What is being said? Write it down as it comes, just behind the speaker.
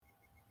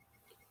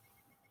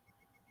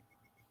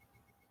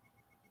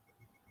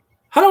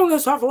Hello, this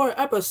is Talk for Glory,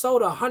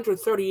 episode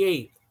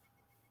 138.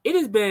 It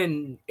has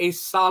been a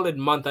solid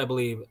month, I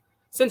believe,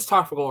 since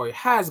Talk for Glory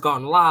has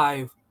gone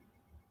live,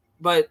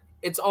 but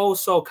it's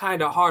also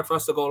kind of hard for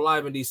us to go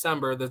live in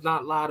December. There's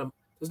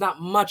not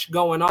much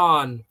going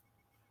on,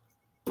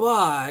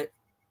 but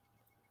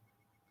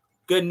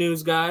good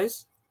news,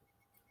 guys.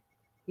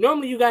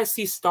 Normally, you guys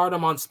see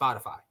Stardom on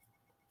Spotify.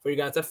 For you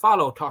guys that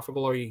follow Talk for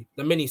Glory,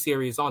 the mini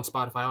series on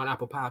Spotify, on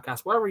Apple Podcasts,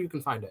 wherever you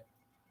can find it.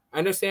 I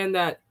understand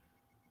that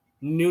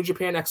New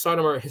Japan X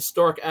Stardom or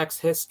Historic X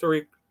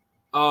History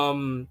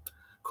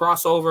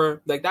crossover,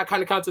 like that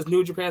kind of counts as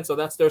New Japan, so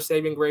that's their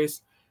saving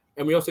grace.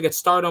 And we also get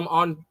Stardom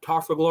on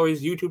Talk for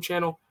Glory's YouTube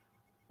channel.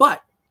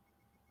 But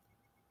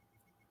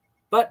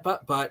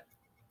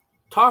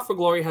Talk for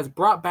Glory has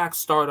brought back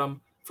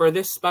Stardom for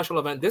this special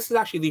event. This is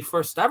actually the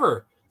first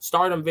ever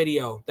Stardom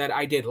video that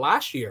I did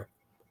last year.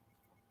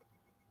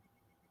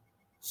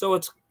 So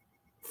it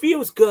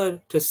feels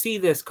good to see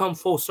this come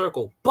full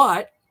circle.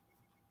 But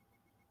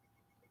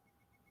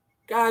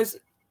guys,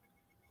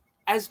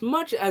 as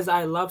much as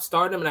I love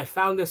Stardom, and I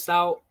found this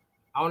out,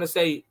 I want to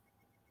say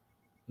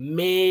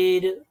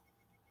mid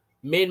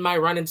my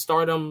run in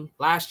Stardom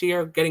last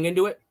year, getting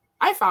into it,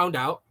 I found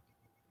out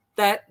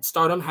that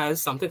Stardom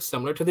has something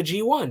similar to the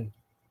G1.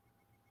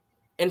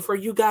 And for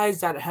you guys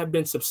that have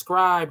been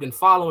subscribed and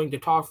following to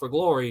Talk for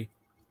Glory,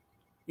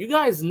 you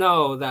guys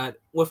know that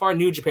with our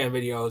New Japan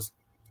videos,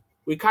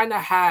 we kind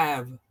of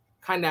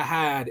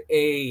had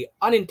a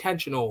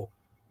unintentional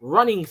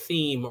running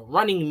theme,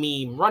 running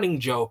meme, running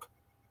joke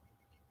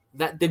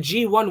that the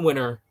G1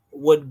 winner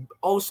would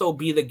also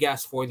be the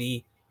guest for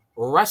the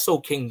Wrestle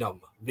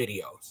Kingdom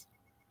videos.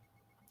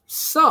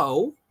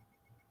 So,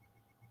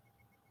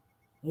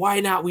 why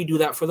not we do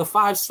that for the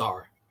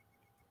 5-star?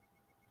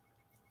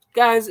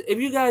 Guys, if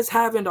you guys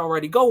haven't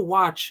already, go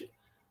watch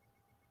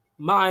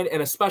mine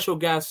and a special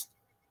guest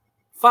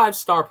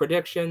 5-star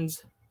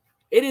predictions.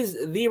 It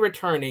is the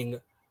returning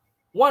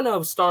one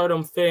of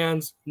Stardom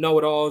fans'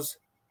 know-it-alls.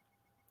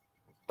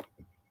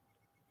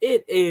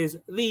 It is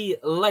the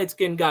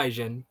light-skinned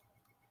Gaijin.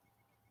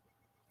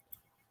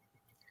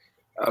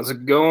 How's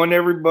it going,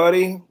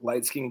 everybody?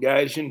 Light-skinned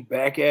Gaijin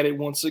back at it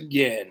once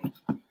again.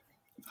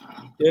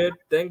 Good.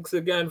 Thanks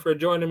again for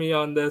joining me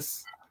on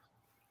this.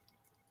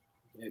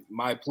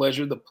 My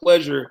pleasure. The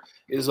pleasure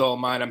is all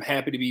mine. I'm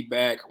happy to be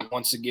back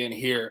once again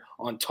here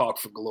on Talk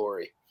for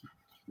Glory.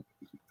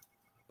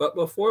 But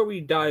before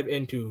we dive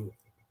into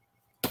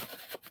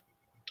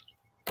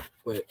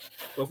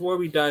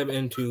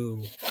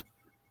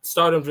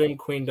Stardom Dream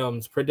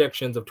Queendom's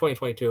predictions of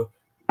 2022,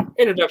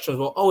 introductions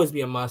will always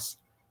be a must.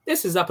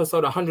 This is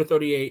episode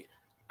 138.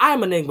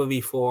 I'm Enigma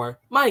V4.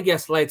 My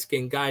guest, Light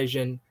Skin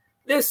Gaijin.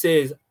 This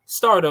is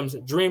Stardom's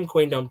Dream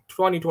Queendom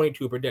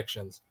 2022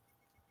 predictions.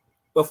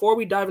 Before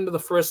we dive into the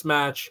first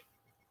match,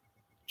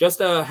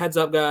 just a heads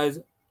up, guys.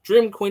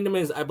 Dream Queendom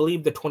is, I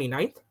believe, the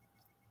 29th.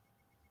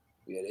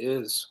 It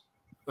is.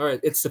 All right,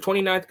 it's the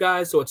 29th,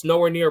 guys, so it's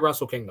nowhere near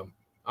Wrestle Kingdom.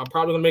 I'm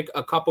probably going to make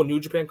a couple New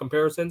Japan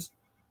comparisons,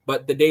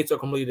 but the dates are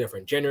completely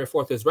different. January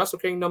 4th is Wrestle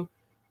Kingdom.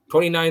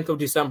 29th of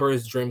December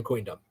is Dream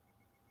Queendom.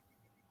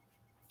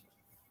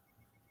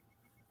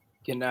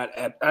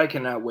 I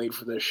cannot wait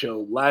for this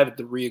show live at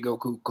the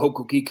Ryogoku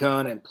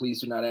Kokugikan, and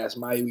please do not ask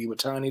Mayu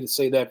Iwatani to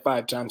say that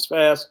 5 times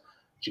fast.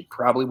 She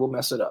probably will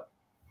mess it up.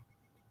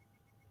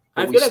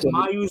 I feel like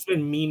Mayu's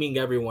been memeing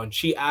everyone.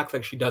 She acts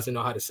like she doesn't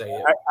know how to say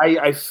it.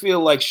 I feel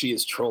like she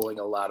is trolling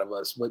a lot of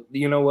us, but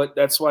you know what?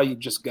 That's why you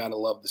just gotta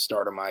love the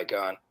Stardom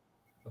icon.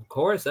 Of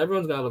course,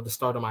 everyone's gotta love the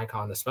Stardom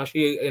icon,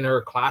 especially in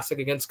her classic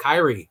against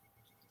Kairi.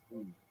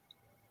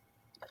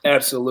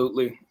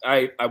 Absolutely.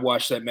 I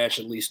watched that match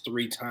at least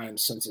 3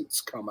 times since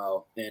it's come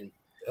out, and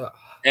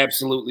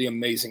absolutely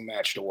amazing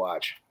match to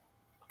watch.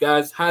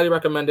 Guys, highly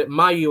recommend it.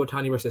 Mayu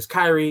Iwatani versus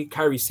Kairi,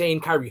 Kairi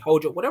Sane, Kairi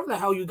Hojo, whatever the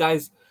hell you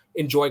guys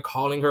enjoy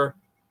calling her.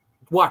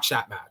 Watch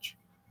that match.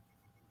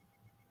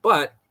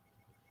 But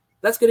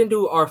let's get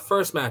into our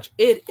first match.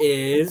 It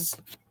is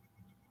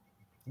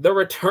the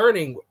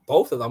returning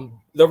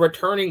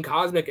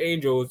Cosmic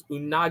Angels,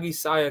 Unagi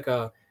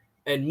Sayaka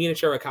and Mina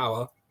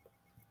Shirakawa,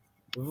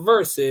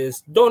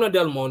 versus Donna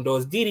Del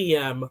Mondo's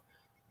DDM,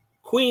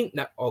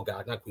 not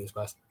Queen's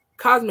Quest,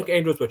 Cosmic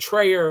Angels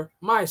Betrayer,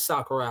 Mai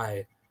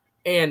Sakurai,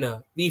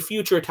 and the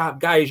future top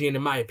Gaijin,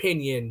 in my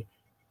opinion,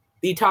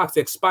 the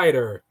Toxic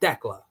Spider,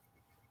 Dekla.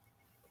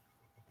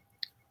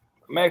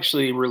 I'm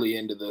actually really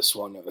into this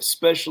one,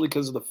 especially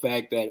because of the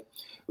fact that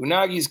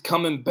Unagi's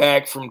coming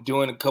back from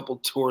doing a couple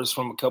tours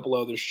from a couple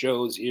other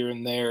shows here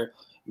and there.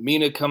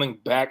 Mina coming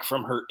back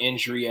from her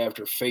injury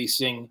after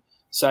facing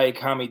Saya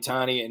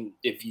Kamitani. And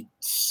if you've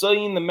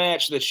seen the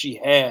match that she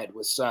had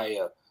with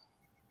Saya,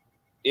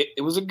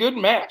 it was a good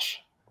match.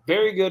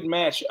 Very good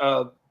match.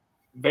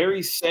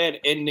 Very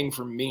sad ending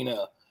for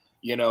Mina,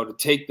 to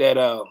take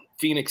that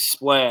Phoenix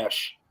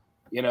Splash,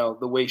 the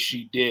way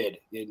she did.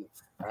 And,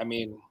 I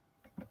mean,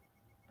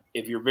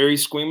 if you're very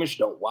squeamish,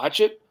 don't watch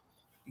it.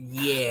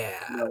 Yeah.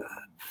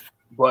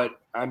 But,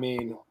 I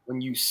mean,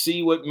 when you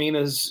see what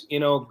Mina's,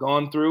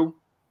 gone through,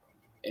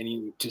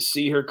 And to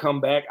see her come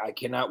back, I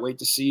cannot wait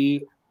to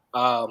see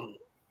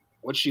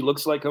what she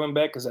looks like coming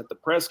back. Because at the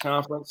press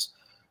conference,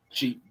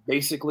 she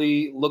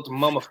basically looked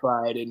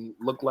mummified and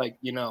looked like,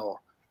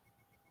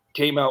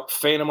 came out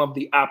Phantom of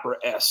the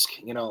Opera-esque,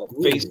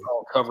 face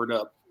all covered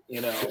up,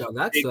 Well,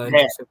 that's an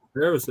interesting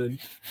comparison.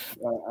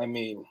 I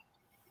mean,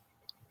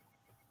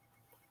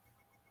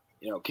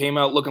 came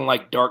out looking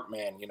like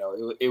Darkman.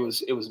 It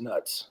was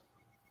nuts.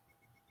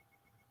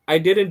 I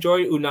did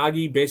enjoy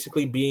Unagi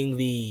basically being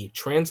the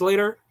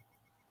translator.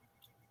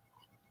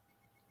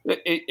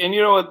 And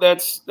you know what?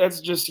 That's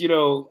just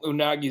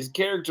Unagi's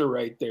character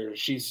right there.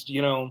 She's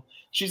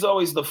she's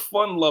always the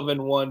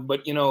fun-loving one,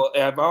 but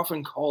I've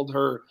often called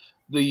her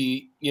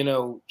the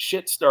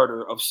shit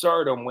starter of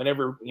Stardom.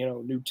 Whenever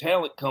new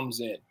talent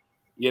comes in,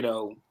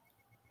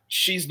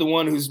 she's the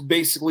one who's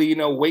basically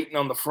waiting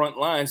on the front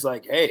lines,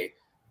 like, hey,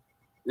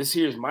 this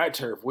here's my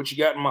turf. What you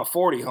got in my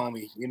 40,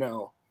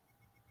 homie?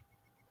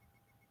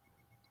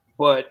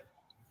 But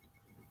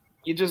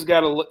you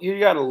gotta love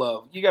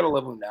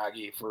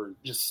Unagi for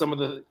just some of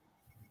the,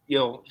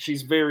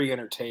 she's very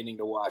entertaining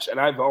to watch, and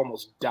I've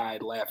almost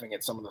died laughing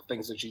at some of the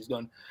things that she's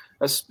done,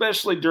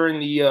 especially during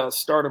the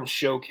Stardom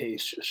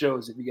Showcase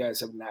shows. If you guys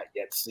have not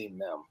yet seen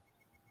them,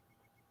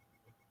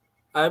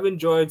 I've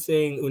enjoyed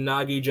seeing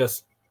Unagi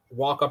just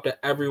walk up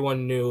to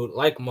everyone new,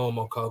 like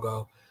Momo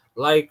Kogo,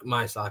 like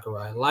Mai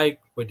Sakurai,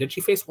 wait, did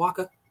she face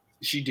Waka?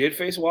 She did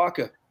face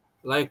Waka.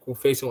 Like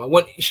facing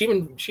when she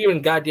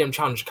even goddamn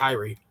challenged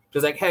Kairi.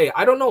 She's like, hey,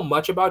 I don't know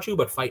much about you,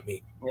 but fight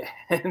me.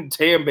 And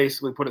Tam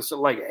basically put it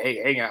like,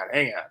 hey, hang on.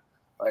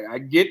 Like, I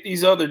get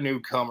these other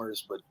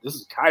newcomers, but this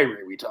is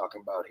Kairi we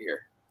talking about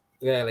here.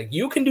 Yeah, like,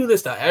 you can do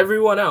this to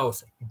everyone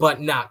else,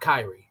 but not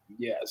Kairi.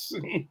 Yes.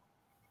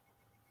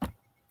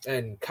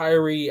 And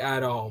Kairi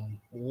at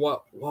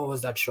what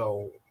was that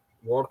show?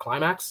 World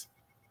Climax?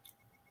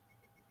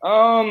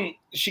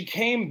 She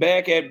came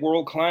back at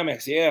World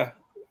Climax, yeah.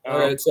 All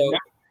right, so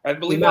I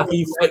believe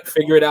he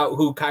figured out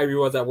who Kairi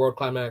was at World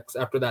Climax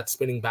after that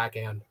spinning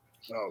backhand.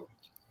 Oh,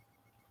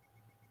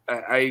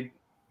 I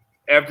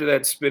after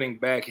that spinning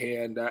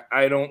backhand,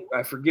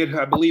 I forget.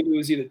 I believe it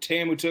was either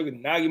Tam who took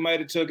it, Nagi might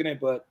have taken it,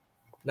 but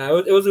no,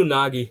 it was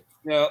Unagi.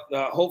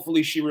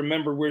 Hopefully she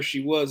remembered where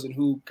she was and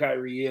who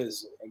Kairi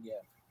is again.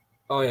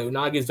 Oh yeah,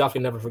 Unagi is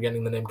definitely never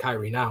forgetting the name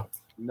Kairi now.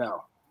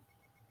 No,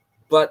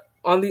 but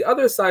on the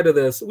other side of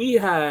this, we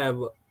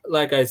have,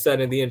 like I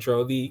said in the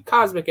intro, the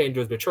Cosmic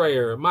Angels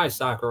betrayer, Mai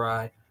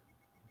Sakurai.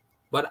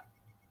 But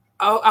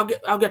I'll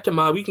get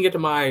to we can get to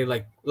Mai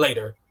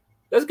later.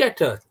 Let's get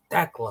to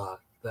Thekla,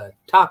 the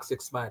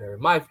Toxic Spider.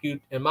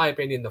 In my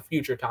opinion, the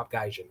future top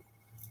Gaijin.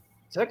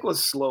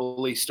 Thekla's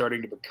slowly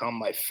starting to become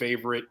my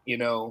favorite,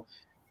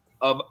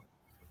 of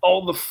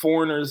all the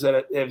foreigners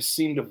that have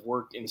seemed to have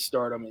worked in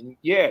Stardom. And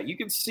yeah, you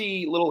can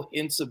see little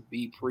hints of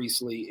Bea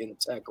Priestley in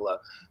Thekla,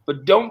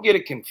 but don't get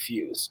it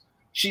confused.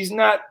 She's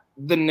not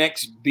the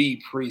next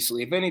Bea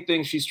Priestley. If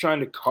anything, she's trying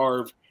to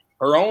carve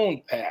her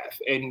own path.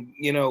 And,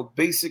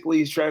 basically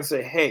he's trying to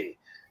say, hey,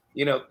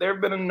 there have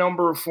been a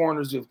number of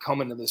foreigners who have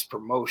come into this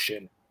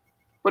promotion,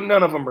 but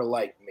none of them are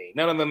like me.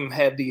 None of them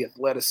had the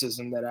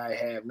athleticism that I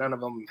have. None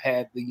of them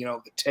had the,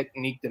 the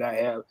technique that I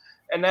have.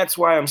 And that's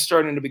why I'm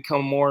starting to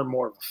become more and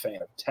more of a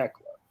fan of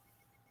Thekla.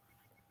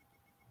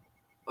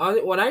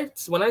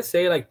 When I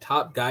say like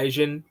top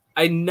Gaijin,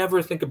 I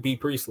never think of Bea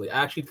Priestley.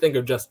 I actually think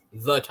of just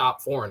the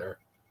top foreigner.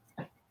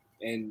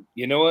 And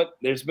you know what?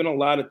 There's been a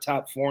lot of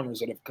top foreigners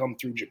that have come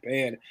through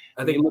Japan.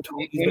 I think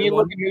when you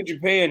look at New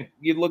Japan,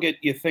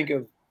 you think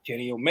of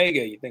Kenny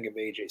Omega, you think of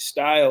AJ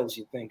Styles,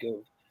 you think of,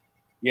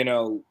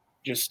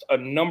 just a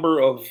number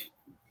of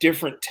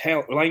different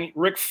talent. Like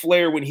Ric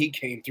Flair when he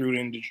came through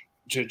into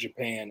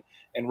Japan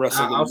and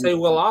wrestled. I'll say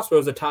Will Ospreay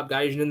was a top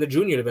Gaijin in the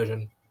junior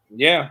division.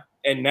 Yeah,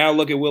 and now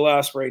look at Will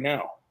Ospreay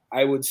now.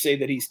 I would say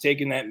that he's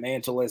taken that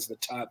mantle as the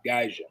top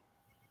Gaijin.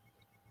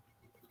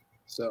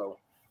 So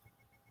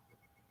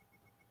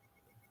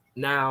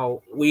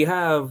now we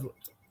have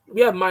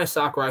Mai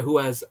Sakurai, who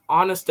has,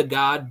 honest to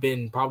God,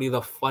 been probably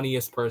the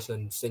funniest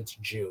person since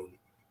June.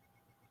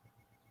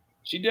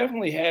 She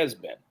definitely has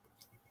been,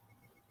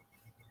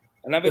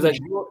 and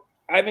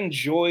I've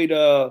enjoyed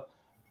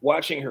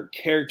watching her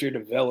character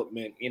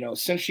development.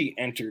 Since she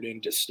entered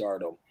into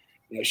Stardom,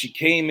 she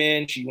came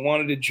in, she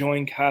wanted to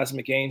join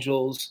Cosmic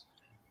Angels,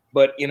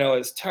 but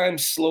as time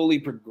slowly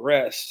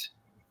progressed,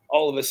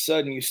 all of a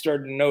sudden you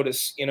started to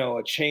notice,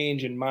 a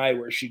change in Mai,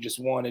 where she just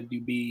wanted to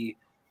be,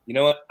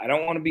 I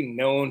don't want to be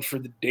known for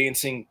the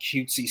dancing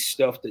cutesy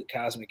stuff that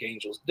Cosmic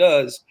Angels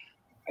does.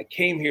 I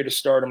came here to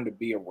Stardom to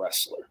be a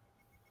wrestler.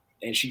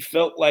 And she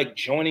felt like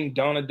joining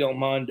Donna Del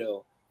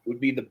Mondo would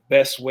be the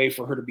best way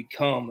for her to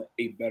become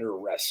a better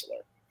wrestler.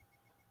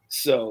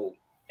 So,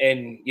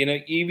 and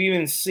you've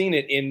even seen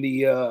it in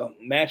the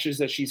matches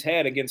that she's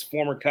had against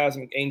former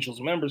Cosmic Angels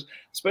members,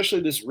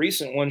 especially this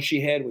recent one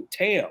she had with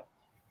Tam,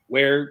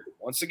 where,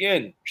 once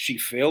again, she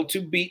failed to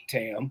beat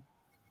Tam,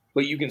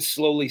 but you can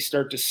slowly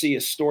start to see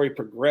a story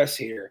progress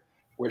here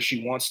where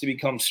she wants to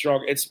become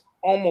stronger. It's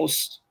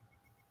almost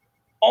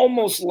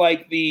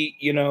like the,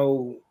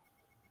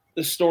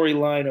 the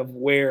storyline of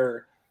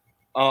where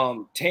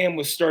Tam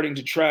was starting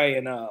to try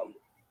and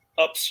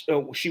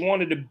she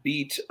wanted to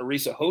beat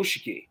Arisa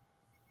Hoshiki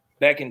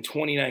back in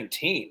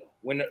 2019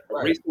 when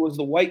Arisa was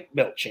the white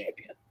belt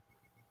champion.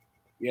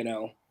 You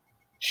know,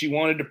 she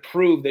wanted to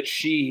prove that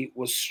she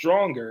was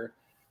stronger,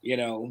 you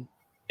know,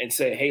 and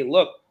say, hey,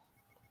 look,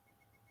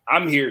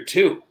 I'm here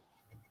too.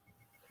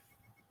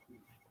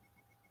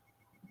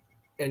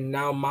 And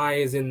now Mai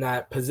is in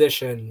that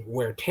position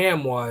where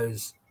Tam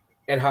was,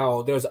 and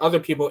how there's other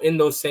people in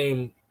those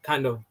same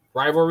kind of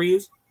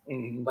rivalries,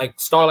 like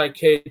Starlight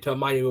Kid to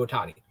Mayu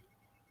Iwatani.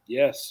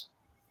 Yes.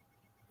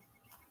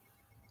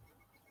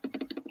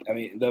 I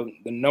mean, the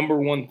number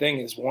one thing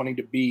is wanting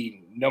to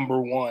be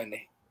number one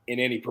in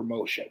any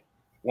promotion,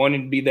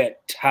 wanting to be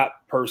that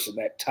top person,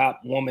 that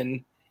top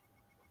woman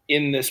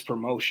in this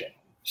promotion.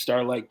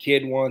 Starlight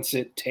Kid wants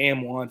it.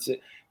 Tam wants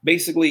it.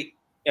 Basically,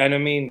 and I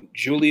mean,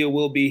 Julia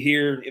will be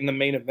here in the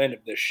main event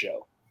of this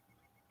show.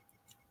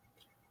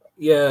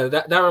 Yeah,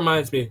 that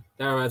reminds me.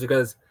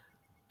 Because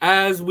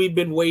as we've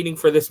been waiting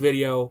for this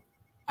video,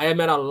 I have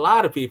met a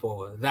lot of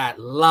people that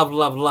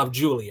love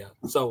Julia.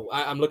 So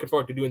I'm looking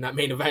forward to doing that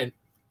main event.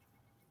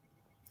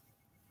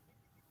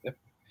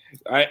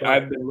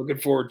 I've been looking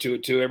forward to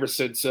it too ever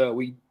since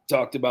we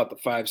talked about the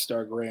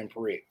 5-star Grand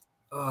Prix.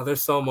 Oh,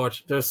 there's so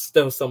much. There's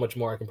still so much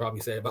more I can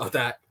probably say about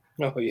that.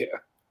 Oh yeah,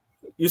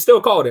 you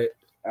still called it.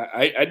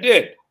 I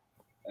did.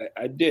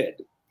 I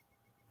did.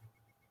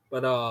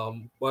 But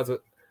was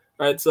it?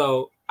 All right,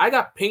 so I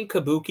got Pink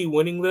Kabuki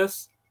winning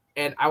this,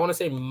 and I want to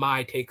say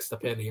Mai takes the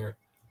pin here.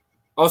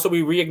 Also,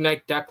 we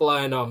reignite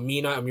Dekla and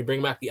Mina, and we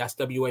bring back the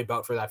SWA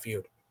belt for that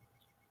feud.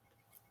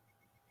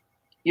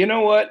 You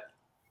know what?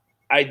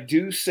 I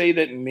do say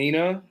that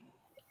Mina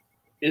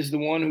is the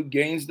one who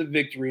gains the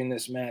victory in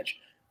this match,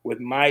 with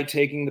Mai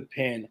taking the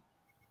pin.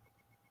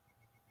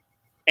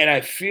 And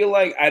I feel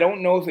like, I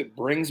don't know if it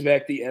brings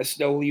back the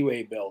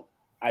SWA belt.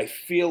 I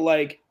feel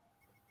like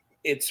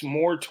it's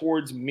more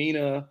towards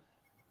Mina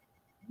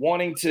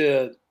wanting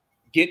to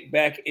get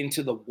back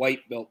into the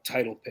white belt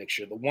title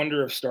picture, the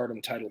Wonder of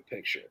Stardom title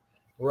picture.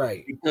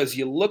 Right. Because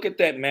you look at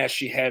that match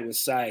she had with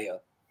Saya,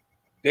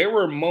 there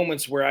were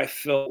moments where I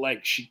felt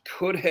like she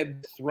could have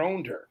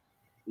thrown her.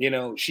 You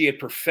know, she had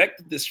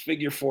perfected this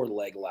figure 4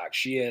 leg lock.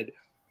 She had,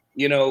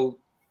 you know,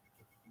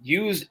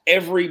 used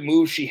every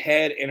move she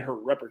had in her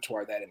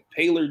repertoire, that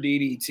Impaler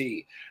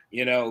DDT.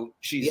 You know,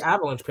 she's the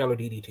Avalanche Impaler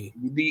DDT.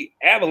 The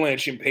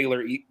Avalanche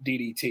Impaler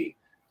DDT.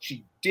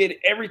 She did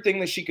everything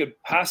that she could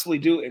possibly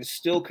do and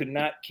still could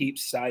not keep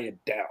Saya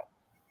down.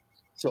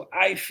 So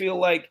I feel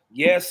like,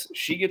 yes,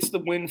 she gets the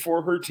win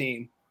for her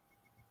team.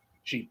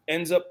 She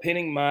ends up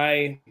pinning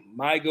Mai.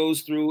 Mai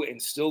goes through and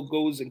still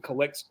goes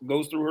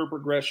through her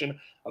progression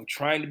of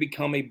trying to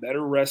become a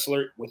better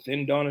wrestler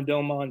within Donna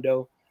Del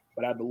Mondo.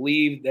 But I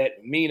believe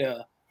that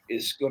Mina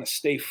is going to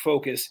stay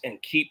focused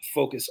and keep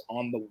focus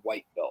on the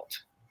white belt,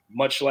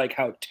 much like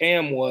how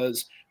Tam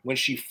was when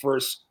she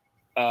first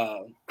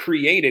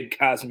created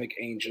Cosmic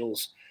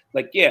Angels.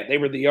 Like, yeah, they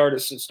were the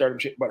artists that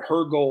started, but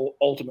her goal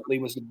ultimately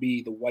was to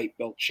be the white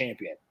belt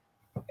champion.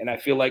 And I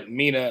feel like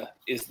Mina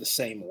is the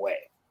same way.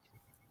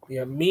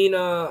 Yeah,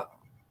 Mina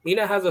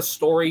has a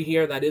story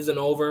here that isn't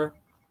over,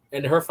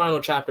 and her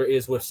final chapter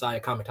is with Saya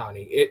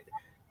Kamitani.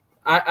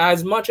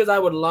 As much as I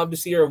would love to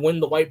see her win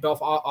the white belt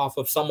off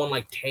of someone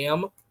like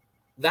Tam,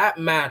 that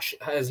match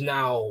has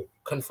now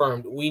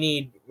confirmed we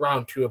need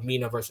round 2 of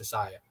Mina versus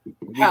Saya.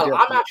 Hell,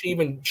 I'm actually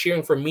even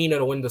cheering for Mina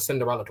to win the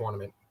Cinderella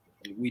tournament.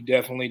 We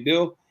definitely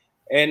do.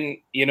 And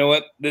you know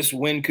what? This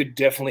win could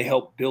definitely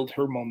help build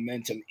her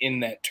momentum in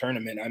that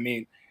tournament. I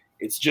mean,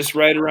 it's just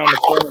right around the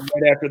corner,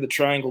 right after the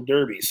Triangle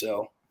Derby.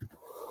 So,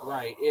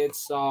 right.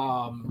 It's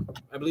I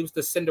believe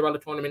the Cinderella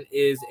tournament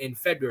is in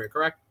February,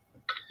 correct?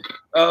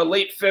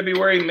 Late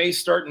February, may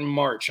start in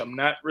March. I'm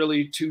not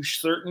really too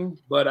certain,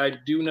 but I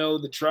do know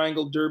the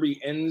Triangle Derby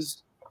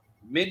ends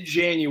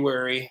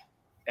mid-January,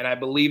 and I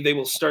believe they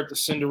will start the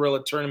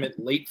Cinderella tournament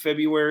late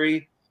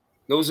February.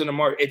 Goes into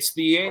March. It's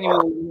the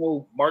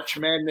annual March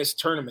Madness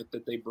tournament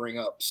that they bring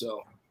up.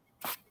 So,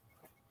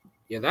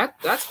 yeah,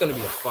 that's going to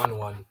be a fun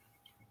one.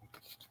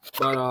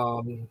 But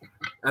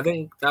I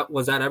think that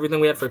was everything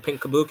we had for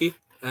Pink Kabuki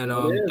and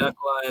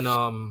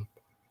Dekla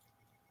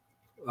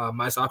and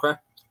Mai Sakurai.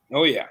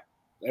 Oh yeah,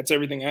 that's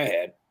everything I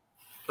had.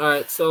 All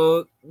right,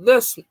 so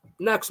this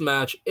next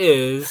match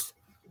is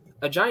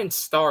a Giant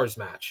Stars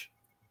match.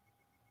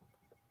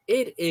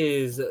 It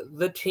is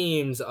the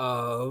teams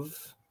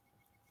of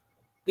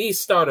the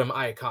Stardom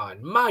icon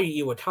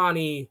Mayu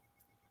Iwatani.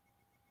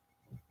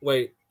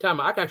 Wait,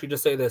 Tama, I can actually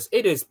just say this.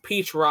 It is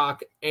Peach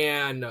Rock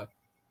and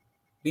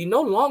the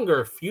no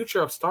longer Future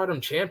of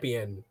Stardom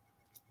champion,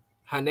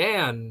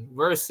 Hanan,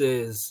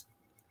 versus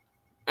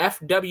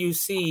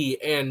FWC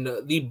and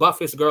the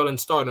buffest girl in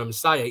Stardom,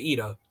 Saya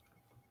Ida.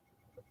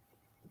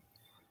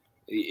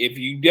 If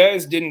you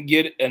guys didn't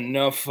get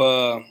enough,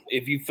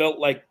 if you felt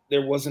like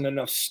there wasn't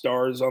enough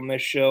stars on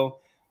this show,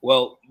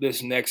 well,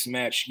 this next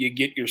match, you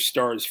get your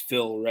stars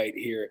fill right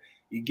here.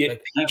 You get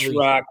like Peach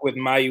Rock with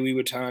Mayu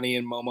Iwatani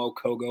and Momo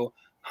Kogo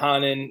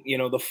Hanan,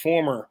 the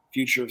former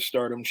Future of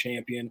Stardom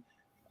champion.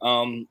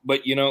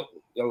 But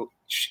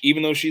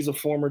even though she's a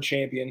former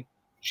champion,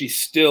 she's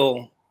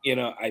still,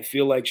 I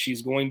feel like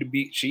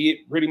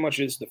she pretty much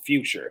is the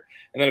future.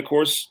 And then, of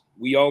course,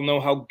 we all know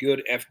how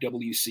good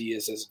FWC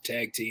is as a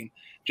tag team.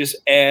 Just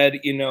add,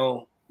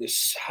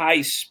 this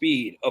high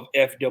speed of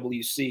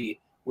FWC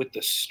with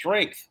the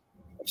strength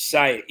of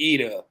Saya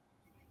Ida,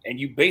 and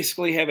you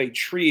basically have a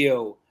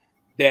trio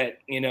that,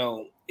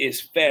 is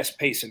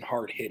fast-paced and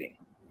hard-hitting.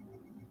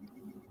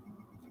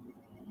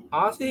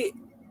 Honestly,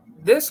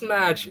 this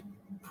match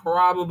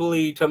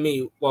probably, to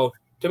me,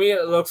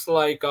 it looks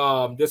like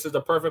this is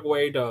the perfect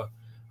way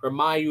for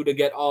Mayu to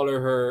get all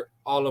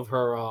of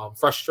her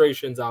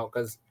frustrations out,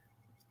 because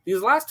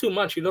these last 2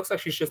 months she looks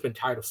like she's just been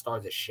tired of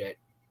Stars as shit.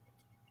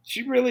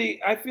 She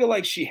really, I feel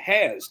like she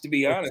has, to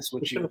be honest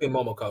with you. Specifically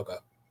Momo Kohgo.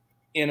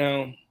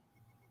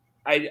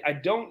 I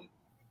don't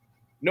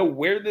know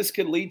where this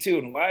could lead to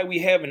and why we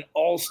have an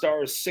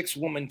all-stars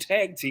 6-woman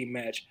tag team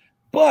match,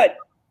 but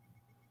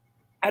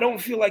I don't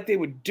feel like they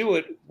would do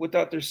it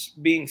without there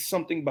being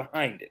something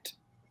behind it.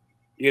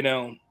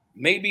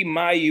 Maybe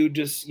Mayu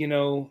just,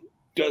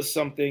 does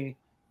something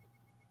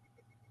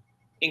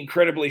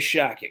incredibly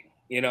shocking,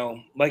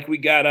 like we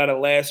got out of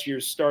last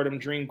year's Stardom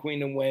Dream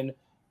Queen, when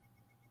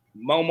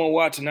Momo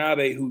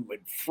Watanabe, who had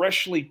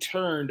freshly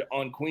turned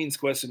on Queen's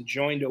Quest and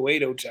joined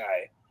Oedo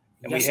Tai.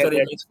 And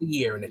yesterday makes the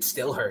year, and it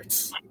still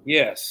hurts.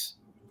 Yes.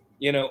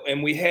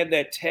 And we had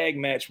that tag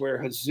match where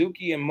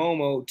Hazuki and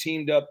Momo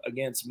teamed up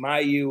against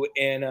Mayu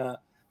and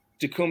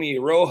Takumi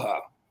Iroha.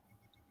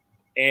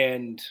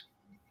 And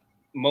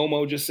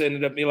Momo just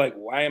ended up being like,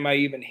 why am I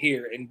even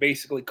here? And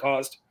basically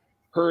caused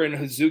her and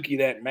Hazuki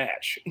that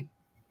match.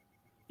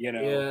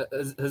 Yeah,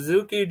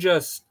 Hazuki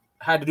just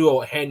had to do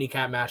a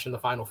handicap match in the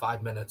final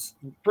 5 minutes.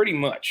 Pretty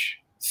much.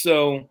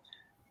 So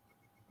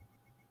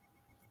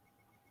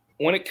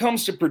when it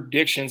comes to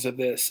predictions of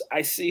this,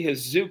 I see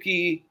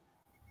Hazuki,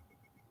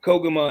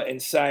 Koguma,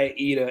 and Saya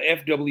Ida,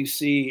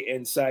 FWC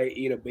and Saya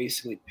Ida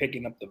basically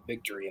picking up the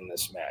victory in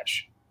this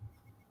match.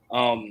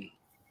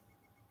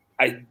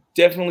 I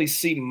definitely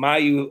see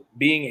Mayu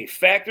being a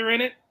factor in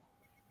it,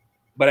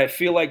 but I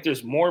feel like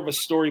there's more of a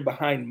story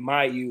behind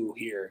Mayu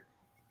here,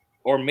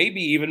 or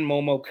maybe even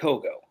Momo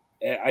Kohgo.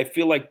 I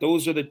feel like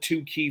those are the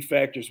 2 key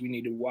factors we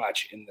need to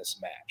watch in this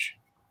match.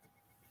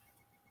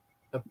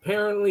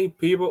 Apparently,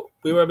 people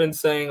have been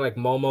saying like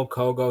Momo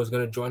Kohgo is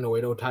going to join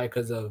Oedo Tai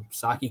because of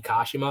Saki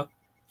Kashima.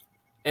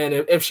 And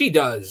if she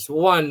does,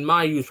 1,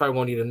 Mayu probably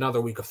won't need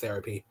another week of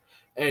therapy.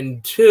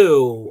 And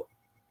 2,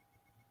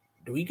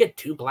 do we get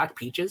 2 Black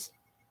Peaches?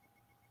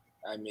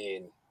 I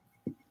mean,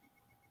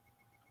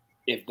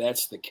 if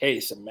that's the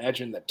case,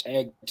 imagine the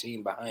tag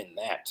team behind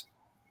that.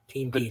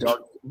 Team Peach.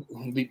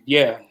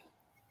 Yeah,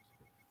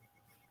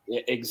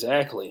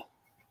 exactly.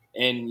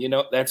 And,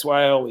 that's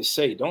why I always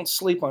say, don't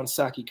sleep on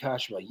Saki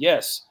Kashima.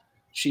 Yes,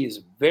 she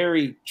is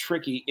very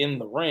tricky in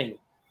the ring,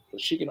 but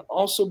she can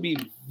also be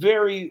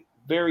very,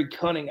 very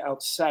cunning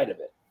outside of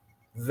it.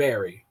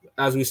 Very.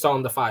 As we saw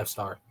in the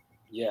 5-star.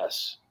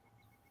 Yes.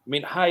 I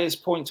mean,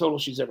 highest point total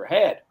she's ever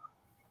had.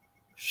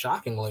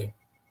 Shockingly.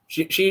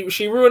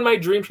 She ruined my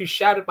dreams. She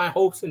shattered my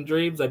hopes and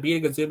dreams. I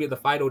beat Gazumi the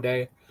final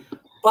day.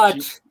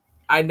 But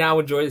I now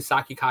enjoy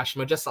Saki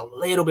Kashima just a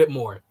little bit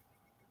more.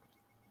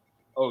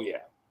 Oh, yeah.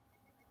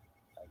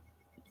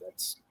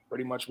 That's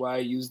pretty much why I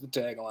use the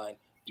tagline.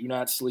 Do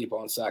not sleep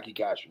on Saki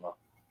Kashima.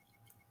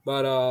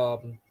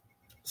 But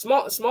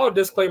small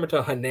disclaimer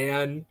to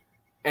Hanan,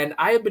 and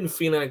I have been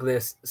feeling like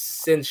this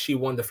since she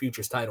won the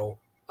Futures title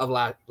of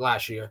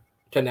last year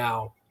to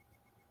now.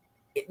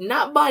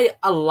 Not by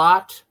a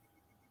lot,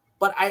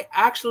 but I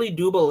actually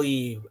do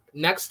believe,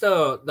 next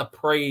to the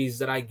praise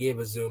that I give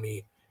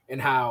Azumi and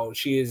how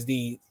she is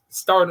the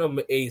Stardom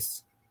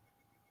ace,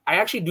 I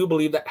actually do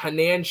believe that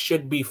Hanan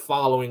should be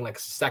following like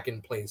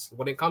 2nd place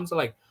when it comes to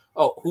like,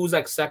 who's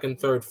like 2nd,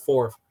 3rd,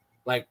 4th,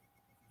 like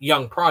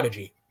young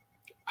prodigy.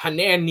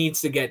 Hanan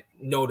needs to get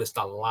noticed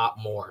a lot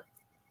more.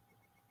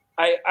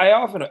 I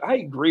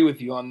agree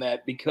with you on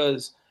that,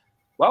 because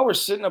while we're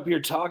sitting up here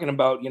talking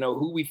about,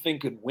 who we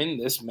think could win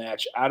this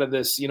match out of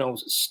this,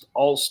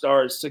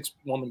 all-stars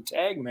 6-woman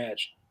tag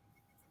match,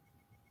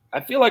 I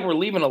feel like we're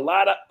leaving a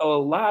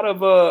lot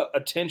of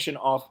attention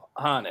off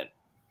Hanan,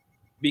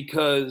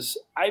 because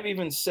I've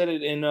even said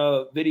it in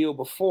a video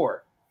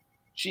before.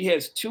 She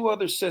has 2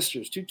 other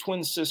sisters, 2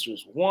 twin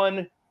sisters,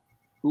 one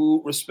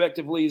who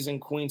respectively is in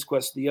Queen's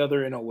Quest, the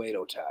other in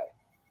Oedo Tai.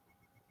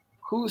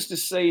 Who's to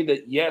say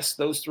that, yes,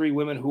 those 3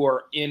 women who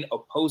are in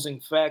opposing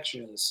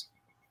factions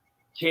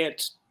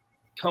can't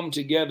come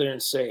together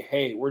and say,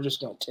 hey, we're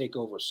just going to take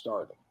over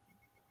Stardom?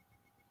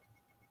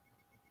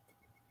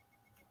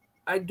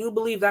 I do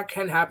believe that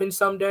can happen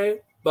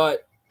someday,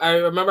 but I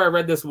remember I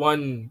read this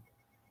one.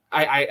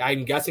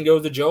 I'm guessing it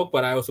was a joke,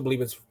 but I also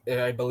believe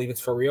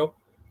it's for real.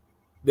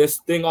 This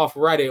thing off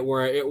Reddit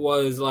where it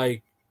was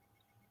like,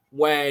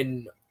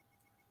 when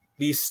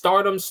the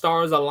Stardom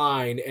stars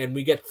align and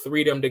we get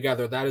 3 of them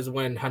together, that is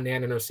when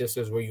Hanan and her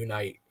sisters will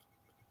unite.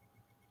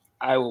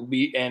 I will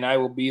be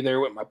there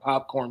with my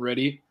popcorn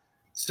ready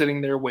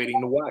sitting there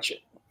waiting to watch it.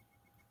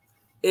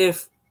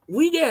 If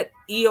we get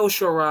Io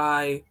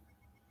Shirai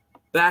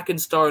back in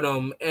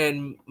Stardom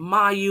and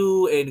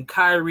Mayu and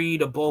Kairi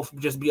to both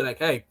just be like,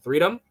 hey,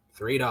 freedom.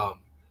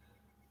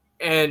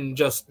 And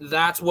just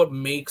that's what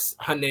makes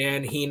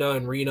Hanan, Hina,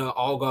 and Rina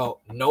all go,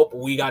 nope,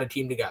 we got a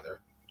team together.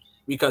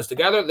 Because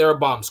together, they're a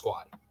bomb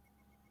squad.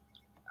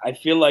 I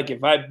feel like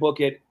if I book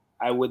it,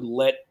 I would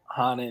let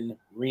Hanan,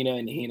 Rina,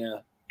 and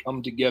Hina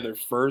come together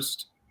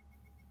first,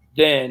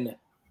 then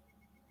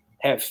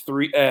have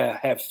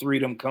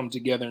Freedom come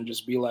together and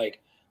just be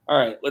like, all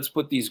right, let's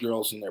put these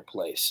girls in their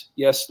place.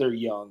 Yes, they're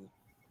young.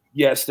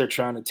 Yes, they're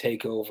trying to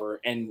take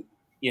over and,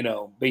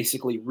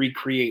 basically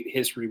recreate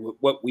history with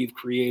what we've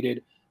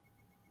created.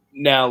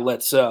 Now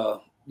let's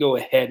go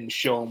ahead and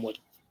show them what,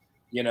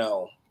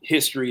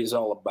 history is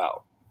all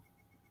about.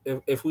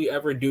 If we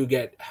ever do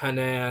get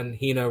Hanan,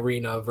 Hina,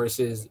 Rina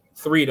versus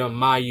Freedom,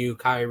 Mayu,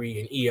 Kairi,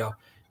 and Io,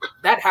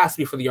 that has to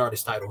be for the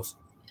artist titles.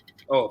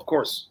 Oh, of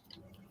course.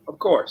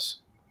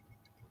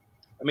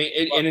 I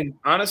mean,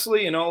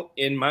 honestly,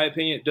 in my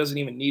opinion, it doesn't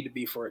even need to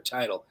be for a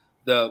title.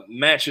 The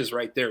match is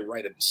right there,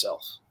 right of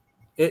itself.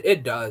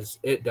 It does.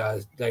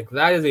 Like,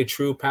 that is a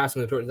true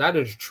passing the torch. That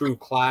is a true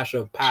clash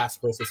of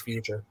past versus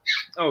future.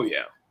 Oh,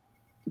 yeah.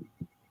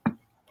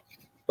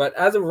 But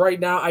as of right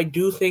now, I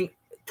do think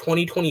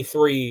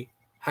 2023,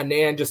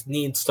 Hanan just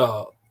needs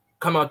to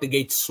come out the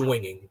gate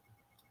swinging.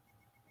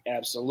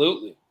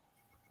 Absolutely.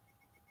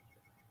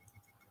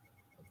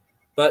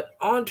 But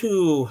on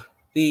to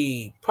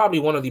probably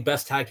one of the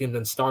best tag teams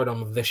in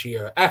Stardom of this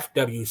year,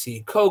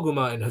 FWC,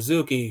 Koguma and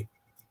Hazuki.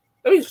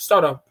 Let me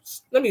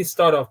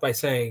start off by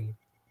saying,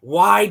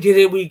 why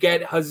didn't we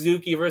get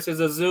Hazuki versus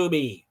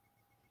Azumi?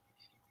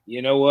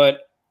 You know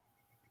what?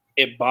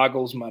 It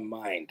boggles my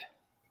mind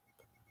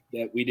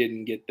that we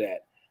didn't get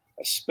that,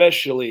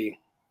 especially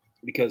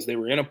because they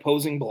were in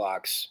opposing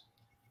blocks.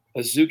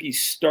 Hazuki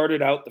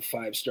started out the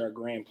 5-star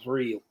Grand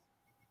Prix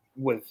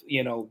with,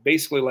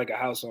 basically like a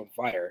house on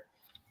fire.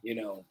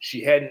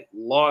 She hadn't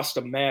lost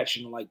a match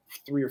in like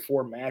 3 or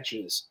 4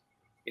 matches.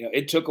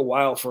 It took a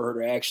while for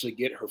her to actually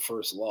get her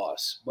first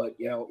loss. But,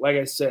 like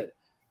I said,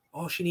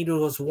 all she needed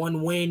was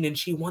one win, and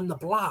she won the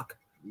block.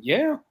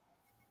 Yeah.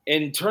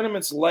 In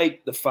tournaments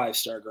like the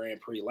 5-star Grand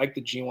Prix, like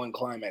the G1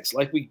 Climax,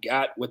 like we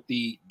got with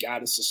the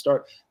Goddess of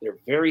Stardom, they're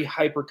very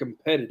hyper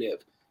competitive.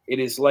 It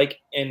is like,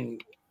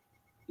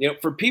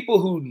 for people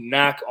who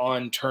knock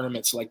on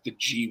tournaments like the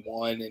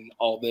G1 and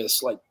all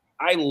this, like,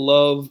 I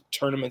love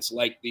tournaments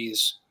like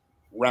these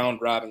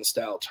round robin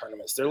style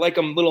tournaments. They're like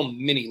a little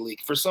mini league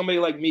for somebody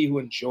like me who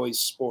enjoys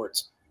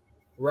sports.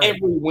 Right.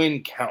 Every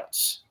win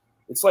counts.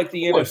 It's like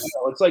the NFL.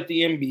 It's like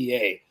the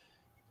NBA.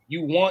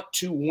 You want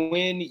to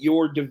win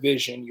your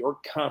division, your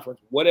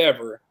conference,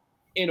 whatever,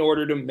 in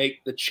order to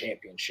make the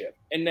championship.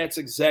 And that's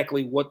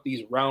exactly what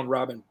these round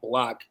robin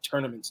block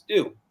tournaments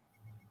do,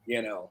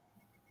 And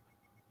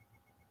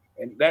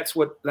that's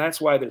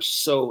why they're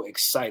so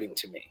exciting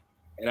to me.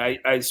 And I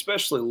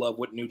especially love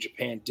what New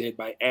Japan did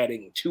by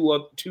adding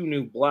two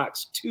new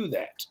blocks to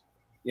that.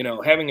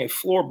 Having a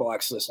floor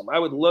block system. I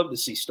would love to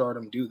see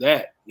Stardom do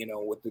that,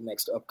 with the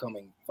next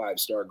upcoming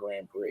 5-star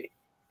Grand Prix.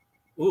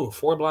 Ooh,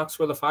 4 blocks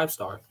for the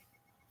 5-star.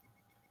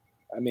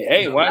 I mean,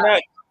 hey, why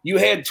not? You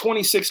had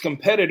 26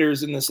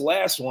 competitors in this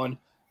last one.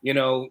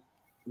 New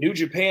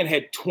Japan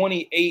had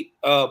 28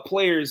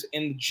 players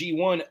in the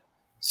G1,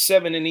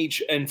 7 in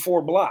each and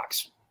 4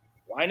 blocks.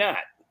 Why not?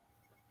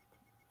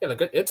 Yeah,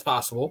 look, it's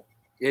possible.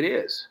 It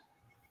is.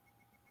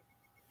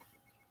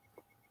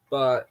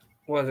 But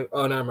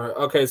oh, never mind.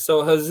 Okay,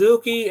 so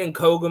Hazuki and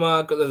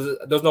Koguma,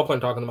 there's no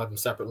point talking about them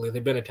separately.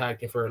 They've been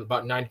attacking for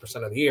about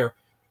 90% of the year.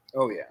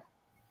 Oh, yeah.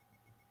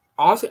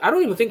 Honestly, I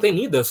don't even think they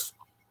need this.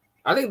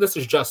 I think this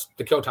is just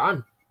to kill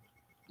time.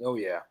 Oh,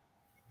 yeah.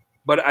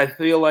 But I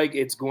feel like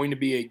it's going to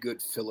be a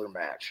good filler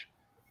match,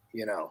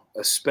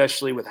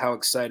 especially with how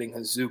exciting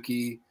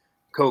Hazuki,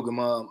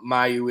 Koguma,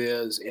 Mayu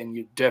is, and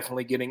you're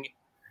definitely getting,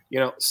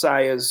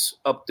 Saya's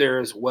up there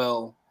as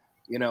well.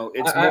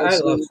 I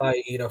love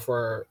Saya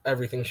for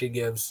everything she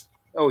gives.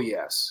 Oh,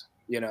 yes.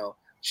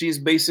 She's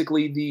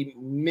basically the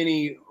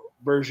mini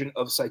version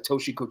of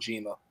Satoshi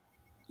Kojima.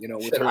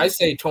 I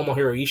say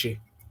Tomohiro Ishii.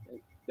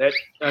 That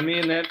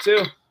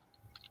too.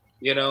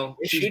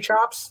 She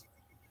chops.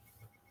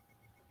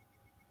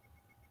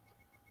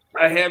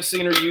 I have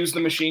seen her use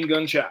the machine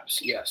gun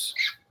chops. Yes.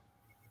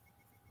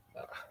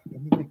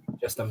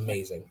 Just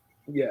amazing.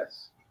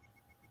 Yes.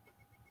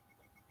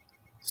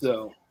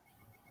 So,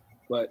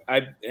 but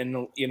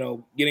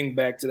getting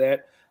back to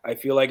that, I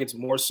feel like it's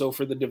more so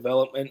for the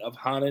development of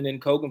Hanan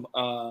and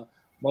Momo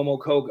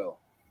Kogo.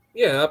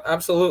 Yeah,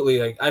 absolutely.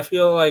 Like, I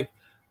feel like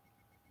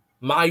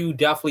Mayu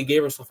definitely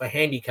gave herself a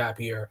handicap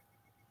here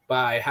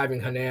by having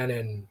Hanan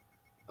and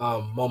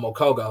Momo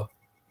Kogo.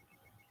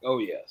 Oh,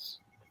 yes.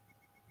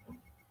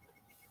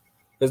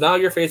 Because now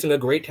you're facing a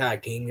great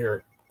tag team.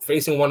 You're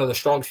facing one of the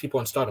strongest people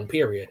in Stardom,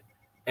 period.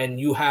 And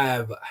you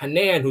have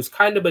Hanan, who's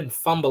kind of been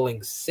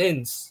fumbling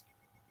since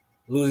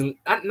losing.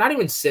 Not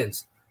even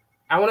since.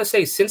 I want to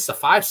say since the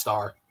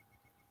 5-star.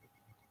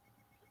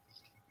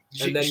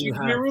 And then you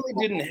have really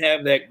didn't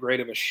have that great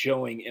of a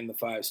showing in the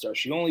 5-star.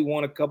 She only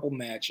won a couple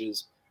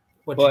matches,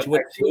 what but did you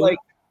win, I feel 2? like,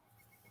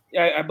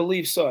 yeah, I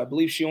believe so. I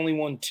believe she only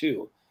won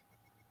 2.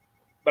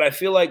 But I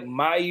feel like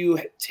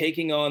Mayu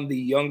taking on the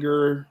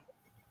younger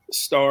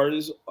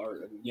stars, or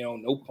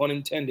no pun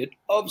intended,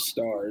 of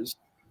stars.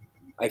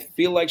 I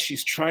feel like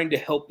she's trying to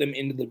help them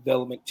into the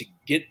development to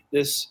get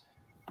this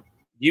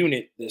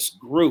unit, this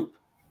group,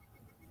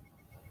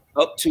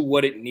 up to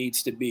what it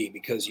needs to be.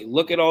 Because you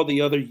look at all the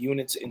other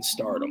units in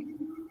Stardom,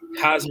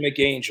 Cosmic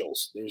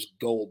Angels, there's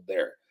gold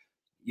there.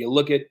 You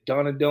look at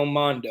Donna Del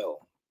Mondo,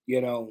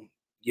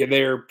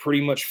 they're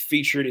pretty much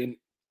featured in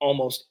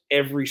almost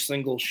every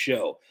single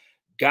show.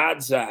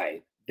 God's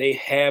Eye, they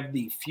have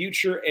the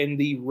future and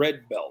the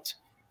red belt.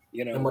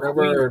 And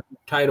whatever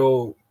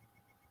title,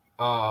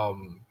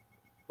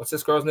 what's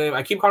this girl's name?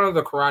 I keep calling her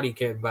the Karate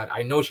Kid, but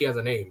I know she has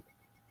a name.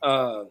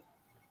 Tomoka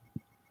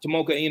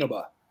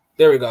Inaba.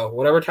 There we go.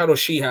 Whatever title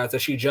she has that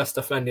she just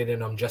defended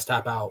in Just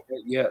Tap Out.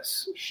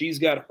 Yes, she's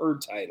got her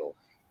title.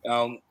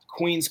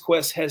 Queen's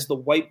Quest has the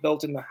white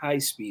belt and the high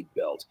speed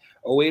belt.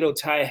 Oedo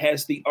Tai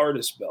has the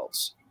artist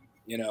belts.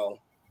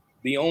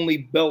 The only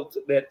belt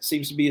that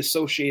seems to be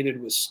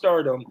associated with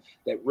Stardom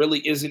that really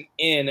isn't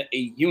in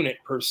a unit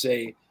per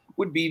se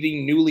would be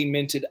the newly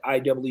minted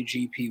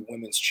IWGP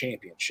Women's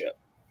Championship.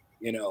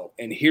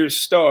 And here's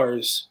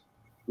Stars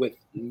with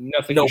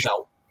nothing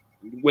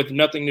with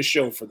nothing to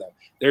show for them.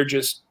 They're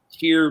just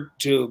here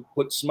to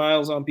put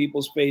smiles on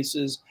people's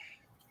faces.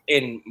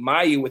 And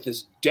Mayu, with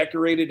as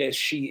decorated as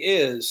she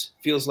is,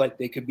 feels like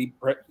they could be,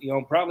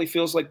 probably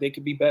feels like they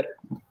could be better.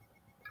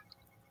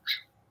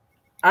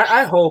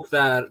 I hope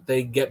that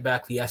they get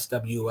back the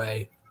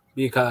SWA,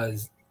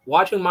 because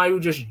watching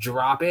Mayu just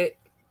drop it,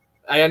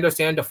 I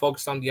understand to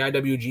focus on the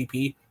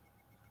IWGP,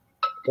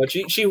 but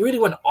she really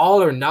went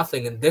all or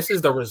nothing, and this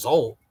is the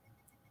result.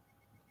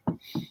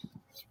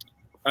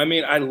 I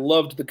mean, I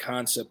loved the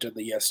concept of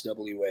the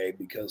SWA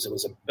because it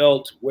was a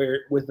belt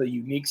with a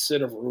unique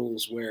set of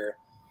rules where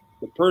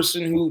the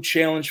person who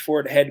challenged for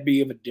it had to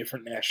be of a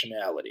different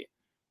nationality.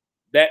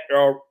 That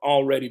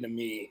already to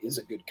me is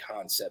a good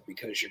concept,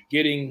 because you're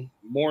getting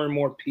more and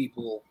more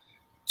people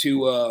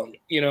to,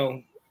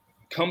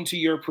 come to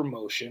your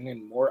promotion,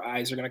 and more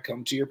eyes are going to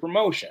come to your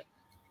promotion.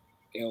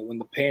 When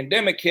the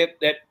pandemic hit,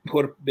 that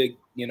put a big,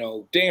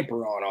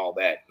 damper on all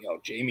that.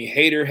 Jamie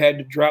Hayter had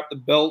to drop the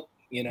belt.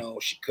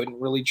 She couldn't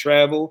really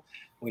travel.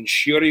 When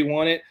Shiori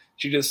won it,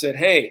 she just said,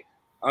 hey,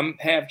 I'm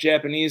half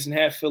Japanese and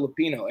half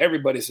Filipino.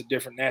 Everybody's a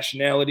different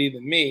nationality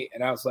than me.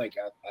 And I was like,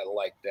 I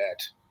like that.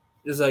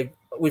 It's like,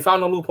 we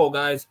found a loophole,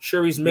 guys.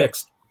 Shuri's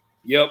mixed.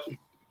 Yep.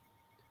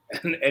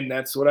 And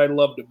that's what I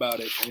loved about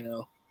it,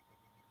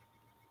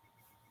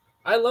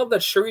 I love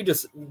that Shuri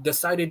just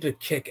decided to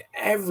kick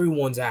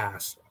everyone's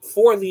ass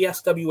for the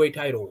SWA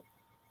title.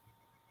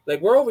 Like,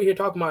 we're over here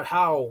talking about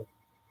how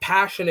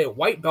passionate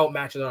white belt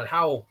matches are and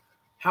how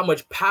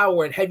much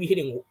power and heavy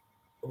hitting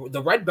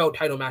the red belt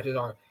title matches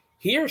are.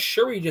 Here's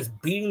Shuri just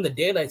beating the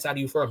daylights out of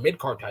you for a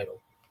mid-card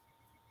title.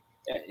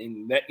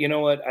 And that,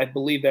 what? I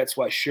believe that's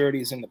why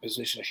Shuri's in the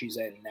position she's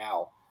in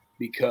now,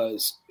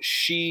 because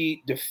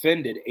she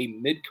defended a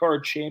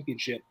mid-card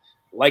championship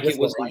like it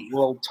was a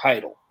world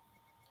title.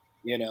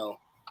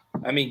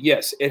 I mean,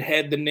 yes, it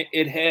had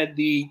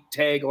the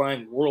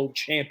tagline world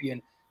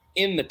champion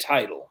in the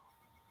title,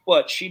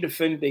 but she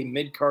defended a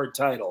mid-card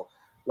title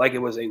like it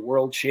was a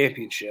world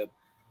championship,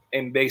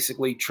 and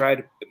basically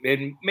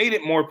and made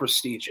it more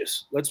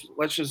prestigious.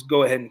 Let's just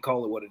go ahead and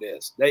call it what it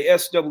is. The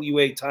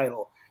SWA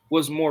title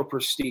was more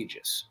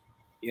prestigious.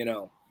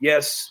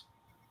 Yes,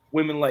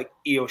 women like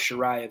Io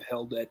Shirai have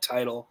held that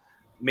title,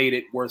 made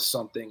it worth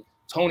something.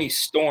 Toni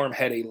Storm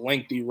had a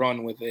lengthy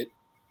run with it.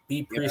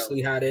 Bea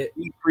Priestley had it.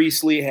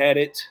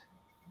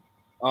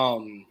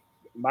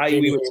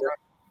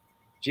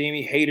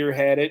 Jamie Hayter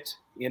had it.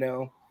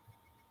 You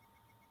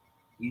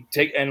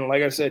take, and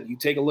like I said, you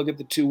take a look at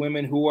the two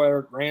women who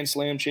are Grand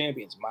Slam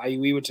champions, Mayu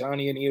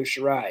Iwatani and Io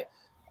Shirai.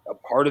 A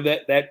part of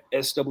that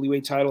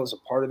SWA title is a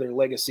part of their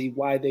legacy,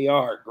 why they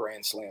are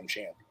Grand Slam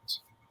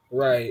champions.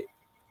 Right.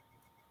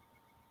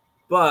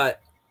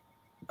 But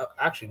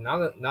actually, now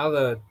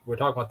that we're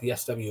talking about the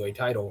SWA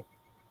title,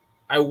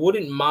 I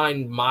wouldn't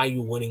mind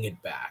Mayu winning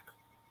it back.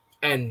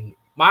 And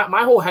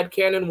my whole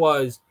headcanon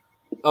was,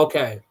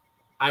 okay,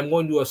 I'm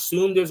going to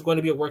assume there's going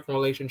to be a working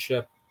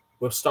relationship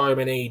with Stardom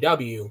and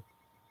AEW,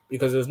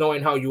 because there's no way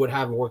in how you would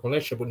have a working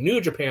relationship with New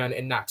Japan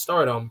and not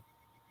Stardom,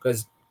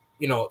 because,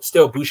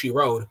 still Bushi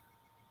Road.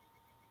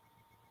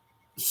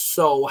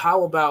 So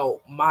how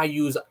about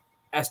Mayu's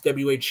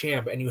SWA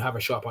champ and you have her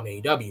show up on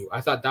AEW?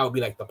 I thought that would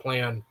be like the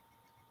plan.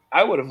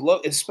 I would have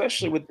loved,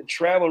 especially with the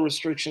travel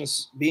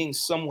restrictions being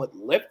somewhat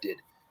lifted,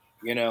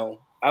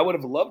 I would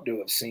have loved to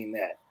have seen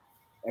that.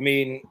 I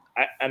mean,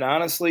 and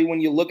honestly,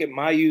 when you look at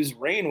Mayu's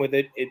reign with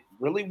it, it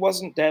really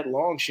wasn't that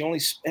long. She only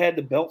had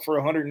the belt for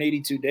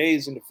 182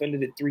 days and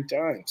defended it 3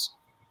 times.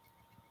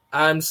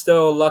 I'm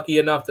still lucky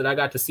enough that I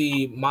got to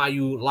see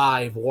Mayu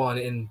live, 1,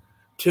 and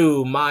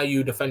 2,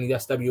 Mayu defending the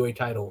SWA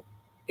title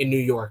in New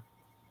York.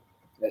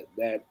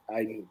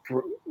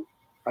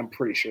 I'm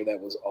pretty sure that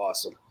was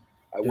awesome.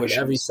 I Dude, wish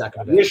every I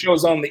second of it. wish I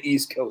was on the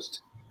East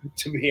Coast,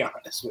 to be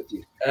honest with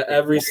you.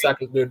 Every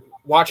second, dude.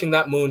 Watching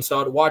that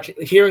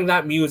moonsault, hearing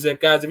that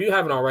music, guys. If you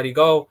haven't already,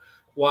 go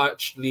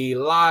watch the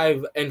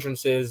live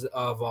entrances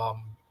of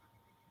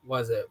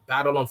was it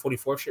Battle on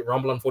 44th Street,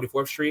 Rumble on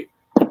 44th Street,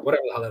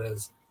 whatever the hell it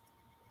is.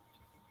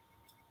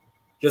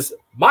 Just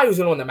Mayu's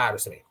the one that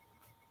matters to me,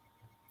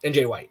 and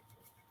Jay White.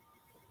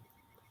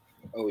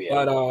 Oh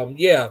yeah, But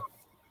yeah,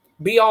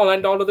 be all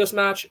end all of this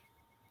match.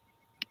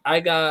 I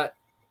got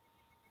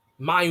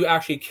Mayu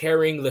actually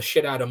carrying the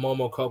shit out of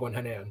Momo, Kogo, and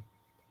Hanan.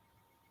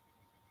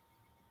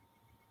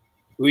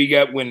 who you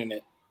got winning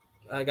it?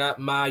 I got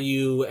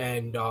Mayu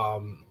and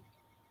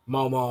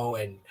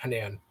Momo and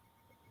Hanan.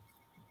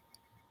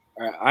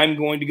 All right, I'm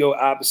going to go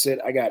opposite.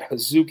 I got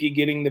Hazuki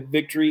getting the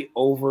victory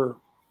over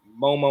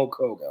Momo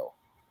Kogo.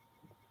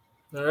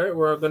 All right,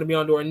 we're going to be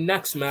on to our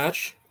next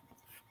match.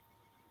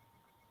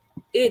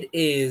 It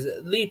is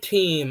the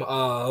team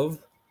of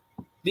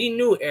the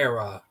New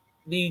Era,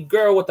 the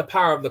girl with the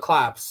power of the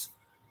claps,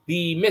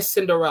 the Miss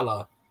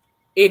Cinderella.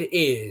 It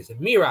is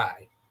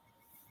Mirai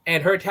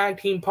and her tag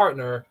team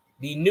partner,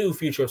 the new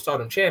Future of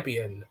Stardom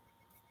champion,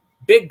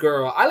 Big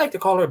Girl. I like to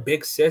call her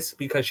Big Sis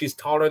because she's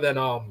taller than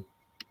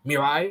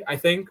Mirai, I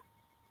think.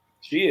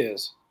 She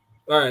is.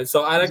 All right,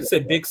 so I like to say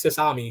Big Sis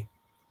Ami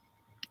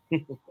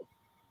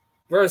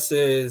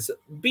versus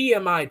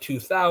BMI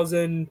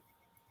 2000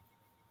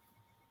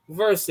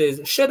 versus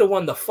should have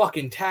won the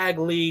fucking tag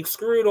league,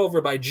 screwed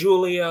over by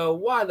Julia.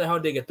 Why the hell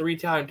did they get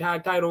 3-time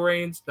tag title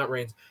reigns? Not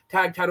reigns,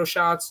 tag title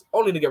shots,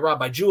 only to get robbed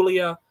by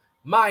Julia.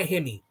 My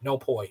Himi, no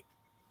poi.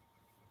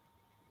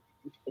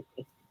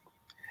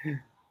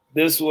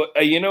 This one,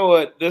 you know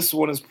what? This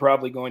one is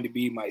probably going to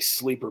be my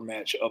sleeper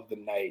match of the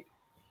night.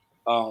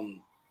 Oh,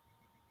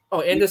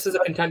 and this is a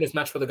contenders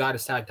match for the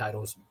Goddess tag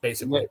titles,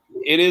 basically.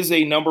 It is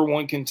a number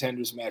one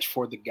contenders match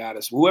for the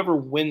Goddess. Whoever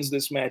wins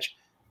this match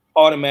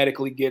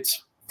automatically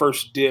gets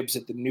first dibs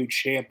at the new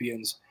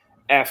champions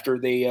after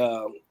they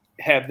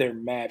have their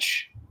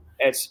match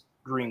at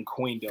Green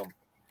Queendom.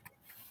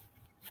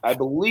 I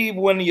believe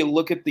when you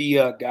look at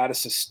the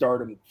Goddess of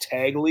Stardom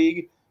Tag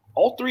League,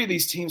 all three of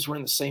these teams were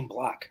in the same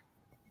block.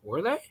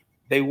 Were they?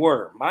 They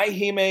were. My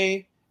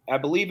Hime, I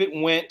believe it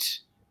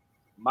went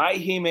My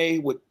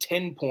Hime with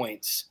 10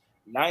 points,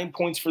 9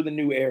 points for the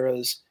New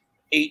Eras,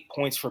 8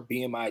 points for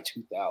BMI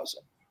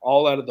 2000,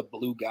 all out of the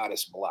Blue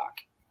Goddess block.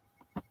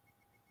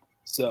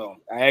 So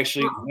I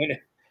actually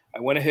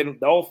went ahead.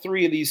 All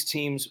three of these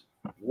teams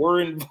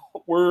were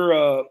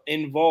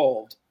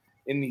involved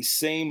in the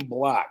same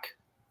block.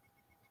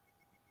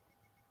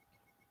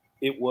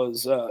 It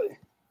was,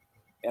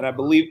 and I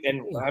believe,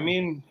 and I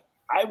mean,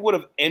 I would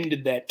have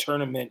ended that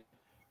tournament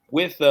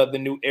with the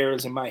New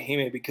Eras and My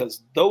Hime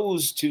because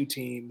those two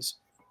teams,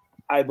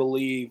 I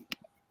believe,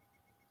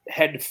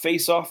 had to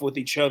face off with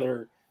each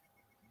other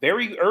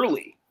very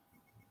early.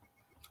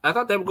 I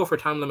thought they would go for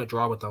time limit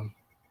draw with them.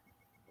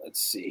 Let's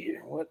see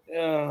here. What?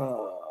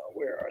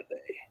 Where are they?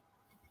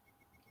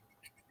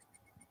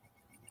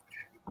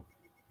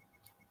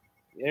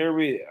 There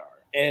we are.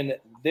 And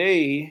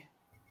they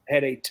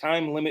had a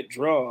time limit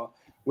draw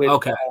with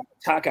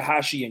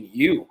Takahashi and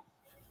Yu.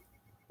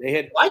 They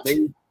had what?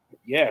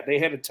 They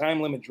had a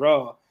time limit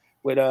draw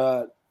with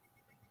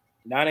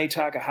Nane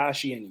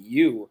Takahashi and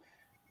Yu.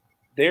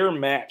 Their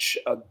match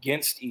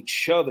against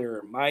each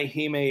other, My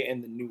Hime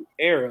and the New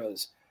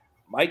Eras,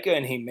 Maika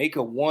and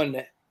Himeka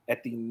won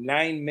at the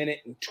 9-minute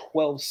and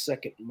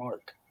 12-second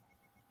mark.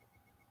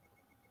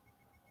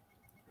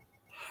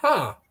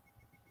 Huh.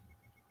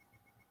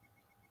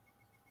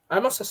 I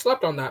must have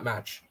slept on that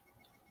match.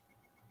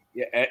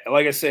 Yeah,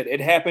 like I said,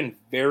 it happened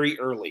very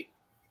early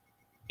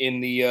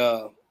in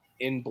the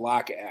in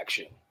block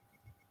action.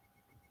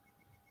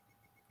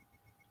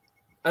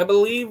 I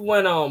believe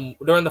when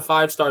during the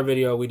 5-star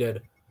video we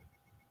did,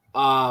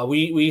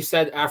 we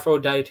said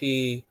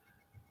Aphrodite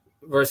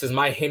versus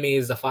My Hime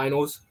is the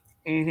finals.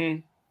 Mm-hmm.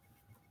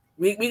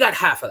 We got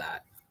half of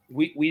that.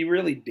 We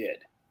really did.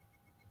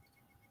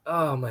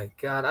 Oh my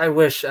god! I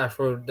wish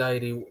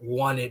Aphrodite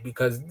won it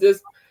because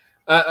this,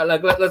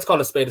 let's call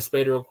a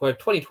spade real quick.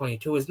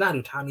 2022 is not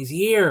Utami's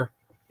year.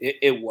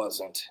 It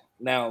wasn't.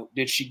 Now,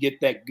 did she get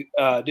that?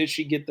 Did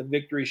she get the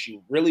victory she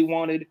really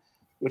wanted,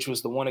 which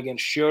was the one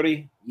against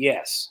Shuri?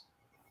 Yes.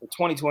 But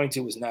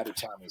 2022 was not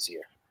Utami's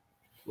year.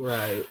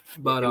 Right,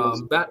 but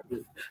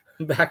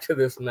back to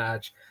this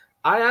match.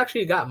 I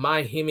actually got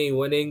My Hime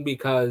winning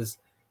because,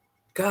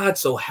 God,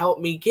 so help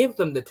me, give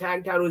them the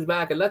tag titles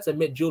back and let's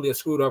admit Julia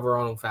screwed over her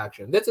own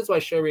faction. This is why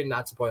Shuri and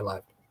Natsupoi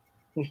left.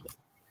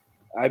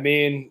 I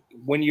mean,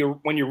 when you're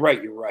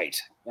right, you're right.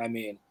 I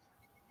mean,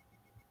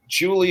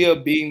 Julia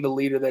being the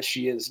leader that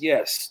she is,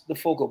 yes, the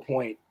focal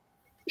point.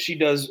 She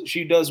does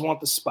want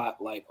the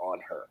spotlight on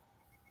her.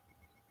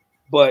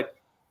 But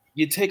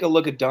you take a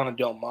look at Donna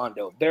Del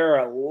Mondo. There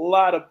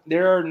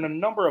are a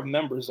number of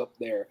members up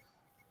there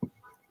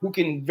who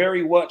can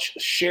very much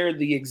share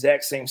the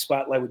exact same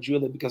spotlight with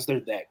Julia because they're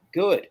that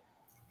good.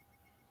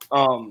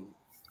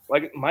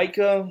 Like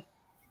Maika,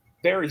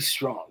 very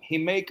strong.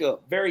 Himeka,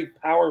 very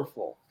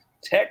powerful.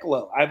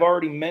 Tekla, I've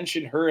already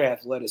mentioned her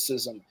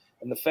athleticism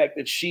and the fact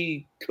that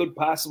she could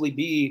possibly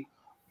be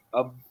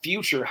a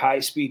future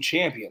high-speed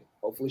champion.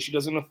 Hopefully she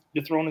doesn't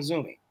dethrone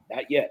Azumi.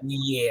 Not yet.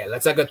 Yeah,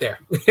 let's not get there.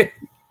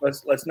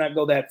 Let's not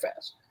go that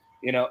fast.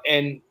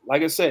 And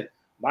like I said,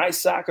 Mai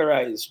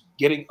Sakurai is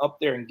getting up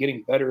there and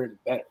getting better and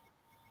better.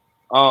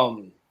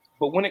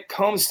 But when it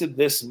comes to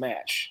this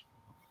match,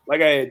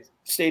 like I had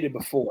stated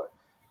before,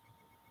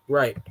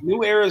 right.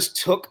 New Era's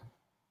took,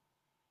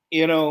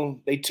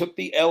 they took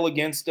the L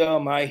against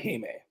Mai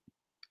Hime.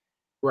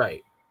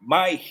 Right.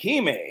 Mai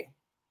Hime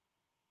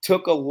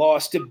took a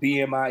loss to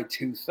BMI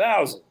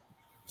 2000.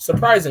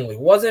 Surprisingly,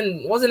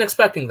 wasn't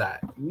expecting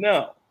that.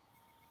 No.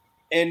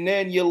 And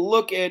then you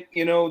look at,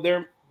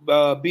 their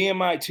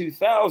BMI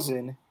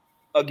 2000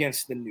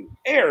 against the New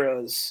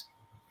Eras,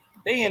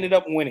 they ended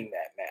up winning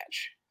that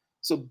match.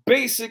 So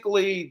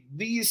basically,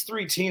 these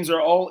three teams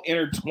are all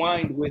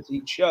intertwined with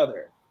each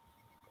other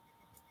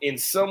in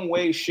some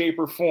way, shape,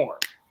 or form.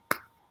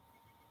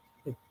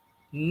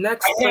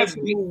 Next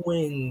person who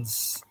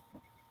wins,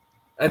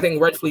 I think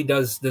rightfully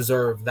does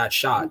deserve that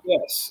shot.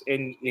 Yes,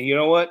 and you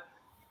know what?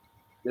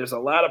 There's a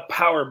lot of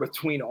power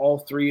between all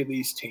three of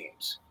these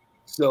teams.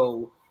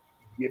 So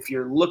if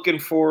you're looking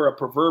for a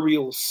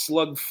proverbial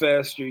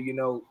slugfest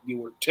or,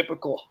 your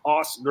typical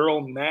Hoss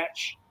girl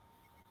match,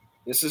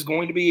 this is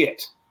going to be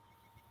it.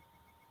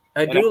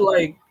 And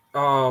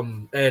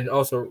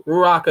also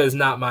Ruaka is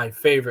not my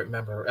favorite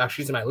member.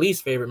 Actually, she's my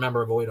least favorite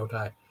member of Oedo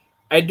Tai.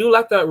 I do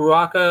like that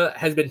Ruaka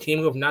has been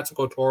teaming with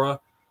Natsuko Tora,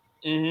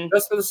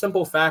 just for the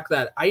simple fact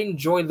that I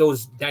enjoy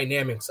those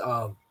dynamics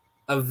of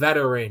a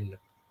veteran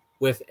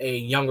with a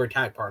younger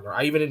tag partner.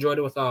 I even enjoyed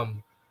it with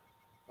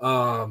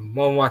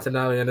Momo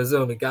Watanabe and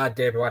Azumi. God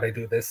damn it, why'd I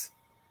do this?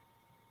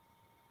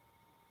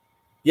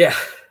 Yeah.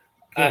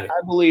 I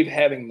believe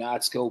having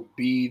Natsuko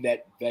be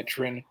that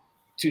veteran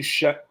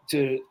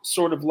to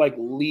sort of like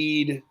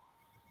lead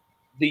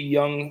the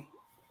young,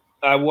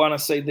 I want to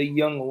say the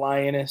young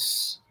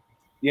lioness,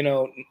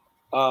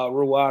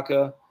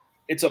 Ruaka.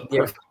 It's a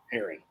perfect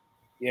pairing,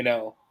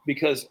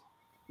 because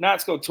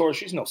Natsuko Tora,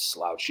 she's no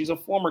slouch. She's a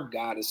former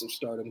Goddess of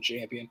Stardom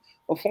champion,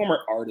 a former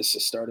Artist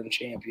of Stardom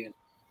champion.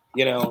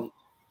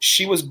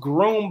 She was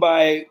groomed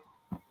by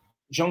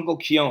Jungle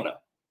Kiona,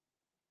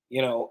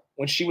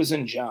 when she was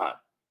in John.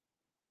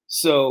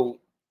 So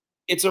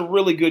it's a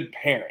really good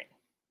pairing.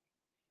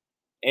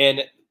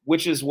 And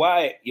which is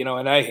why,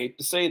 and I hate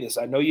to say this,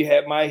 I know you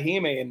have Mai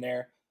Hime in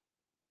there.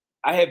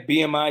 I have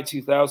BMI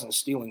 2000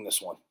 stealing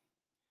this one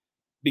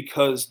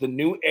because the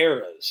New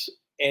Eras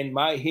and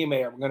Mai Hime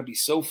are going to be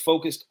so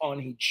focused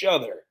on each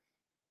other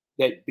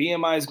that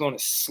BMI is going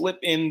to slip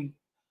in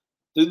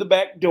through the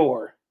back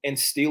door and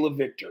steal a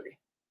victory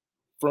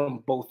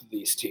from both of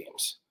these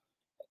teams.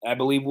 I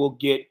believe we'll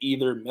get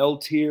either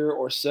Meltier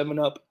or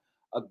 7-Up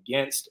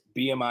against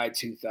BMI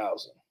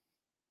 2000.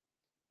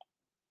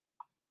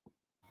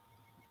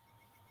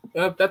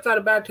 That's not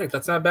a bad take.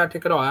 That's not a bad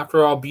take at all.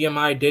 After all,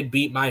 BMI did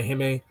beat Mai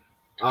Hime.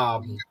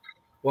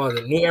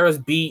 The New Eras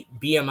beat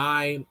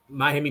BMI.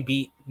 Mai Hime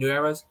beat New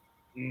Eras.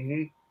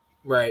 Mm-hmm.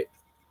 Right.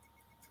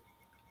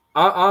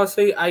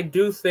 Honestly, I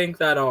do think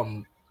that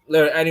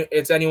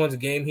it's anyone's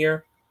game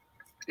here.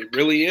 It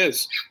really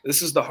is.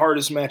 This is the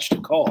hardest match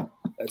to call.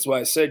 That's why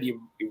I said you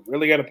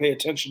really got to pay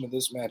attention to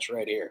this match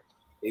right here.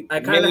 I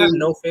kind of have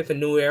no faith in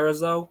New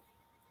Eras, though.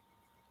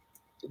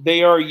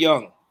 They are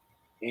young.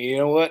 And you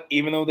know what?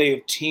 Even though they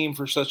have teamed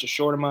for such a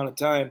short amount of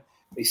time,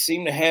 they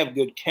seem to have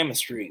good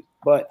chemistry.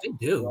 But they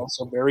do. They're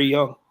also very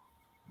young.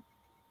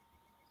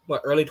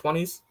 What, early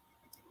 20s?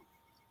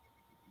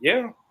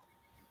 Yeah.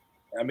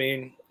 I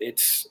mean,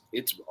 it's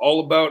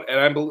all about, and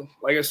I believe,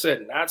 like I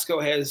said,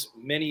 Natsuko has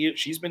many years.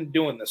 She's been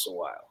doing this a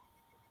while.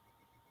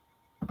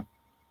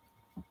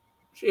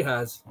 She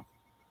has.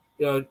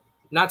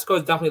 Natsuko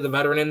is definitely the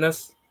veteran in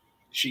this.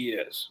 She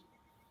is.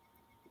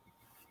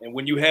 And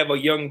when you have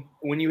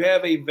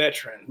a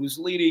veteran who's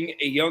leading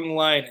a young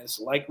lioness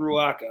like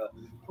Ruaka,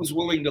 who's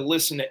willing to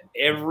listen to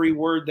every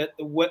word that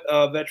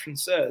the veteran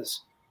says,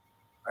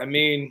 I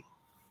mean,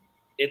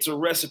 it's a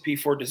recipe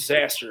for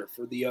disaster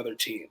for the other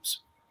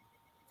teams.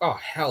 Oh,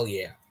 hell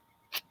yeah.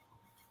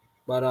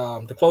 But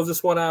to close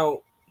this one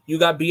out, you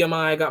got BMI,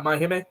 I got Mai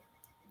Hime?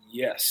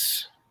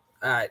 Yes.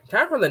 All right,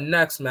 time for the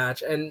next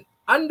match. And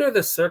under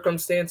the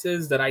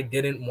circumstances that I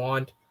didn't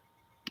want,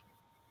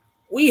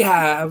 we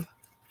have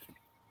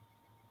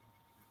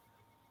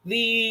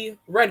the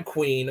Red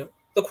Queen,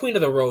 the Queen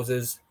of the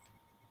Roses,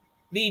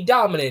 the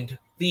dominant,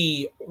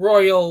 the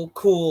royal,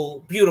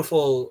 cool,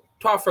 beautiful,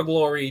 Top for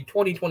Glory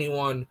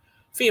 2021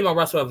 Female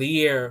Wrestler of the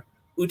Year,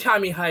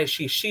 Utami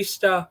Hayashi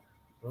Shista,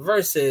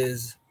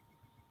 versus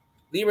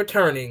the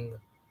returning,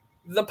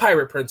 the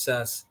Pirate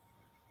Princess,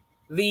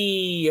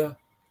 the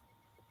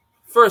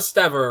first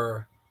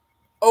ever,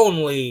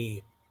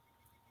 only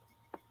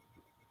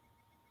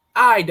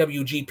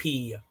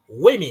IWGP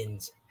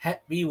Women's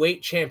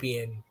Heavyweight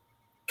Champion,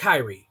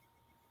 Kairi.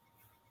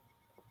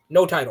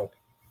 No title.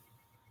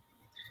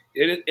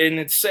 And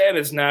it's sad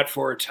it's not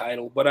for a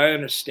title, but I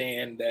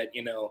understand that,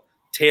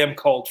 Tam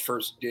called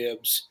first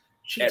dibs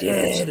She at the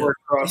did. historic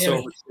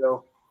crossover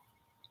show.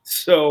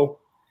 So,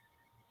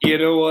 you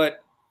know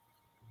what?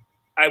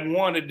 I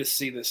wanted to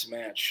see this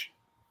match,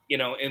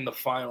 in the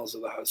finals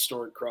of the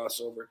historic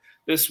crossover.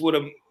 This would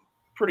have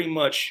pretty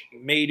much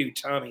made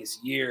Utami's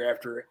year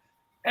after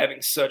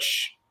having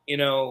such,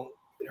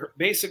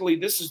 basically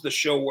this is the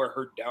show where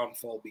her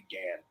downfall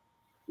began.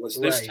 Was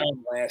this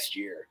time last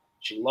year.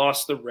 She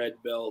lost the red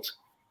belt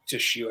to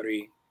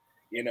Shuri.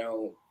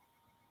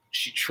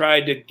 She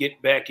tried to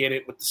get back in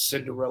it with the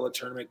Cinderella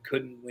tournament,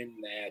 couldn't win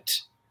that.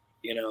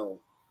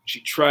 She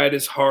tried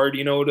as hard,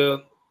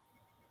 to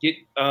get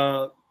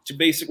to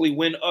basically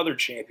win other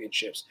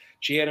championships.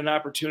 She had an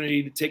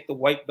opportunity to take the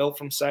white belt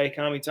from Saya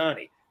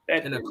Kamitani.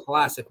 That in a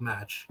classic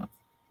match.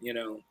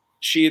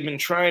 She had been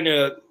trying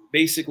to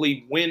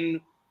basically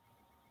win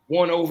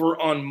one over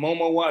on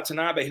Momo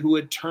Watanabe, who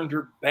had turned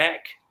her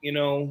back,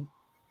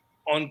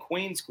 on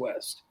Queen's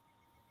Quest.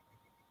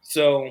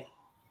 So,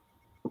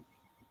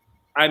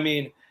 I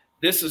mean,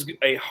 this is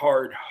a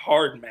hard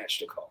match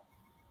to call.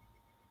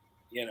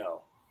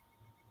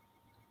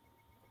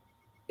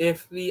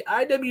 If the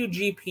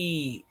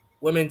IWGP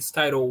women's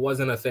title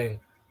wasn't a thing,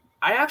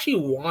 I actually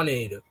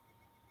wanted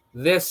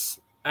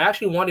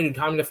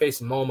Utami to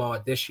face Momo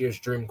at this year's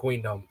Dream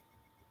Queendom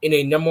in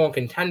a number one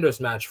contenders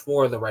match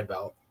for the red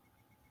belt.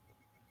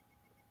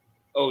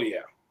 Oh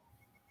yeah,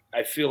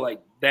 I feel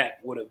like that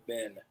would have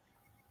been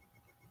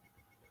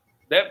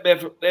that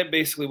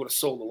basically would have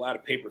sold a lot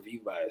of pay-per-view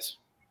buys.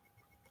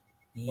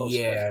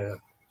 Yeah,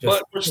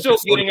 but we're still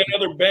getting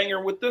another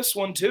banger with this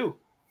one too.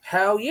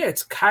 Hell yeah,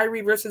 it's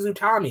Kairi versus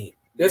Utami.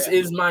 This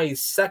is my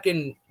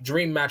second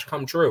dream match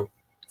come true.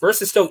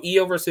 First is still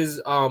Io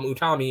versus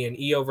Utami, and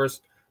Io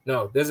versus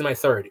this is my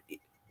third.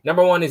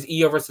 Number one is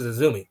Io versus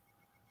Azumi.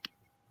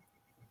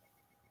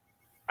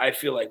 I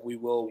feel like we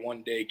will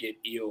one day get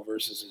Io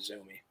versus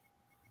Azumi.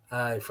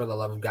 For the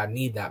love of God,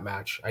 need that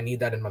match. I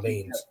need that in my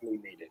veins.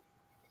 Definitely need it.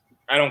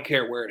 I don't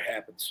care where it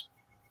happens.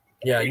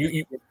 Yeah,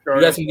 you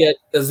guys can get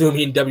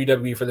Azumi in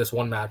WWE for this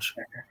one match.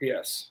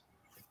 Yes.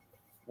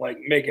 Like,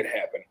 make it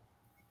happen.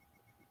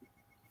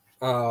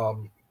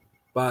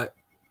 But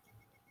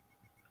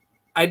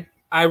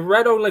I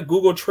read on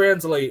Google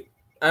Translate.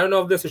 I don't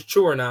know if this is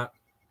true or not,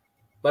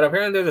 but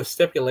apparently there's a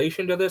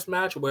stipulation to this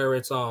match where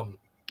it's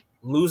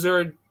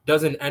loser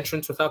does an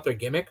entrance without their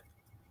gimmick.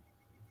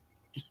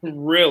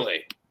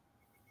 Really?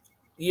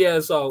 Yeah.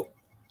 So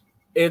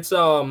it's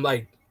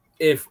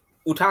if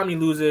Utami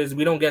loses,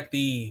 we don't get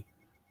the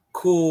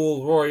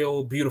cool,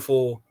 royal,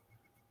 beautiful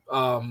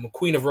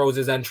Queen of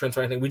Roses entrance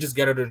or anything. We just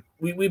get her to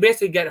we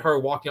basically get her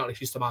walking out like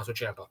she's Tommaso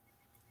Ciampa.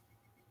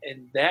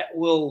 And that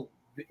will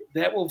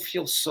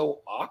feel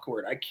so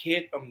awkward. I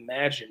can't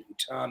imagine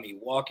Utami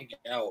walking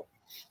out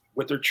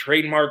with her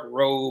trademark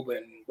robe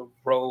and the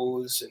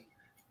rose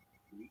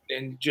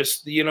and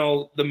just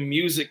the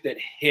music that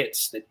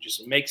hits that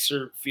just makes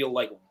her feel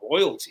like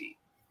royalty.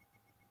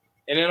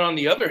 And then on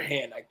the other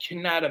hand, I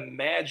cannot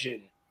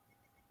imagine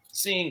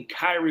seeing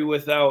Kairi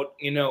without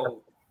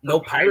no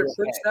pirate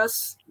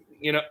princess.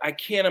 I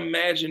can't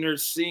imagine her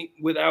seeing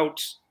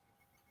without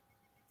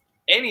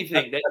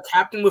anything. A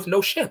captain with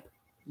no ship.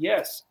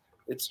 Yes,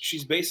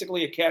 she's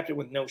basically a captain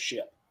with no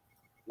ship.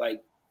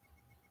 Like,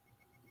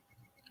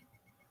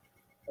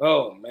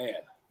 oh man.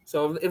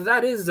 So if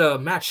that is a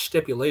match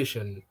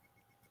stipulation,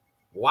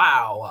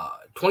 wow,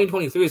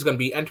 2023 is going to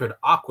be entered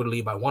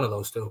awkwardly by one of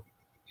those two.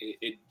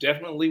 It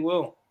definitely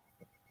will.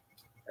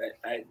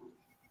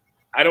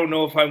 I don't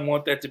know if I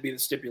want that to be the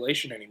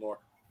stipulation anymore.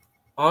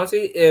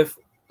 Honestly, if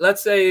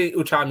let's say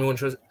Utami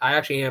wins, I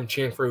actually am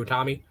cheering for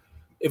Utami.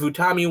 If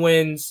Utami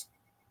wins,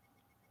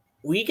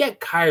 we get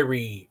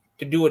Kairi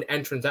to do an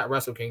entrance at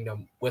Wrestle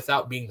Kingdom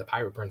without being the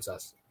Pirate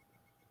Princess.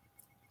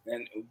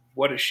 And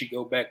what does she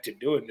go back to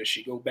doing? Does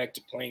she go back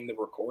to playing the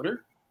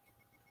recorder?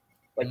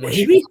 Like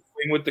maybe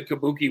playing with the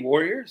Kabuki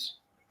Warriors?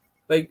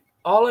 Like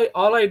all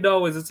I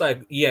know is it's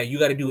like, yeah, you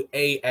got to do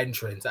a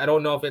entrance. I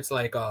don't know if it's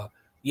like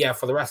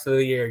for the rest of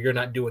the year you're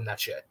not doing that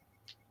shit.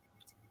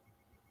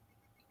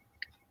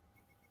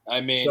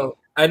 I mean, so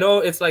I know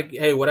it's like,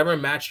 hey, whatever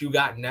match you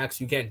got next,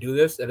 you can't do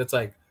this, and it's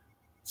like,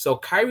 so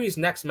Kairi's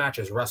next match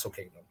is Wrestle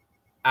Kingdom.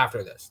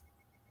 After this,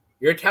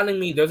 you're telling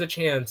me there's a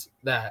chance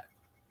that,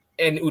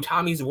 in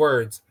Utami's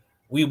words,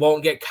 we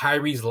won't get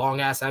Kairi's long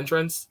ass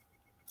entrance?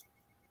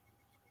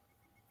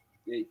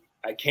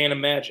 I can't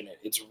imagine it.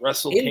 It's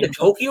Wrestle Kingdom. The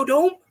Tokyo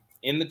Dome?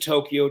 In the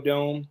Tokyo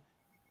Dome.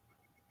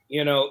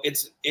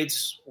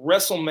 It's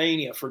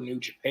WrestleMania for New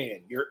Japan.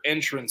 Your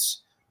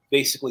entrance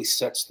basically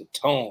sets the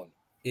tone.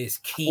 Is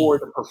key for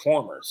the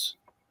performers.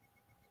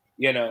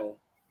 And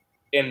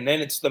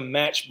then it's the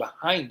match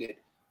behind it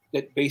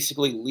that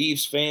basically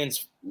leaves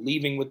fans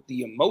leaving with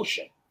the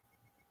emotion.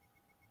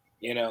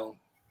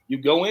 You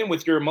go in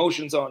with your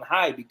emotions on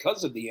high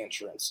because of the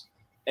entrance.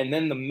 And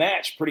then the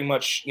match pretty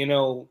much,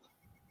 like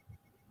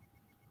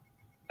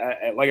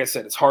I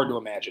said, it's hard to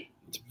imagine.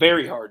 It's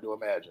very hard to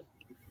imagine.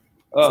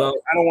 I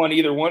don't want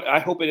either one. I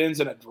hope it ends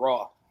in a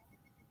draw.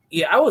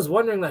 Yeah, I was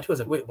wondering that too. I was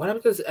like, wait, what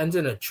happens if it ends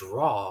in a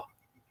draw?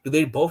 Do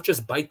they both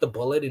just bite the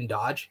bullet and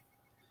dodge?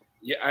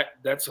 Yeah,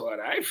 that's what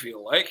I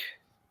feel like.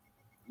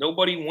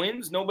 Nobody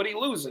wins, nobody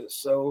loses.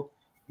 So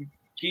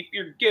keep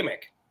your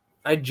gimmick.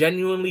 I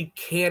genuinely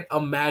can't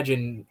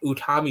imagine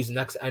Utami's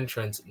next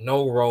entrance.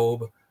 No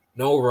robe,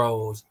 no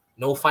rose,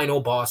 no final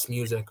boss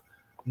music,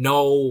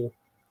 no,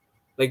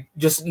 like,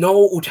 just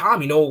no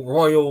Utami, no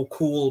royal,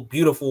 cool,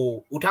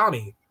 beautiful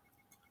Utami.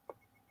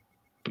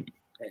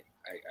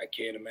 I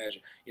can't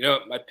imagine. You know,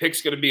 my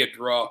pick's going to be a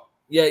draw.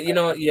 Yeah,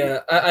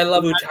 I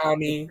love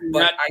Utami,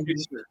 but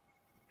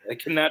I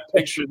cannot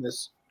picture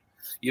this.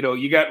 You know,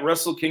 you got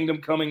Wrestle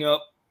Kingdom coming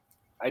up.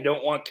 I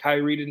don't want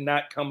Kairi to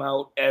not come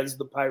out as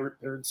the Pirate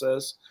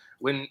Princess.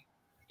 When,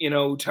 you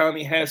know,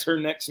 Tommy has her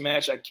next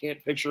match, I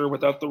can't picture her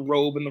without the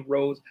robe and the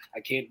rose. I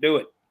can't do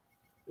it.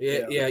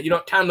 Yeah.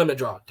 Time limit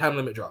draw.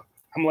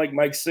 I'm like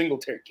Mike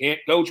Singletary. Can't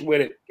coach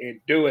with it.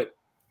 Can't do it.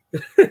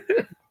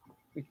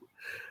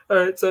 All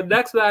right, so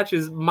next match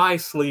is my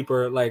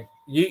sleeper. Like,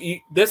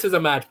 this is a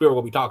match we're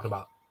going to be talking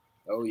about.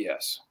 Oh,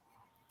 yes.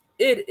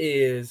 It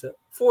is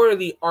for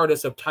the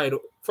Artist of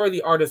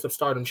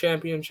Stardom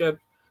Championship,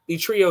 the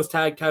Trios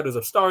Tag Titles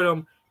of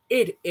Stardom.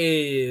 It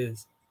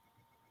is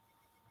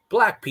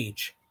Black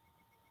Peach,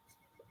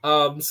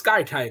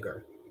 Sky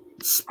Tiger,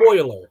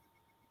 Spoiler.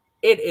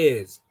 It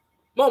is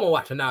Momo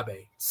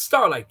Watanabe,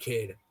 Starlight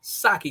Kid,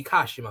 Saki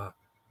Kashima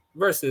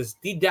versus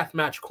the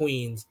Deathmatch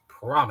Queens,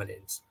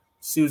 Prominence,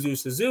 Suzu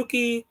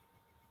Suzuki,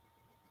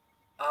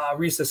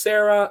 Risa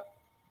Sera.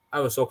 I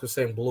was so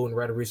saying blue and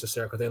red of Risa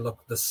Sera because they look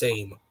the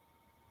same.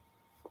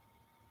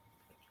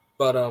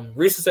 But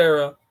Risa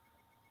Sera,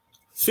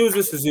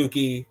 Suzu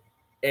Suzuki,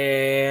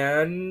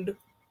 and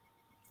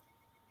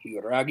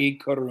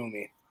Hiragi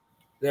Kurumi.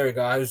 There we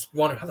go. I was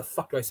wondering how the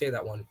fuck do I say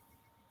that one?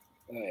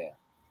 Oh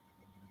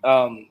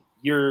yeah.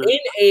 You're in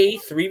a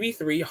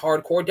 3v3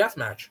 hardcore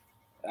deathmatch.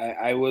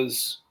 I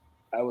was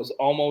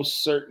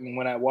almost certain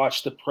when I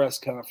watched the press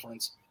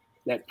conference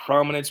that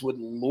Prominence would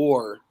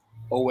lure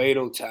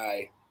Oedo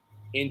Tai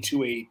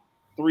into a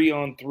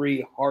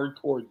 3-on-3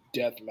 hardcore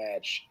death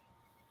match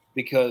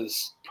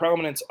because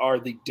Prominence are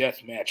the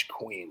deathmatch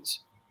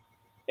queens.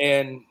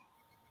 And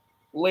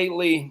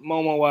lately,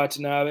 Momo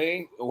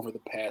Watanabe, over the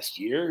past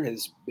year,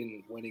 has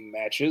been winning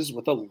matches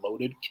with a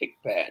loaded kick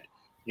pad.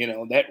 You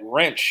know, that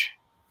wrench,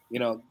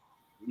 I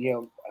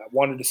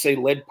wanted to say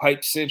lead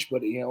pipe cinch,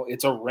 but,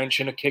 it's a wrench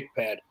and a kick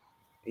pad.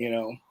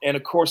 And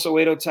of course,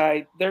 Oedo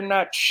Tai, they're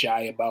not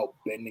shy about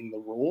bending the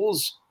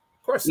rules.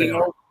 Of course they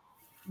are.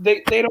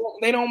 They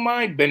don't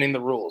mind bending the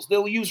rules.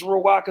 They'll use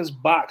Ruaka's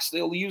box.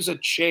 They'll use a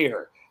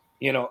chair,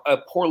 a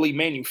poorly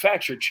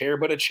manufactured chair,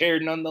 but a chair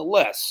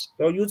nonetheless.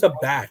 They'll use a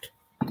bat.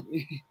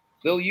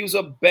 They'll use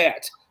a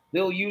bat.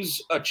 They'll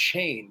use a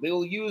chain.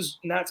 They'll use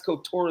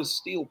Natsuko Tora's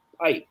steel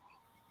pipe.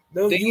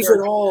 They'll use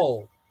it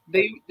all.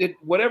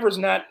 Whatever's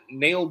not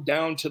nailed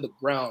down to the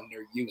ground,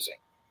 they're using.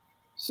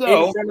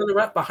 So in front of the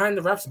ref, behind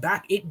the ref's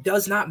back, it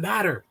does not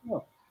matter.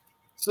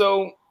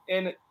 So,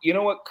 and you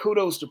know what?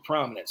 Kudos to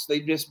Prominence. They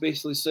just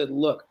basically said,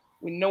 look,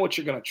 we know what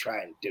you're going to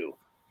try and do.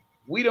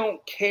 We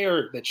don't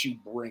care that you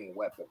bring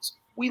weapons.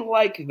 We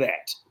like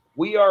that.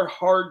 We are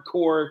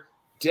hardcore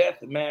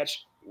deathmatch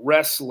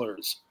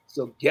wrestlers.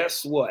 So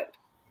guess what?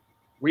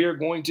 We are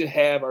going to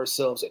have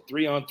ourselves a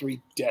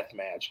 3-on-3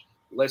 deathmatch.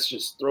 Let's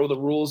just throw the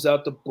rules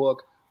out the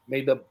book.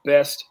 May the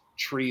best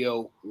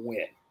trio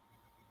win.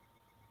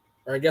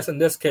 Or I guess in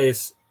this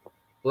case,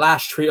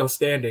 last trio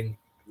standing.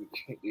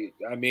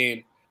 I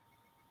mean,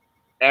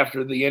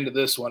 after the end of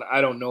this one,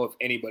 I don't know if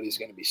anybody's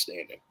going to be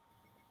standing.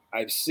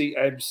 I've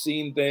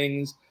seen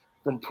things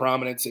from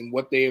Prominence and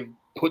what they have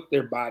put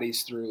their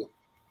bodies through.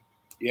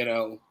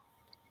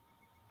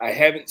 I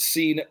haven't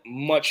seen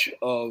much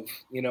of,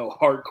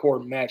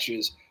 hardcore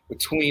matches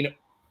between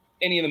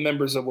any of the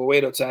members of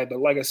Oedo Tai, but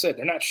like I said,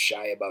 they're not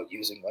shy about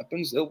using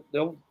weapons.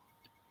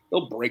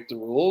 They'll break the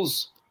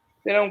rules.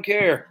 They don't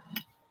care.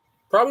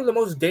 Probably the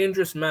most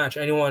dangerous match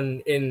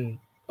anyone in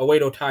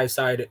Oedo Tai's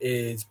side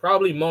is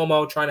probably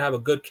Momo trying to have a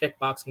good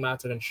kickboxing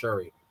match against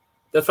Shuri.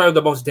 That's probably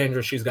the most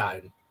dangerous she's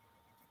gotten.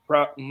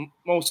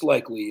 Most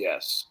likely,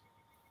 yes.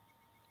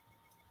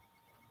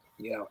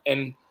 Yeah,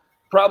 and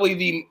probably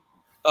the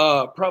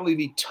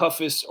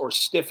toughest or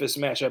stiffest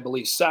match I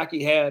believe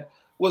Saki had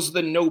was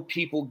the No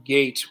People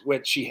Gate,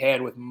 which she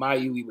had with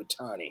Mayu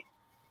Iwatani.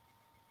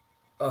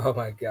 Oh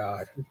my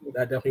God,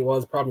 that definitely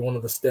was probably one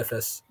of the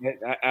stiffest.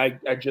 I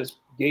just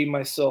gave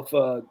myself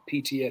a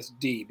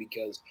PTSD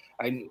because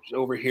I'm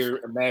over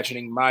here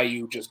imagining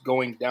Mayu just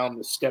going down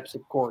the steps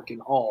of Korakuen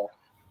Hall,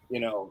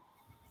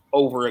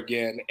 over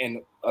again.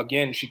 And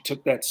again, she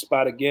took that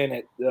spot again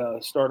at the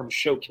Stardom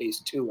Showcase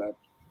too.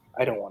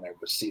 I don't want to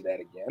ever see that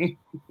again.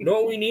 You know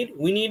what we need?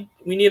 We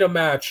need a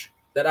match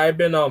that I've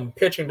been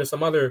pitching to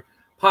some other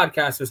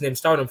podcasters named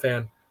Stardom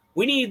Fan.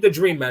 We need the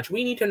dream match.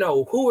 We need to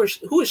know who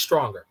is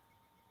stronger,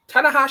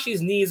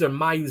 Tanahashi's knees or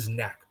Mayu's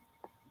neck.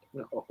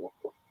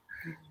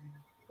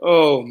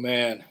 Oh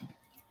man,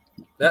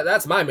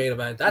 that's my main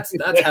event. That's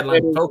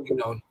headline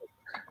Tokyo.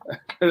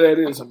 That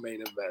is a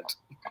main event.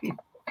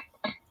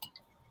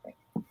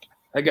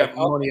 I got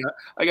money.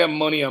 I got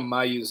money on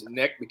Mayu's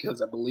neck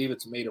because I believe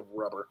it's made of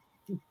rubber.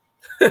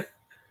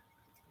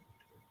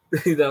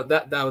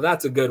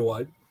 That's a good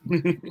one.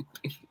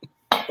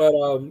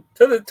 But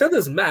to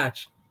this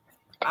match,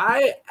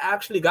 I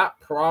actually got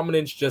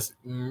Prominence just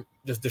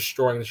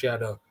destroying the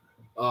shit out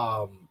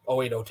of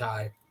Oedo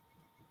Tai.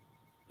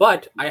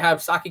 But I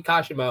have Saki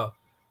Kashima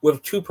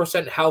with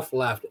 2% health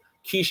left,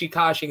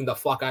 Kishikashing the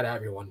fuck out of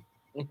everyone.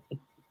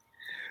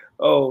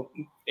 Oh,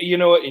 you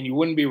know what? And you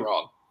wouldn't be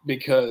wrong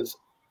because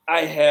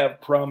I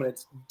have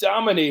Prominence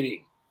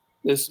dominating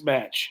this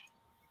match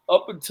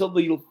up until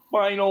the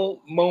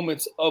final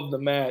moments of the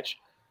match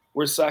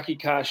where Saki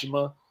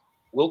Kashima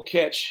will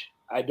catch.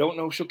 I don't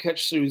know if she'll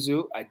catch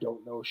Suzu. I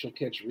don't know if she'll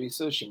catch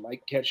Risa. She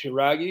might catch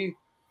Hiragi.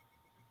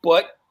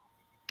 But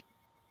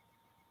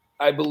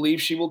I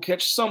believe she will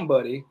catch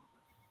somebody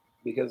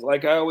because,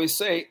 like I always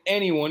say,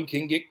 anyone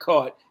can get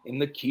caught in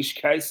the Kish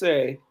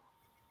Kaisei.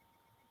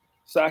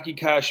 Saki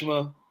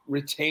Kashima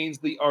retains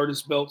the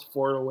artist belt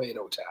for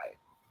Oedo Tai.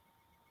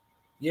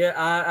 Yeah,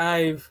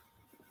 I've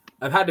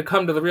had to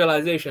come to the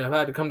realization. I've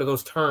had to come to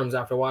those terms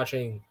after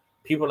watching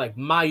people like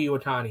Mayu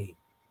Otani,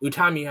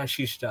 Utami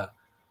Hashishita,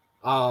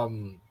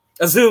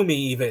 Azumi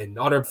even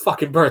on her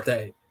fucking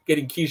birthday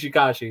getting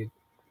Kishikashi.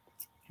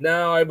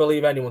 Now I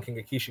believe anyone can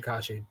get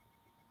Kishikashi.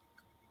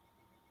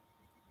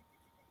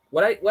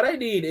 What I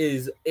need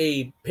is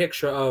a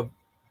picture of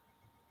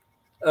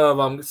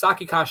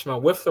Saki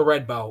Kashima with the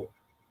red belt,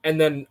 and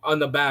then on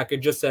the back it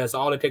just says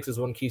all it takes is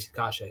one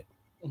Kishikashi.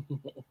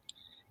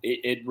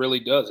 It really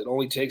does. It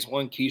only takes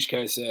one Kish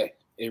Kaisei.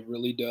 It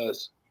really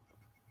does.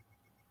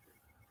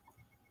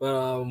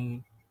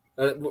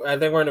 I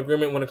think we're in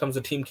agreement when it comes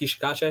to Team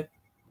Kishikashi.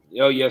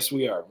 Oh, yes,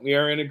 we are. We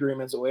are in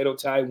agreement. Oedo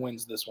Tai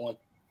wins this one.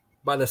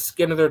 By the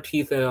skin of their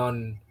teeth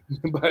and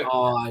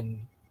on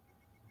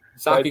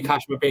Saki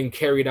Kashima being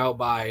carried out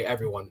by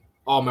everyone,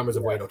 all members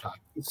of Oedo Tai.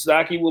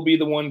 Saki will be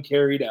the one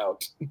carried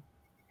out,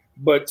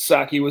 but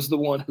Saki was the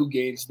one who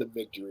gains the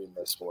victory in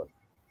this one.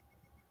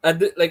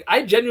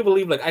 I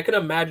genuinely believe, I can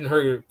imagine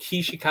her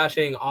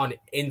Kishikashing on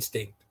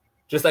instinct,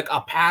 just like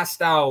a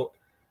passed out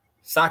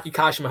Saki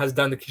Kashima has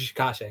done the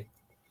Kishikashi.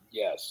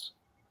 Yes.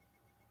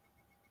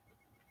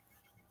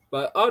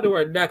 But on to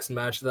our next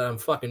match that I'm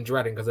fucking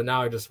dreading because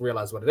now I just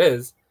realized what it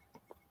is.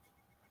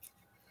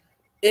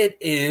 It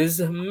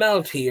is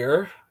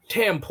Meltier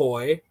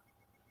Tampoi.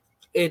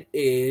 It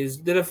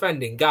is the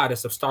defending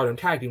Goddess of Stardom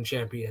Tag Team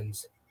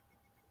Champions,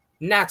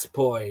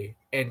 Natsupoi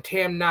and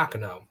Tam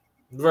Nakano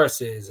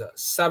versus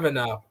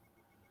 7-Up,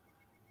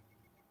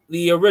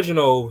 the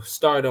original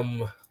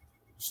Stardom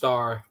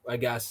star, I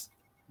guess.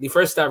 The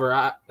first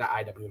ever,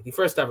 the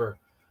first ever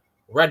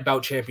Red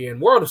Belt champion,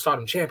 World of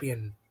Stardom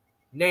champion,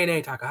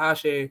 Nene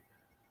Takahashi,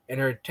 and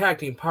her tag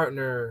team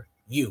partner,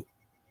 Yu.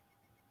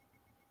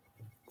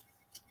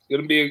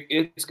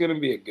 It's gonna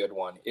be a good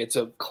one. It's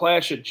a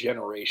clash of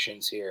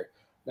generations here.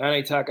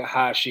 Nene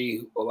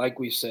Takahashi, like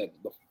we said,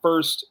 the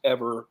first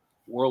ever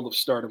World of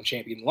Stardom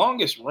champion,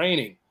 longest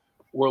reigning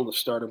World of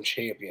Stardom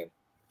champion.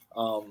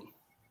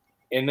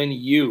 And then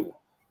Yu,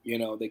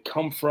 they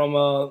come from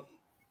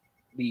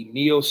the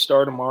Neo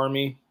Stardom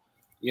Army,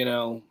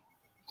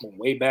 from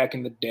way back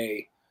in the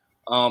day.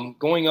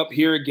 Going up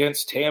here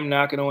against Tam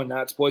Nakano and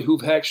Natsupoi,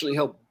 who've actually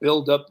helped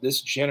build up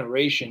this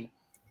generation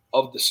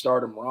of the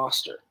Stardom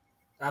roster.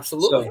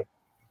 Absolutely.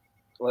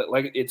 So,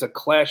 it's a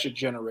clash of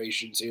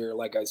generations here,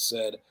 like I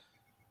said.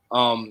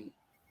 Tam,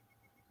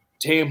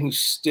 who's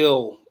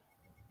still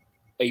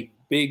a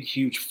big,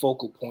 huge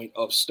focal point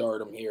of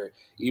Stardom here,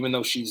 even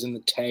though she's in the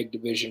tag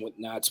division with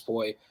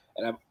Natsupoi.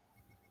 And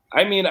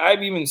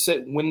I've even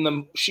said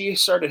when she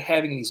started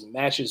having these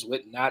matches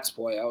with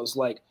Natsupoi, I was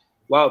like,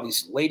 wow,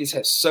 these ladies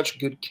have such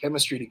good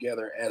chemistry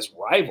together as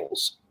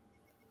rivals.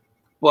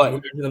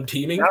 But them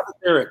teaming? Now that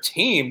they're a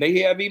team, they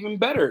have even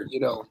better,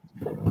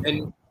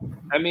 And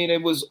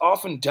it was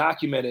often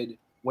documented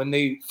when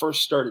they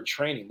first started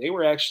training. They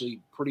were actually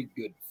pretty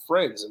good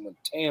friends. And when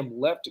Tam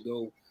left to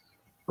go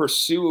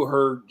pursue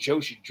her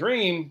Joshi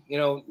dream,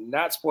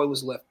 Natsupoi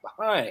was left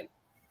behind.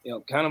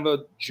 Kind of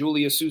a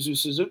Julia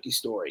Suzuki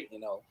story,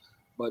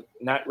 but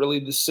not really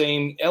the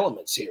same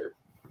elements here.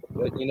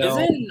 But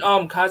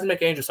isn't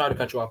Cosmic Angel? Sorry to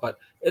cut you off, but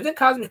isn't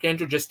Cosmic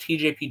Angel just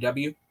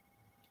TJPW?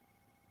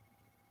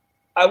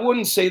 I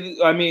wouldn't say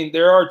that.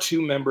 There are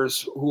two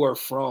members who are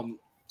from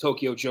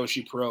Tokyo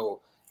Joshi Pro,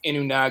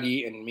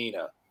 Inunagi and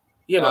Mina.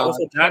 Yeah, but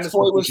also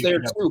Natsupoi was there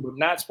too, but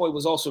Natsupoi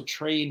was also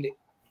trained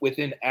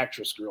within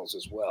Actress Girls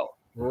as well.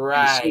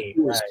 Right.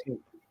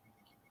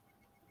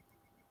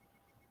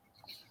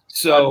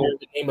 So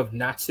the name of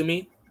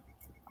Natsumi.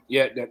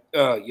 Yeah.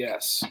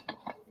 Yes.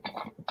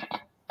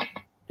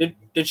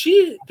 Did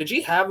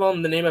she have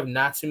the name of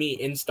Natsumi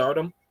in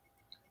Stardom?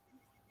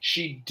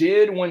 She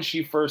did when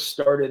she first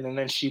started, and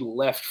then she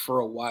left for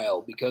a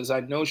while because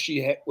I know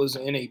she was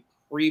in a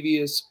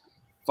previous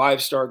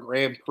 5-star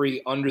Grand Prix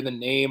under the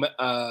name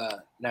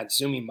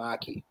Natsumi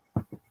Maki.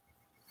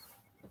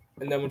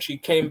 And then when she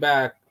came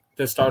back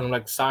to Stardom,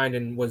 signed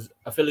and was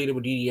affiliated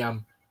with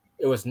DDM,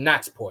 it was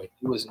Natsupoi.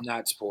 It was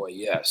Natsupoi,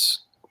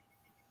 yes.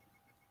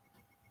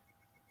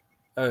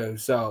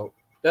 So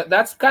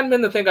that's kind of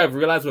been the thing I've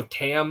realized with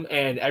Tam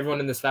and everyone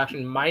in this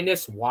faction,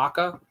 minus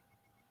Waka.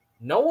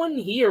 No one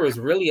here is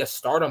really a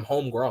Stardom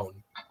homegrown.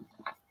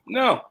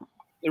 No,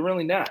 they're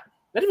really not.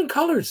 Not even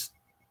Colors.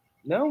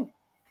 No,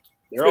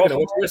 they're Speaking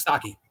all of which,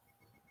 Misaki.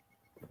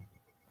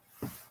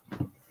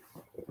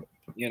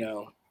 You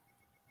know,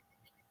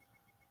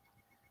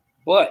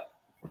 but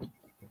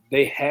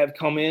they have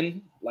come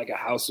in like a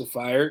house of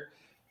fire,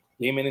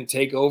 came in and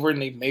take over,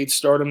 and they've made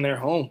Stardom their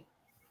home.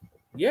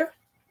 Yeah,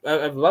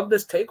 I've loved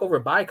this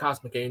takeover by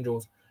Cosmic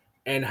Angels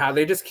and how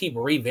they just keep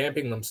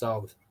revamping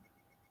themselves.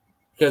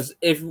 Because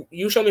if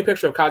you show me a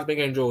picture of Cosmic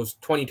Angels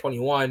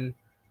 2021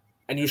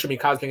 and you show me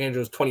Cosmic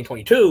Angels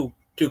 2022,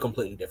 two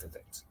completely different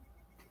things.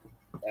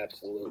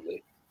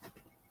 Absolutely.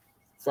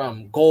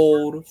 From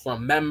gold,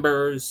 from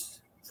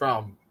members,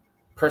 from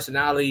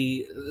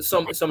personality,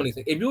 so many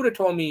things. If you would have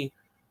told me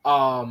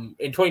in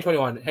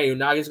 2021, hey,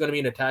 Unagi's going to be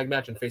in a tag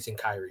match and facing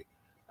Kairi,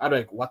 I'd be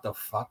like, what the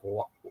fuck?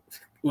 What?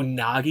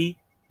 Unagi?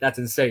 That's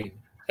insane.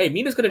 Hey,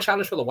 Mina's going to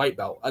challenge for the white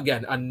belt.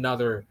 Again,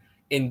 another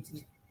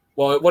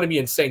well, it wouldn't be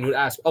insane. You'd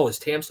ask, oh, is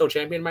Tam still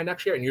champion by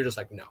next year? And you're just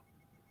like, no.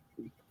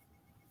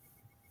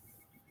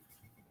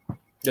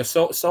 There's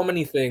so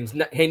many things.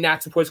 Hey,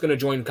 Natsupoi's going to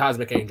join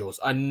Cosmic Angels.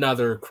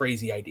 Another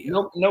crazy idea.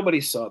 Nobody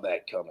saw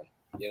that coming,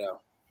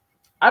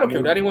 I don't care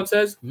what anyone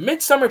says.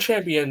 Midsummer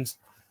Champions,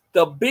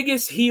 the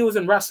biggest heels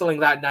in wrestling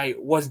that night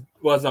was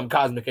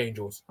Cosmic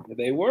Angels.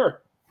 They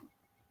were.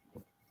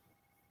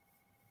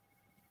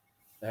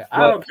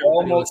 I don't care.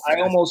 I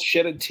almost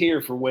shed a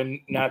tear for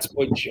when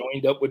Natsupoi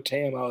joined up with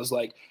Tam. I was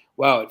like,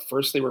 wow, at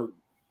first they were,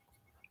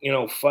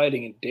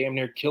 fighting and damn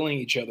near killing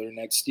each other in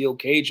that steel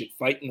cage at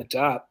Fight in the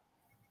Top.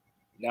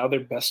 Now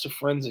they're best of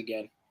friends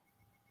again.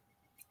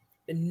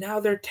 And now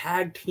they're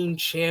tag team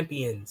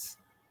champions.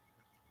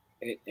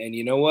 And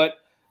you know what?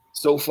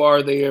 So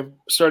far, they are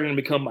starting to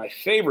become my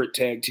favorite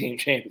tag team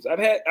champions.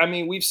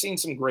 We've seen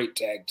some great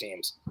tag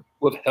teams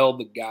who have held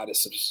the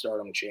Goddess of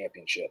Stardom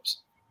championships.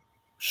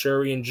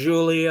 Shuri and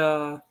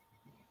Julia,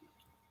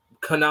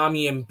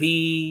 Konami and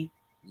B,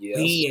 yes.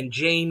 B and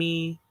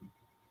Jamie.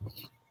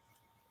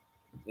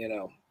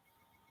 And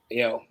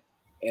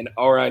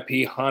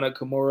R.I.P. Hana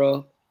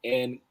Kimura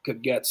and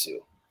Kagetsu.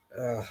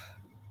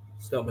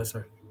 Still miss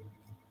her.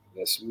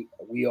 Yes,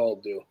 we all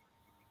do.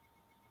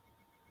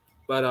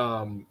 But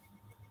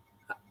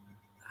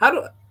how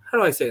do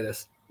I say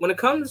this? When it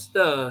comes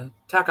to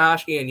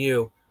Takahashi and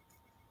you,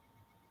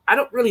 I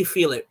don't really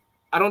feel it.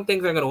 I don't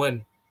think they're gonna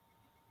win.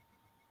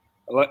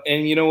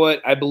 And you know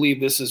what? I believe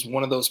this is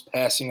one of those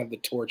passing of the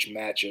torch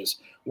matches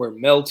where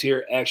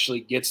Meltier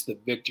actually gets the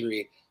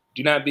victory.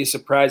 Do not be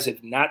surprised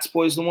if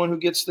Natsupoi is the one who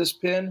gets this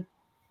pin,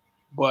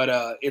 but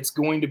it's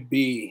going to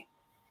be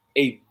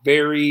a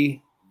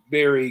very,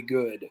 very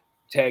good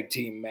tag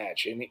team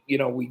match. And,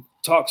 we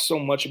talk so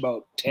much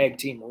about tag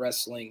team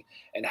wrestling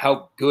and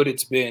how good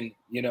it's been,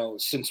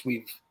 since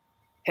we've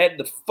had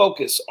the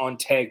focus on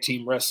tag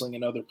team wrestling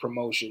and other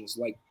promotions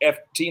like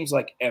teams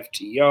like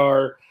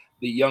FTR,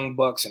 the Young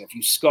Bucks, and if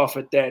you scoff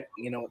at that,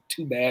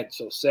 too bad,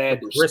 so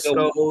sad. The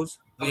Briscoes,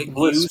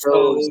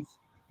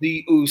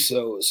 the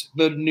Usos,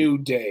 the New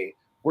Day.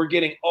 We're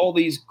getting all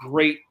these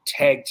great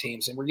tag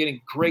teams, and we're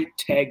getting great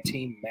tag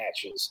team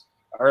matches.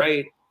 All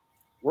right.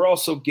 We're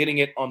also getting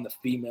it on the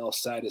female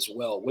side as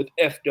well with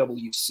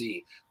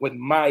FWC, with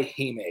Mai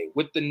Hime,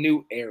 with the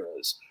New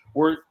Eras.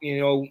 We're,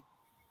 Unagi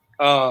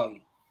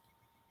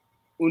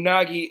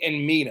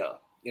and Mina.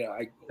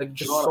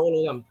 Just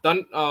solo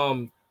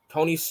them.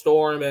 Tony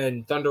Storm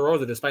and Thunder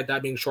Rosa, despite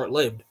that being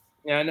short-lived.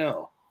 Yeah, I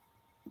know.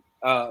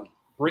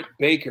 Britt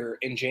Baker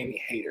and Jamie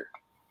Hayter.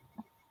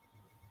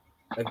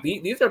 Like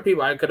these are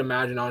people I could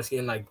imagine honestly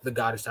in like the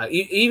Goddess side.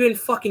 Even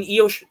fucking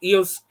Io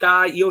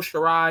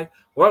Shirai,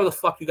 whatever the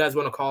fuck you guys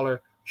want to call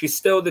her. She's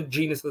still the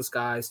genius of the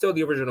sky, still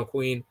the original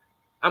queen.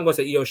 I'm going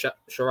to say Io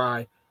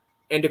Shirai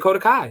and Dakota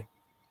Kai.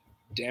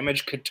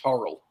 Damage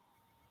Kataral.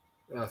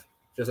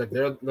 Just like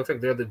looks like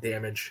they're the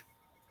damage.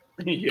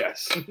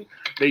 Yes,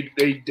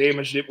 they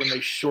damaged it when they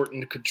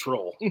shortened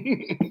control.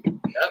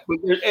 Yep. But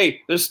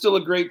there's still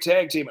a great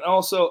tag team, and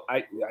also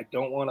I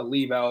don't want to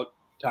leave out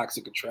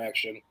Toxic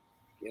Attraction.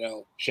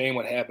 Shame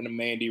what happened to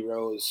Mandy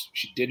Rose.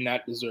 She did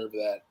not deserve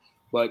that.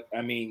 But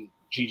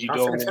Gigi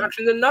Dolan. Toxic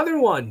Attraction's another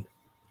one.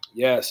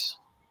 Yes,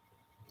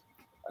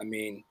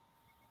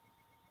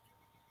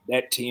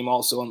 that team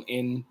also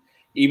in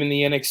even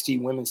the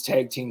NXT Women's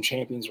Tag Team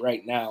Champions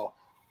right now.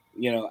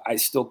 I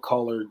still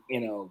call her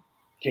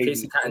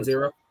Casey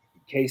Catanzaro.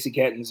 Casey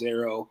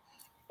Catanzaro,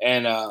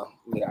 and I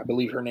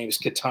believe her name is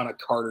Katana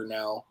Carter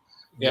now.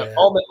 Yeah,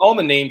 all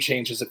the name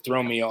changes have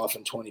thrown me off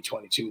in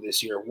 2022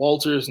 this year.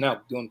 Walters,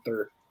 now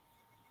Gunther,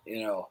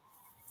 Yeah.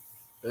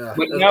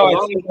 But now as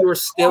long as you were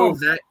still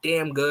that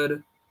damn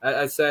good,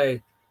 I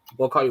say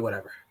we'll call you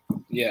whatever.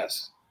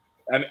 Yes,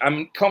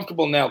 I'm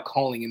comfortable now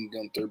calling him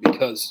Gunther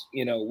because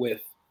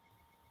with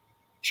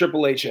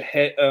Triple H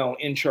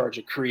in charge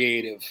of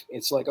creative,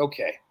 it's like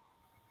okay,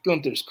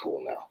 Gunther's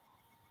cool now.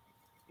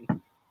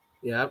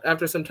 Yeah,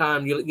 after some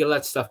time, you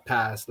let stuff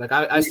pass. Like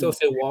I still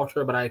say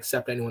Walter, but I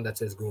accept anyone that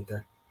says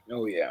Gunther.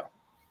 Oh yeah,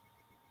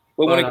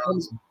 But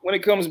when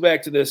it comes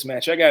back to this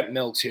match, I got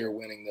Meltear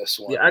winning this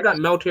one. Yeah, I got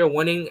Meltear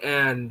winning,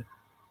 and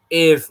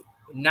if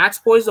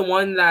Natsupoi the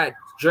one that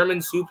German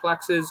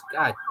suplexes,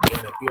 god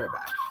damn it, be right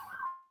back.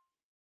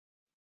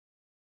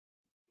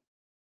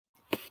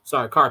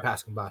 Sorry, car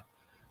passing by.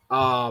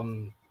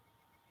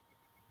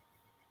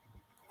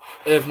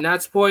 If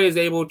Natsupoi is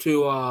able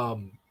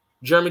to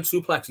German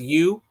suplex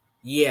you,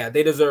 yeah,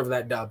 they deserve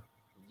that dub.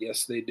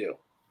 Yes, they do.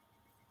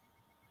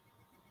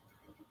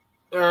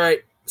 All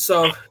right,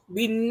 so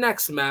the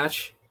next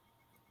match,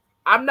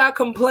 I'm not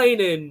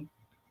complaining,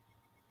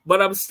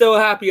 but I'm still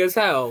happy as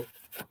hell.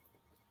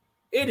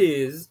 It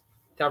is,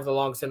 time for the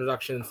longest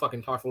introduction in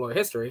fucking Talk for Lore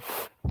history,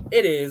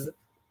 it is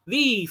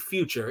the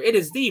future. It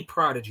is the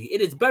prodigy. It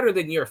is better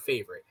than your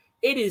favorite.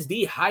 It is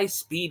the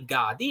high-speed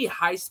god, the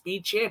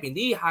high-speed champion,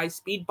 the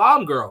high-speed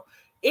bomb girl.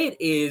 It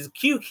is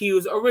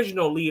QQ's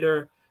original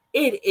leader.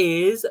 It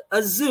is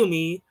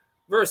Azumi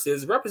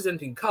versus,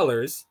 representing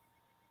colors,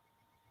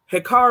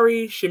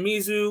 Hikari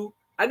Shimizu.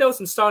 I know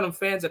some Stardom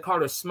fans that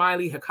call her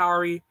Smiley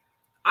Hikari.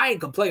 I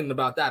ain't complaining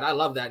about that. I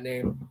love that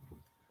name.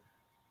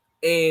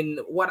 And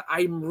what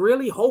I'm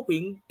really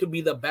hoping to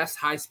be the best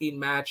high-speed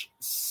match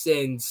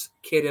since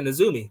Kid and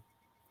Azumi.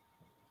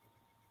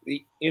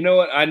 You know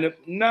what?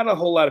 Not a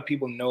whole lot of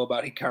people know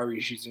about Hikari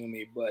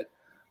Shizumi, but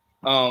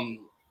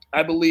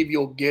I believe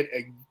you'll get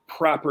a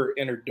proper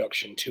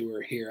introduction to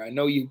her here. I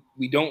know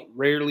we don't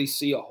rarely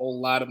see a whole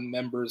lot of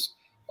members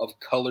of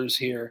colors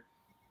here,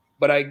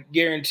 but I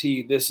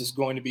guarantee this is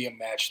going to be a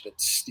match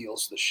that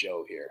steals the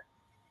show here.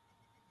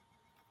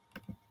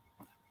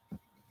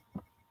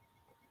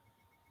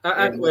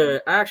 I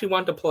actually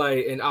want to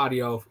play an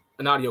audio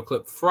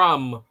clip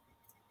from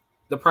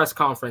the press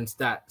conference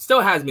that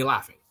still has me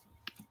laughing.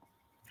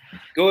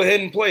 Go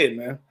ahead and play it,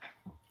 man.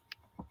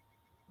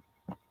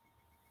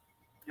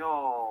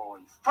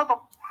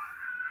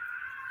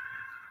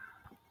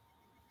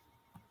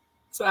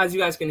 So as you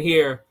guys can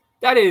hear,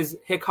 that is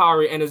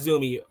Hikari and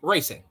Azumi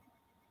racing.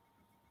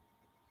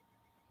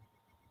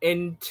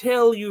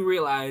 Until you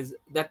realize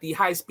that the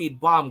high-speed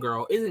bomb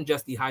girl isn't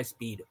just the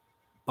high-speed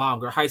bomb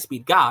girl,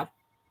 high-speed god.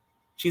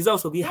 She's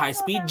also the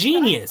high-speed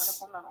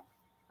genius.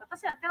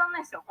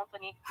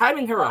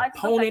 Having her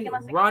opponent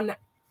run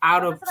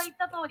out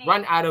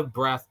of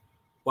breath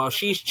while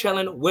she's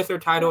chilling with her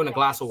title and a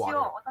glass of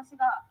water.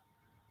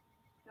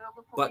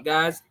 But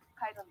guys,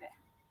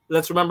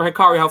 let's remember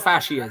Hikari, how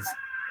fast she is.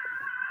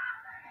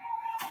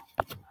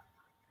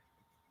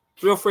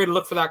 Feel free to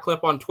look for that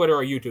clip on Twitter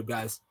or YouTube,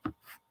 guys.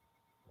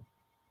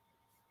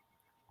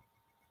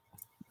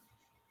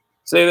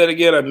 Say that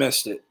again, I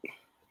missed it.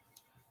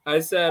 I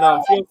said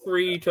feel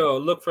free to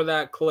look for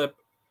that clip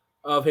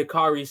of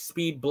Hikari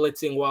speed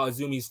blitzing while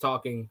Azumi's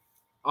talking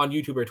on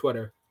YouTube or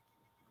Twitter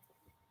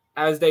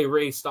as they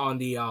raced on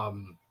the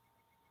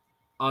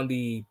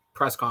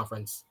press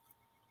conference.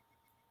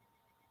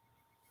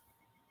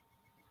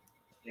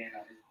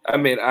 I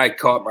mean, I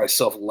caught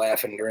myself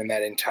laughing during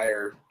that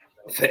entire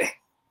thing.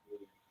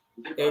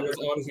 It was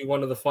honestly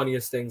one of the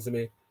funniest things to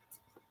me.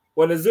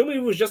 When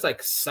Azumi was just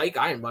like, psych,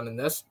 I ain't running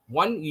this.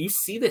 One, you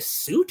see this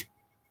suit?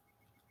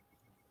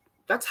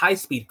 That's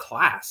high-speed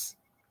class.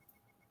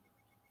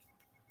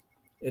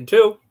 And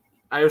two,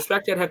 I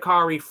respected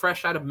Hikari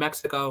fresh out of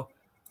Mexico.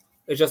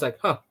 It's just like,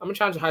 I'm going to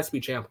challenge a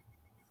high-speed champ.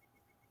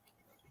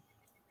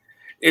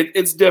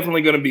 It's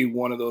definitely going to be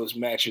one of those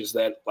matches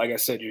that, like I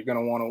said, you're going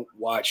to want to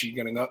watch.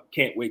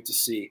 Can't wait to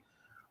see.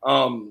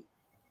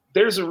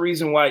 There's a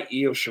reason why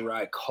Io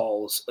Shirai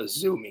calls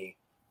Azumi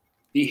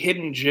the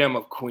hidden gem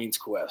of Queen's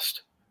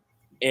Quest.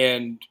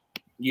 And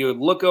you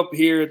look up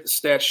here at the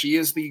stats, she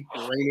is the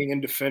reigning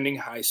and defending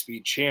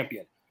high-speed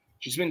champion.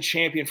 She's been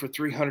champion for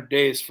 300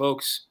 days,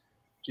 folks.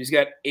 She's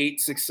got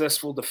 8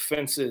 successful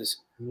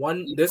defenses.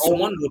 One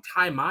will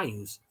tie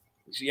Mayu's.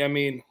 I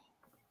mean,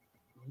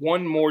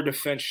 one more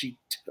defense.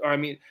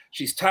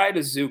 She's tied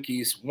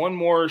Azuki's. One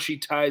more, she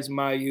ties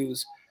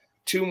Mayu's.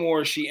 2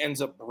 more, she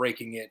ends up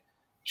breaking it.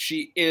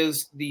 She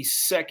is the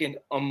second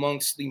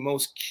amongst the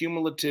most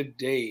cumulative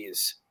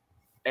days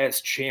as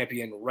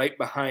champion, right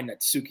behind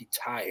Natsuki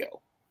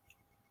Tayo.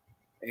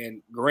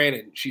 And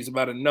granted, she's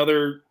about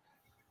another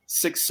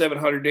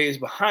 600-700 days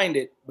behind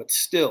it, but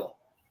still,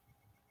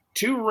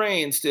 2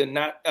 reigns to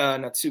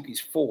Natsuki's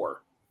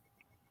 4.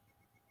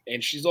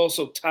 And she's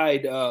also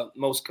tied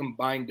most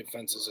combined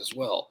defenses as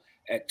well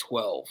at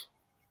 12.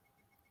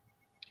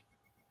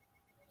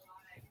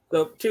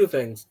 So 2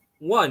 things.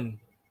 1,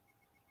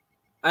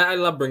 I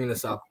love bringing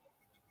this up.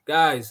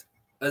 Guys,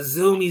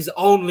 Azumi's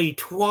only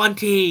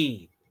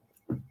 20.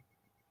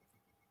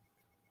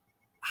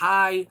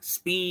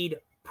 High-speed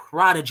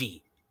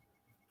prodigy.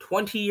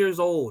 20 years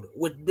old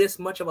with this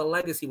much of a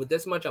legacy, with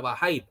this much of a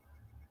hype.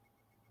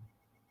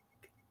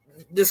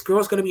 This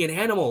girl's going to be an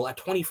animal at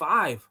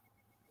 25.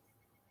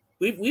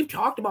 We've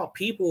talked about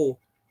people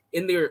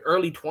in their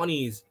early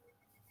 20s,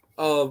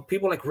 of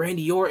people like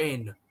Randy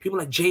Orton, people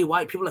like Jay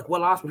White, people like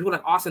Will Ospreay, people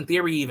like Austin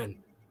Theory even,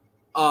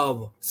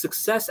 of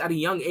success at a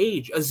young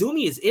age.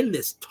 Azumi is in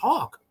this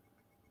talk.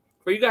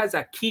 For you guys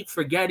that keep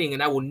forgetting,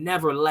 and I will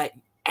never let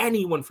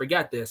anyone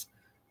forget this,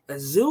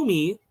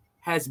 Azumi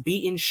has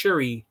beaten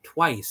Shuri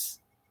twice.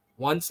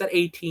 Once at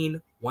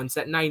 18, once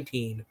at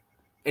 19.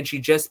 And she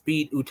just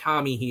beat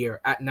Utami here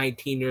at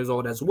 19 years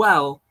old as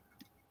well.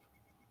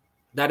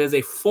 That is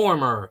a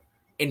former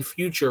and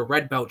future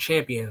red belt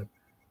champion.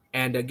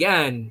 And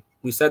again,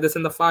 we said this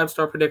in the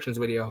 5-star predictions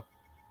video.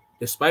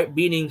 Despite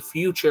beating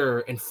future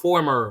and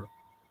former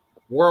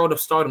World of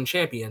Stardom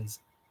champions,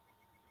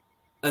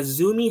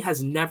 Azumi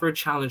has never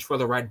challenged for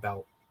the red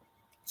belt.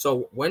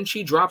 So when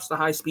she drops the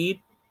high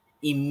speed,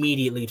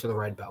 immediately to the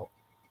red belt.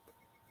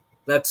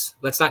 Let's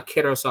not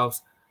kid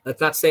ourselves.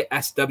 Let's not say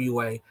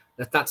SWA.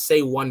 Let's not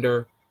say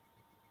Wonder.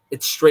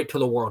 It's straight to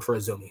the world for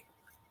Azumi.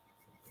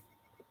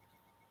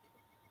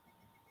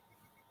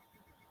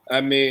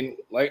 I mean,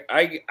 like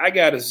I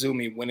got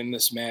Azumi winning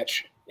this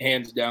match,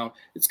 hands down.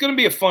 It's going to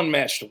be a fun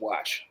match to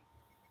watch.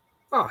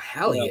 Oh,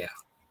 hell yeah.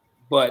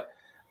 But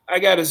I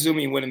got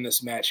Azumi winning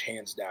this match,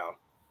 hands down.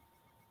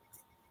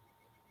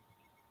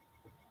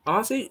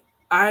 Honestly,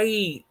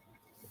 I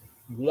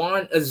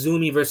want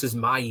Azumi versus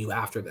Mayu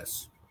after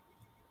this.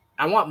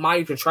 I want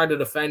Mayu to try to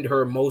defend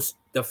her most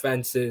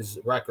defenses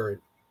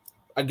record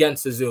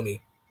against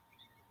Azumi.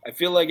 I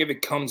feel like if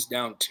it comes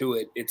down to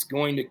it, it's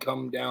going to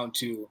come down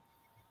to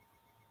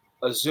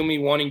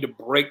Azumi wanting to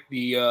break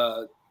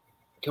the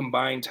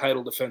combined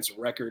title defense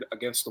record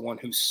against the one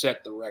who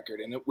set the record,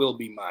 and it will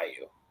be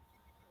Mayu.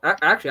 I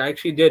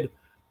actually did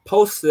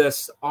post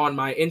this on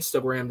my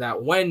Instagram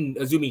that when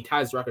Azumi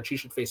ties the record, she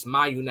should face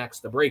Mayu next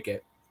to break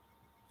it.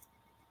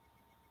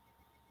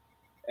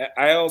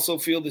 I also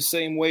feel the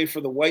same way for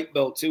the white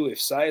belt, too.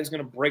 If Saya's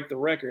going to break the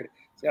record,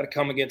 it's got to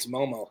come against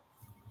Momo.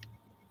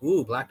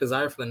 Ooh, Black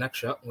Desire for the next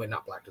show. Wait,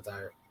 not Black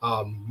Desire.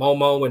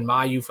 Momo and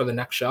Mayu for the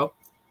next show.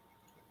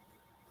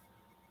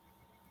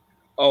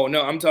 Oh,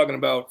 no, I'm talking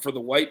about for the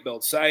white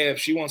belt. Saya, if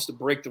she wants to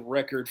break the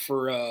record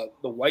for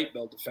the white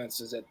belt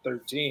defenses at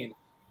 13,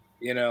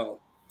 you know,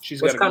 she's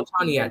got to go. What's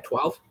Kamitani at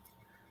 12?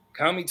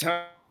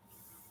 Kamitani.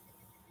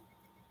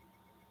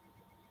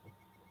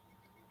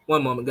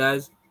 One moment,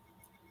 guys.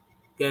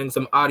 Getting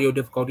some audio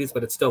difficulties,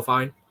 but it's still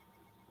fine.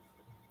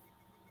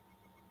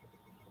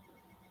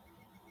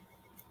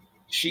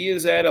 She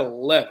is at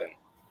 11.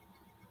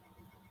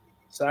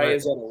 Saya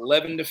is at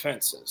 11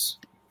 defenses.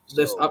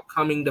 This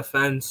upcoming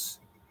defense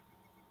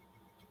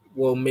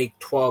will make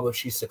 12 if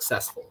she's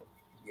successful.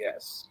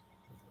 Yes.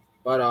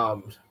 But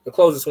to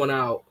close this one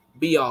out,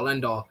 be all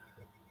end all,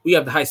 we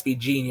have the high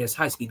speed genius,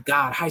 high speed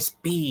god, high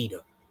speed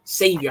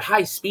savior,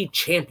 high speed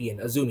champion,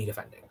 Azumi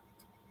defending.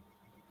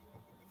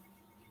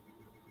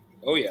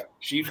 Oh yeah,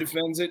 she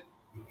defends it.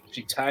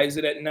 She ties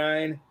it at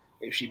 9.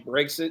 If she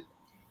breaks it,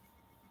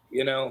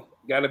 you know,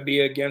 got to be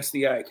against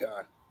the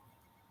icon.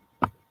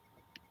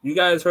 You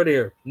guys heard it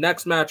here.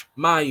 Next match,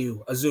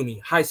 Mayu,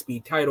 Azumi, high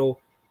speed title,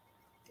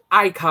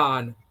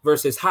 icon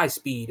versus high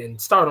speed,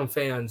 and Stardom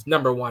fans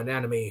number one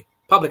enemy,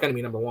 public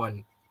enemy number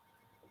one.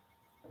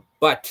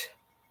 But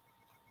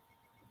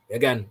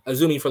again,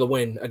 Azumi for the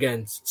win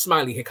against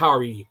Smiley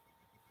Hikari.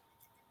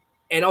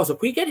 And also, can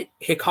we get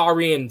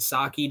Hikari and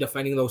Saki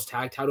defending those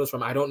tag titles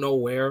from I don't know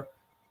where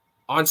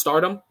on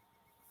Stardom?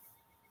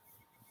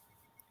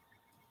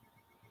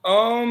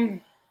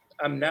 I'm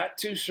not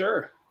too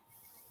sure.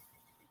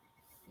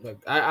 Like,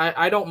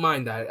 I don't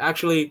mind that.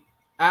 Actually,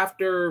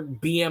 after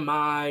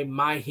BMI,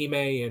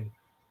 Maihime,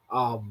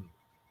 and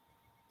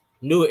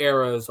New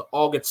Eras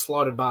all get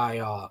slaughtered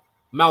by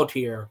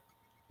Maltier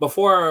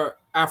before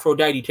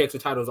Aphrodite takes the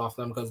titles off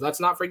them, because let's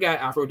not forget,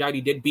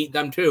 Aphrodite did beat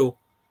them too.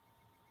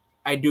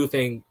 I do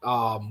think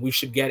we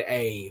should get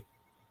a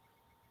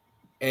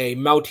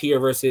Meltier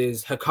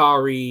versus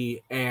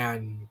Hikari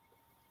and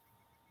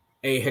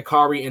a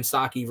Hikari and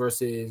Saki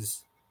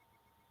versus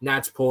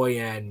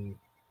Natsupoi and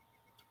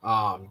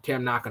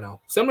Tam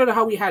Nakano. Similar to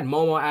how we had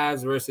Momo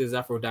Az versus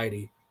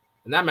Aphrodite.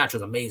 And that match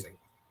was amazing.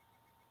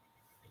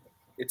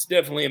 It's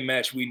definitely a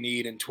match we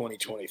need in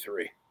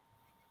 2023.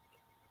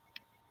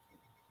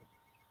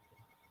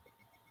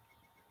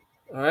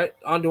 All right,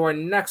 on to our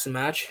next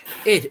match.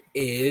 It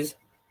is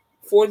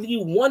for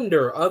the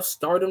Wonder of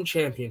Stardom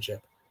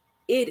Championship.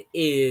 It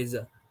is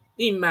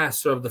the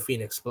Master of the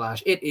Phoenix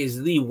Splash. It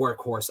is the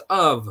workhorse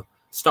of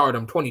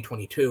Stardom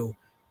 2022.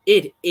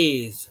 It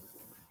is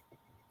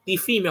the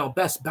female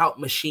best bout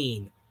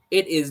machine.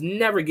 It is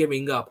never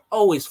giving up,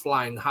 always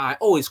flying high,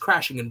 always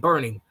crashing and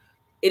burning.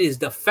 It is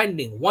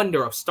defending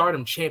Wonder of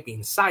Stardom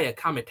champion Saya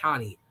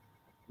Kamitani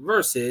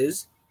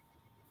versus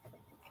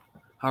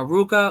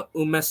Haruka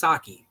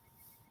Umesaki.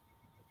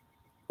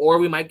 Or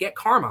we might get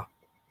Karma.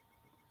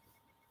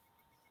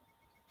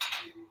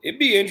 It'd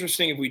be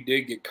interesting if we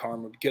did get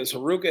Karma, because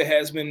Haruka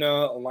has been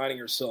aligning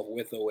herself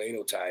with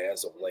Oedo Tai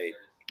as of late.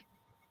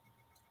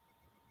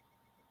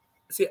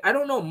 See, I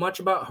don't know much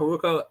about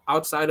Haruka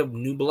outside of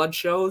New Blood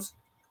shows.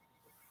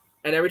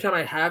 And every time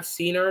I have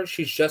seen her,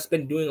 she's just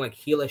been doing like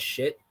heelish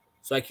shit.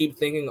 So I keep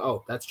thinking,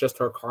 oh, that's just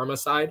her Karma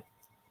side.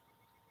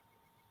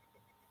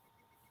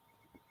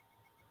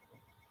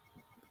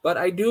 But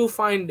I do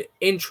find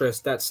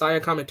interest that Saya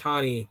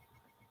Kamitani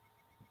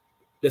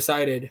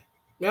decided,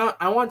 you know,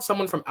 I want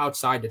someone from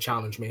outside to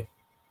challenge me.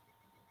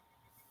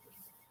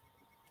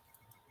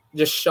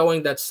 just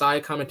showing that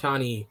Saya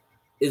Kamitani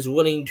is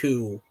willing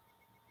to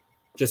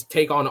just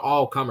take on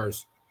all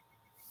comers.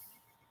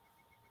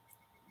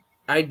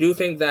 I still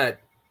think that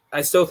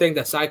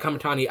Saya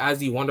Kamitani, as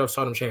the Wonder of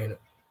Stardom champion,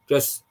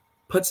 just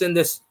puts in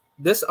this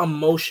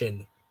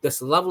emotion,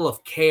 this level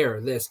of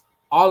care, this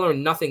all or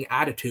nothing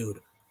attitude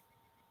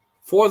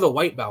for the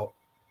white belt.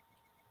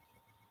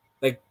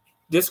 Like,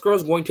 this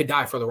girl's going to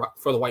die for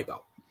the white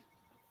belt.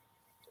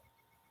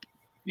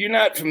 You're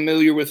not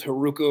familiar with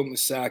Haruka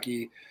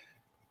Umasaki.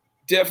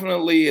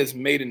 Definitely has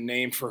made a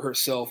name for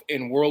herself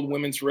in World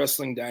Women's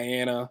Wrestling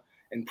Diana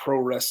and Pro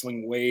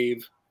Wrestling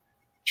Wave.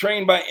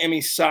 Trained by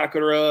Emi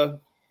Sakura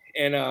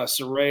and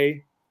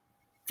Sarai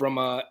from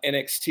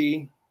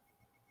NXT.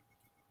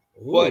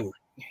 Ooh. But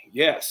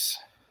yes,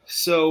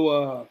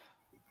 so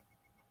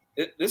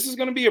this is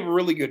going to be a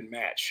really good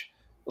match.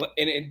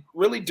 And it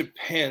really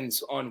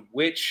depends on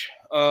which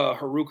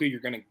Haruka you're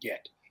going to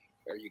get.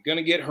 Are you going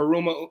to get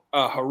Haruka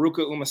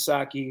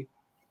Umasaki,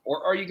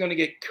 or are you going to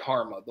get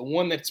Karma, the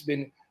one that's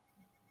been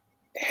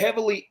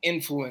heavily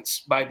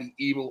influenced by the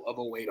evil of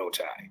Oedo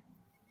Tai?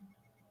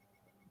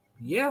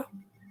 Yeah.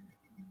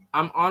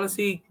 I'm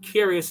honestly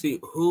curious to see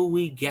who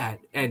we get.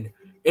 And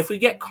if we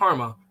get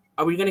Karma,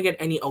 are we going to get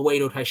any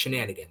Oedo Tai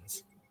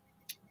shenanigans?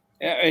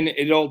 And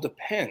it all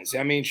depends.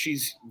 I mean,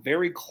 she's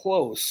very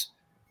close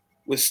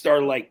with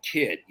Starlight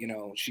Kid.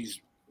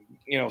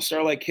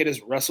 Starlight Kid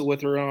has wrestled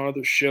with her on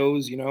other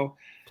shows,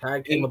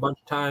 Tag team a bunch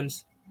of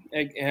times.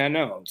 I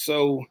know.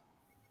 So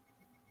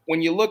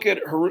when you look at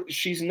her,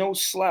 she's no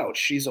slouch.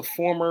 She's a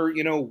former,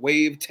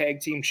 Wave Tag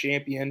Team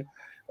champion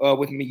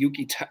with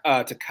Miyuki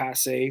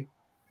Takase.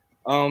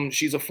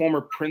 She's a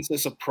former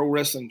Princess of Pro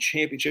Wrestling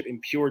Championship in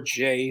Pure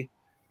J.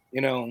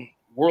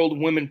 World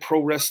Women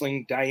Pro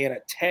Wrestling Diana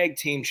Tag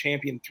Team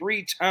Champion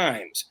 3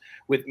 times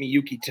with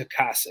Miyuki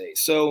Takase.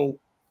 So,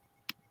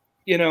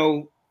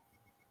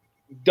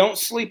 don't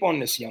sleep on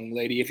this young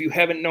lady if you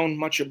haven't known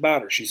much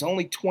about her. She's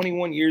only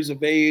 21 years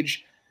of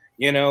age.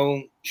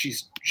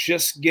 She's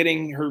just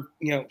getting her,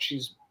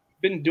 she's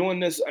been doing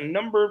this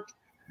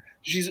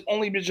she's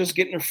only been just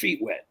getting her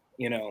feet wet,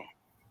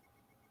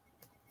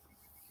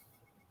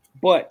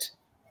 But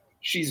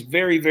she's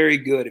very, very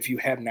good if you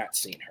have not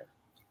seen her.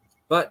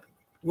 But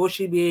will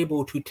she be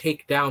able to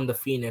take down the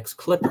Phoenix,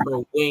 clip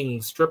her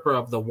wings, strip her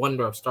of the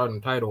Wonder of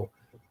Stardom title?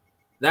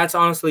 That's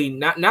honestly,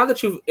 now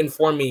that you've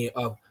informed me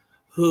of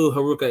who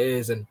Haruka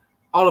is and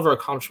all of her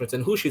accomplishments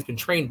and who she's been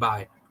trained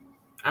by,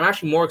 I'm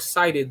actually more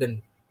excited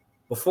than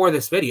before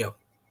this video.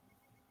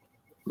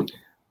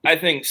 I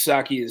think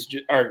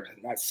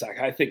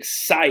I think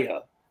Saya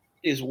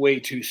is way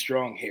too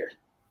strong here.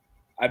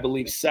 I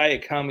believe Saya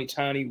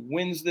Kamitani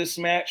wins this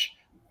match,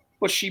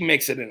 but she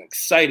makes it an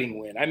exciting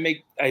win.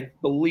 I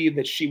believe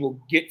that she will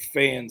get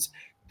fans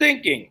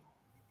thinking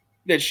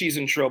that she's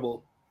in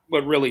trouble,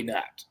 but really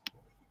not.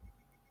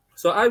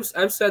 So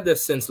I've said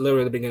this since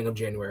literally the beginning of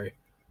January.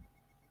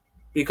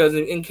 Because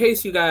in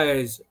case you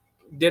guys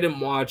didn't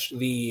watch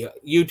the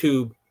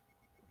YouTube,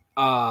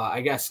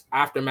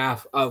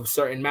 aftermath of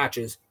certain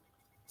matches,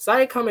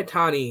 Saya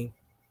Kamitani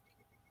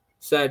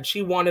said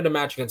she wanted a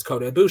match against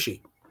Kota Ibushi,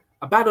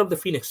 a battle of the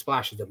Phoenix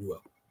Splashes, if you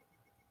will.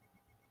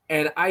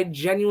 And I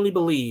genuinely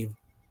believe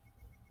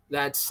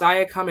that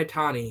Saya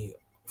Kamitani,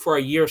 for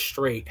a year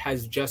straight,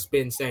 has just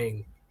been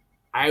saying,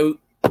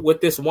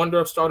 with this Wonder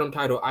of Stardom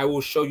title, I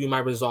will show you my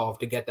resolve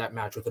to get that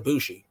match with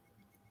Ibushi.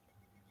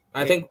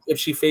 I think if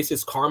she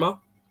faces Karma,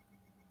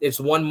 it's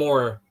one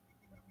more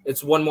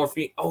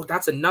feat. Oh,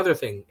 that's another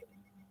thing.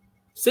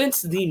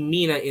 Since the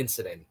Mina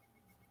incident,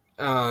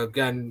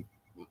 again,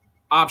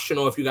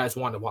 optional if you guys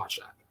want to watch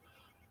that.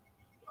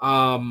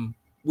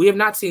 We have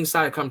not seen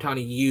Saya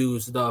Kamitani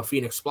use the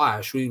Phoenix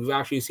Splash. We've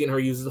actually seen her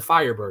use the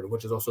Firebird,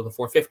 which is also the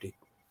 450.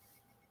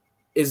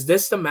 Is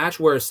this the match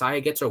where Saya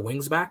gets her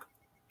wings back?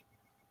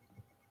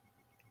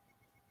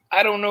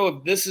 I don't know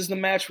if this is the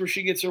match where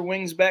she gets her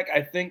wings back.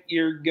 I think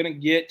you're going to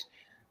get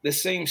the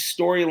same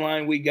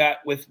storyline we got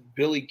with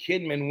Billy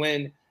Kidman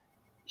when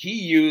he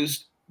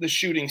used the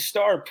shooting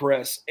star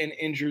press and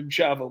injured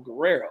Chavo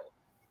Guerrero,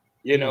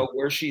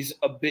 where she's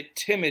a bit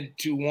timid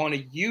to want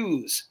to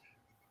use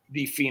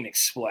the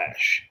Phoenix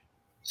Splash.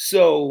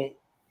 So,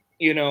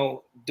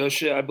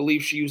 I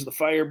believe she used the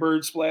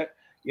Firebird Splash.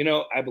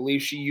 I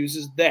believe she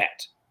uses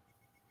that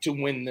to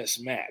win this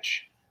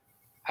match.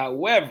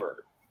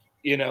 However,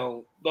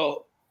 the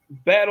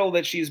battle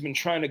that she's been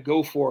trying to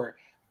go for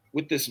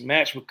with this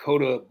match with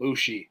Kota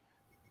Ibushi,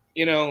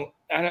 and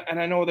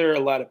I know there are a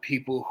lot of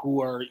people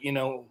who are,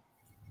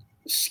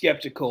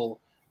 skeptical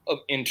of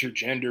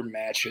intergender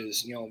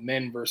matches,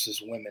 men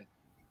versus women.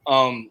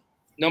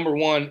 Number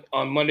one,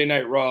 on Monday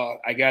Night Raw,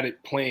 I got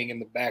it playing in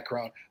the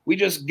background. We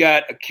just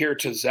got Akira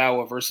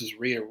Tozawa versus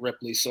Rhea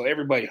Ripley, so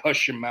everybody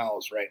hush your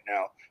mouths right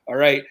now, all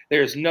right?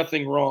 There's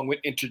nothing wrong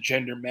with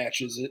intergender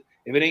matches.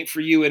 If it ain't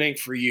for you, it ain't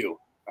for you.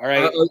 All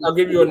right. I'll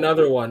give you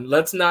another one.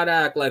 Let's not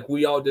act like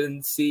we all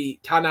didn't see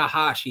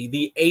Tanahashi,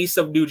 the ace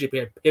of New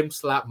Japan, pimp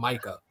slap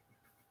Micah.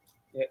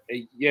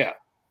 Yeah.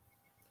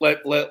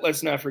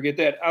 Let's not forget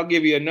that. I'll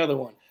give you another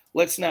one.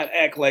 let's not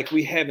act like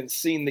we haven't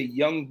seen the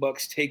Young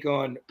Bucks take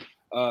on,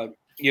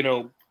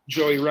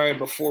 Joey Ryan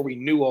before we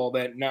knew all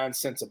that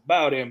nonsense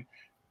about him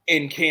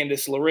in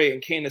Candice LeRae.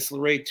 And Candice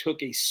LeRae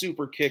took a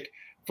super kick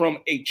from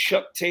a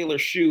Chuck Taylor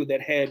shoe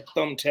that had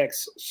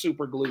thumbtacks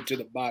super glued to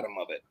the bottom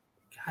of it.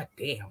 God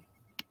damn.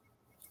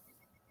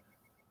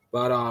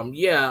 But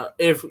yeah,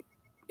 if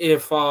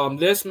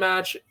this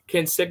match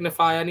can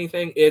signify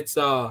anything, it's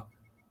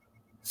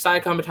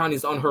Saya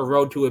Kamitani's on her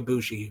road to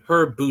Ibushi,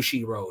 her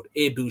Ibushi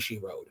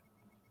road.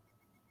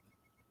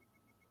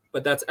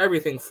 But that's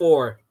everything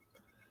for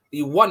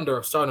the Wonder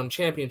of Stardom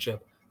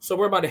Championship. So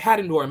we're about to head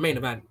into our main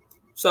event.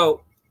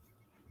 So,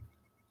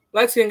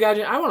 Light Skin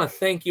Gaijin, I want to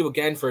thank you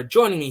again for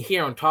joining me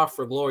here on Talk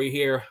for Glory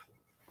here.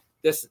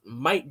 This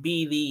might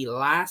be the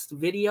last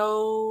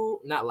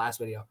video. Not last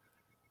video,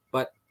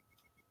 but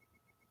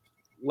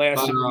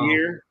last of the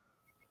year.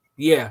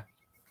 Yeah.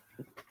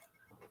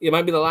 It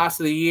might be the last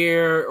of the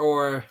year,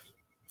 or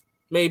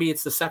maybe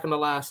it's the second to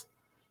last.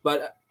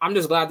 But I'm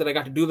just glad that I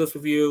got to do this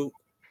with you.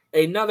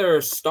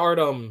 Another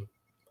Stardom.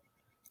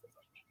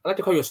 I like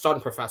to call you a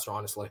Stardom professor,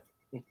 honestly.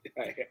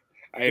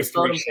 I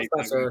appreciate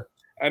that.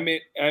 I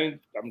mean, I'm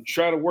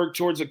trying to work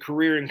towards a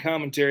career in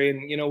commentary,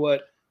 and you know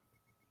what?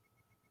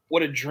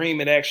 What a dream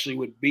it actually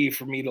would be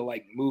for me to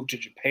like move to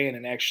Japan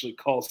and actually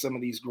call some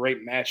of these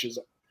great matches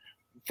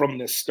from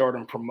this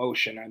Stardom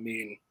promotion. I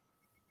mean,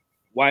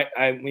 why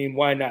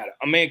not?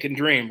 A man can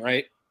dream,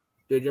 right?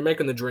 Dude, you're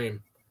making the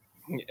dream.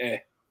 Yeah,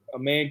 a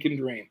man can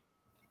dream.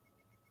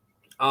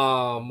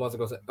 What was I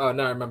gonna say? Oh,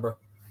 no, I remember.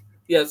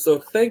 Yeah, so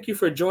thank you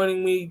for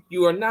joining me.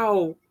 You have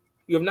now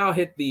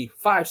hit the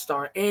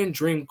 5-star and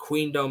Dream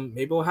Queendom.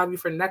 Maybe we'll have you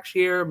for next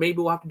year. Maybe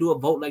we'll have to do a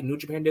vote like New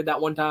Japan did that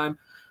one time.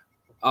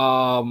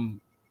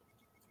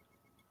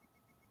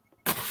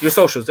 Your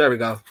socials, there we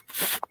go.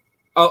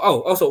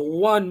 Also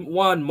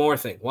one more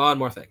thing.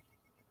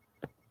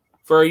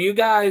 For you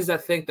guys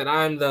that think that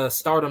I'm the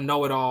Stardom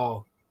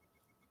know-it-all,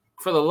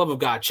 for the love of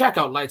God, check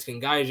out Light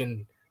Skin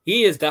Gaijin.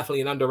 He is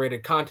definitely an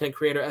underrated content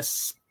creator,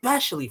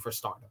 especially for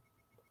Stardom.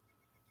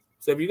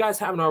 So if you guys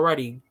haven't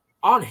already,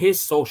 on his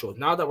socials,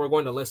 now that we're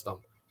going to list them,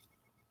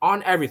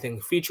 on everything,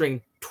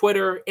 featuring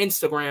Twitter,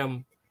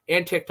 Instagram,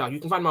 and TikTok, you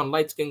can find him on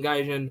Light Skin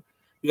Gaijin. If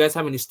you guys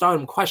have any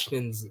Stardom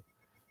questions,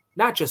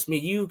 not just me,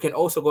 you can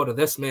also go to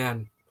this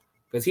man,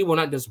 because he will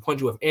not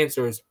disappoint you with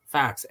answers,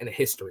 facts, and a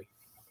history.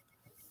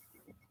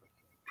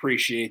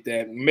 Appreciate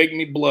that. Make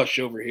me blush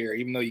over here,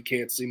 even though you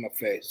can't see my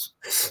face.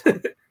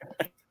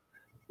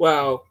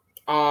 Well,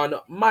 on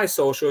my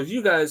socials,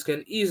 you guys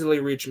can easily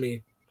reach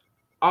me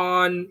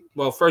on,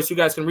 well, first you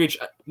guys can reach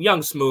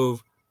Young Smooth,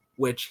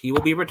 which he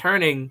will be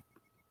returning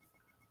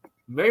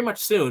very much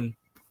soon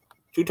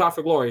to Talk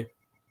for Glory.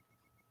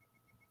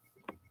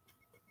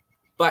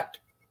 But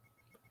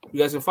you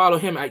guys can follow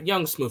him at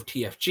Young Smooth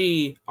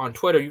TFG on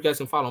Twitter. You guys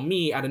can follow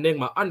me at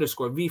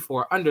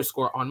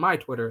Enigma_V4_ on my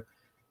Twitter.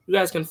 You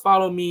guys can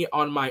follow me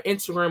on my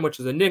Instagram, which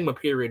is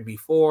Enigma_V4.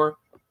 For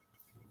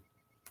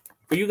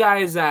you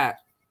guys that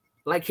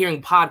like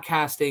hearing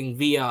podcasting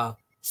via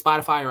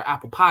Spotify or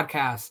Apple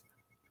Podcasts,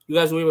 you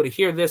guys will be able to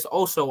hear this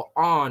also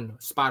on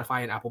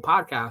Spotify and Apple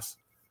Podcasts.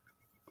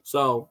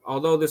 So,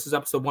 although this is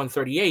episode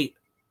 138,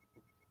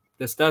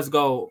 this does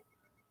go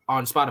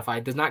on Spotify.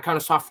 It does not count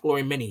as Talk for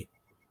Glory Mini.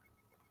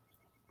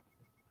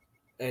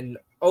 And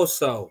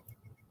also,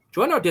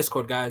 join our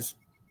Discord, guys.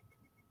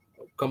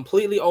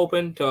 Completely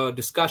open to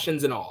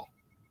discussions and all.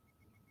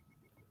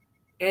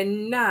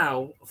 And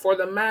now, for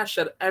the match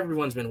that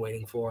everyone's been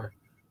waiting for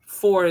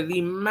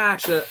the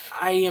match that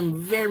I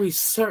am very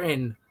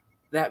certain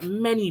that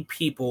many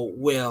people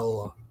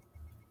will,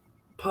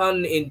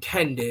 pun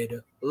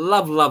intended,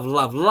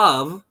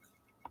 love.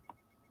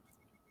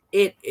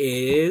 It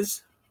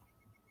is,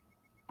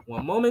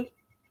 one moment.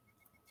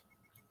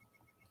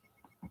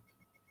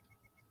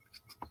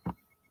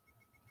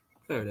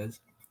 There it is.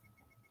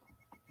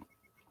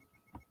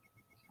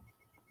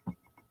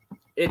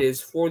 It is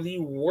for the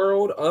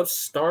World of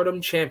Stardom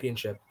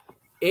Championship.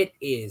 It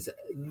is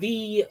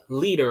the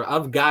leader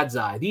of God's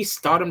Eye, the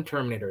Stardom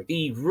Terminator,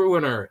 the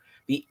ruiner,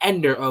 the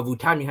ender of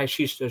Utami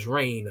Hayashishita's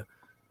reign.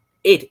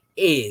 It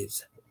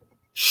is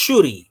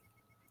Shuri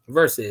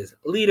versus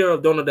leader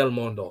of Dono del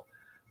Mondo,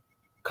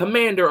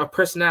 commander of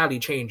personality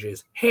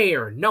changes,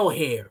 hair, no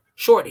hair,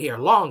 short hair,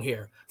 long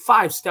hair,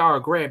 5-star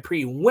Grand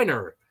Prix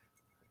winner,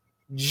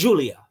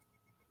 Giulia.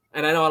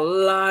 And I know a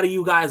lot of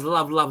you guys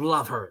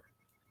love her.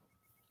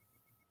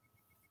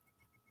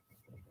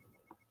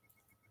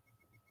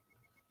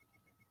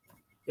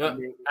 Yeah,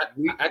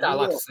 I got a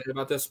lot to say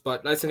about this,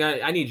 but I think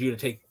I need you to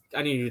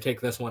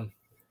take this one.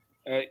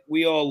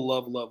 We all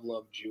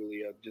love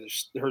Giulia.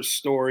 Just her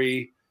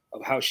story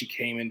of how she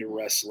came into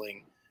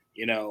wrestling,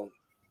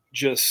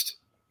 just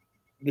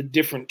the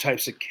different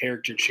types of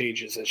character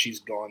changes that she's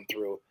gone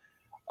through.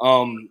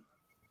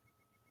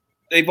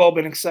 They've all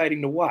been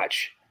exciting to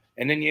watch.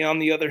 And then on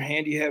the other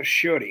hand, you have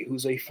Shuri,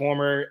 who's a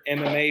former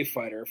MMA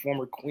fighter, a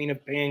former Queen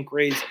of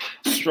Pancrase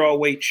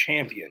strawweight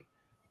champion.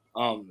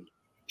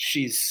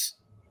 She's,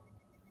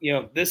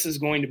 this is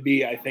going to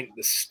be, I think,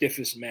 the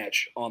stiffest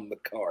match on the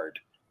card.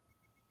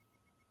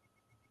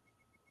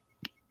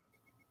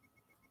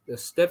 The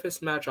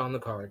stiffest match on the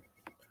card.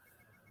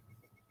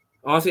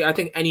 Honestly, I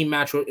think any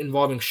match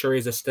involving Shuri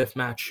is a stiff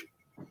match.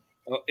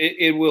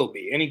 It will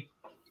be.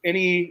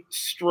 Any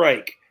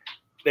strike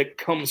that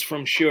comes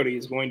from Shuri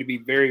is going to be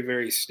very,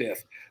 very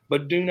stiff.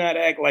 But do not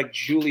act like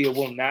Julia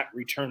will not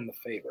return the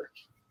favor.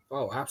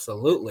 Oh,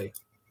 absolutely.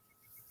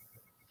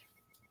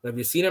 Have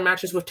you seen her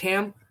matches with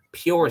Tam?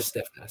 Pure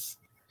stiffness.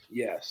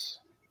 Yes.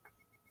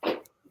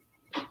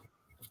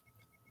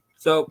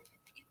 So,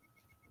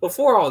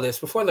 before all this,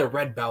 before the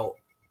red belt,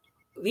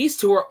 these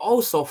two are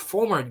also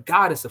former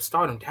Goddess of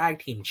Stardom Tag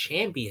Team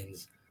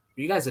Champions.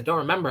 For you guys that don't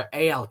remember,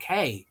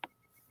 ALK.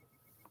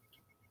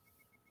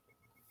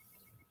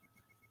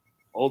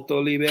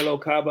 Alto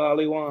Libelo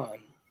Kabaliwan.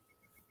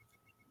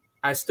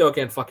 I still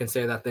can't fucking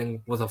say that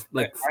thing was a full.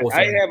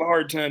 I have a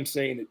hard time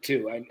saying it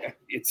too.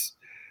 It's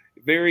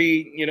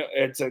very,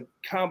 it's a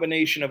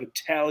combination of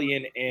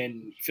Italian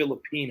and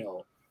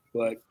Filipino,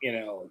 but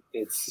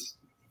it's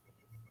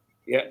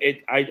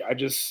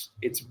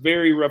it's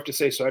very rough to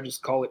say, so I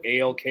just call it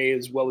ALK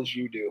as well as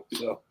you do.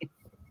 So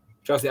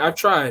trust me, I've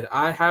tried.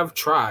 I have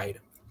tried.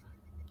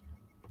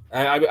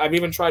 I've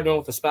even tried doing it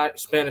with a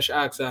Spanish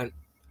accent,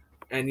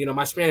 and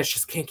my Spanish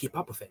just can't keep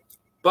up with it.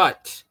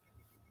 But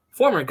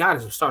former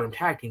Goddess of Stardom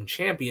Tag Team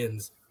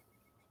Champions,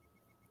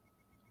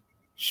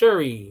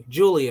 Shuri,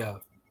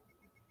 Julia.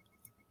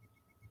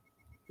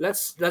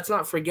 Let's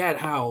not forget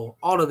how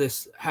all of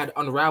this had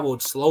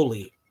unraveled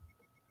slowly.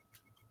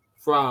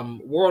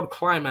 From World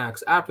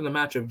Climax after the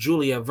match of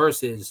Julia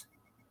versus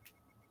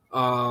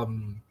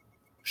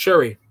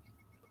Shuri.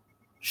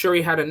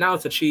 Shuri had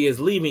announced that she is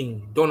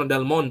leaving Donna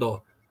Del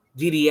Mondo,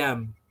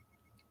 DDM,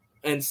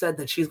 and said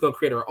that she's going to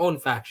create her own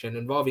faction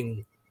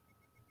involving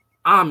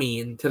Ami,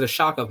 and to the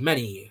shock of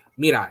many,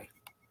 Mirai.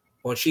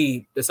 Well,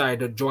 she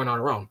decided to join on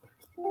her own.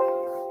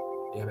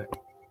 Damn it.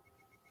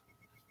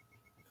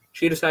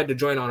 She decided to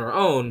join on her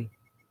own,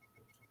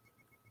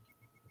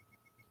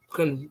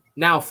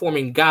 now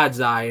forming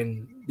God's Eye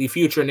and the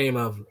future name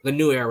of the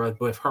new era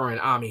with her and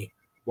Ami.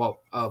 Well,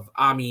 of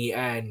Ami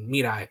and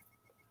Mirai.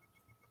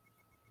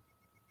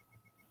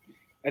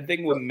 I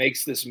think what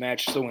makes this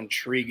match so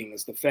intriguing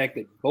is the fact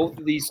that both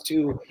of these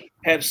two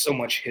have so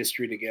much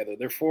history together.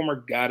 They're former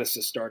Goddess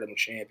of Stardom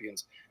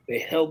champions. They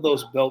held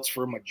those belts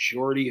for a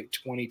majority of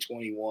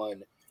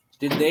 2021.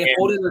 Did they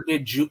hold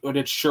it, or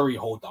did Shuri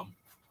hold them?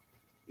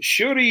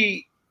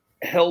 Shuri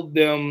held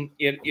them.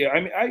 You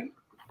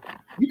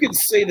could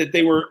say that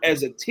they were,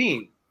 as a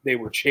team, they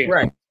were champions.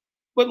 Right.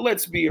 But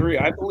let's be real.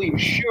 I believe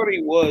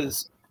Shuri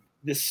was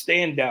the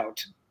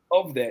standout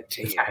of that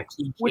team,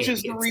 which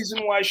is the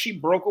reason why she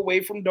broke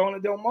away from Donna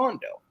Del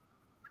Mondo.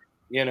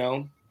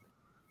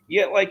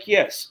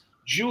 Yes,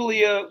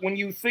 Julia, when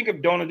you think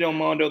of Donna Del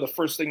Mondo, the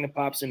first thing that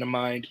pops into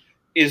mind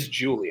is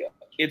Julia.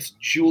 It's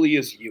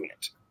Julia's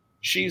unit.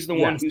 She's the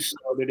one who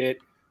started it.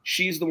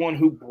 She's the one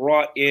who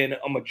brought in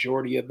a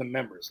majority of the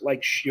members,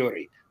 like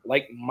Shuri,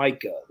 like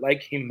Maika,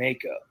 like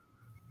Himeka.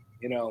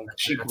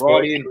 She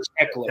brought in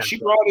Tekla. She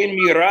brought in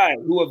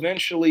Mirai, who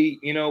eventually,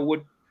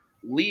 would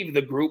leave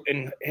the group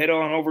and head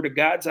on over to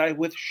God's Eye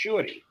with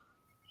Shuri.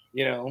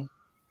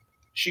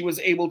 She was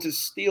able to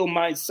steal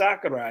Mai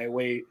Sakurai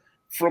away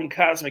from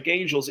Cosmic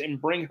Angels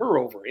and bring her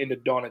over into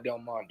Donna Del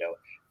Mondo.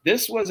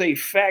 This was a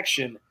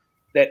faction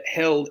that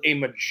held a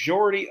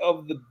majority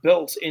of the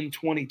belts in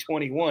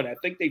 2021. I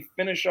think they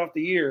finished off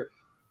the year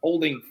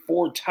holding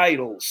 4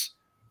 titles.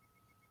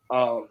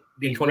 In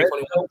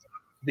 2021?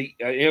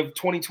 Of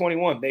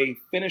 2021. They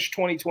finished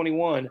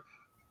 2021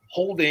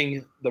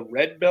 holding the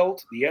red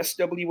belt, the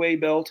SWA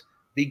belt,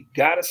 the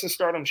Goddess of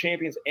Stardom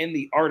champions, and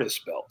the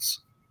artist belts.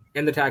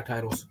 And the tag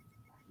titles.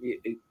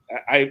 The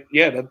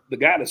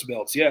Goddess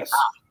belts, yes.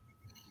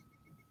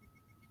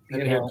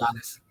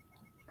 Goddess.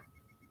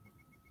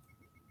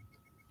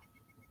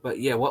 But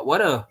yeah,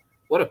 what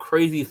a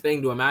crazy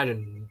thing to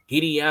imagine.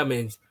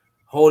 DDM is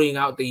holding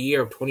out the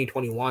year of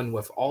 2021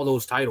 with all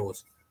those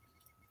titles.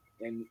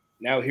 And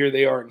now here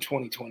they are in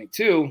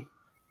 2022.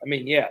 I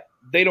mean,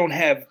 they don't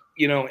have,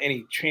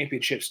 any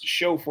championships to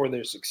show for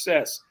their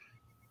success,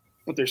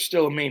 but they're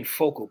still a main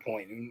focal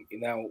point. And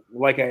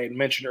like I had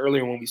mentioned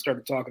earlier when we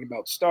started talking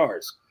about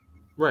stars,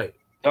 right?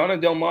 Donna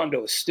Del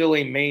Mondo is still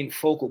a main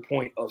focal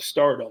point of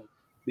Stardom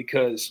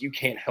because you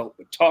can't help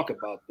but talk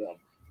about them.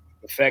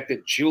 The fact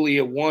that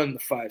Julia won the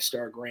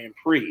 5-star Grand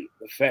Prix,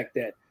 the fact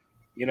that,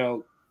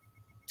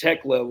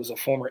 Tekla was a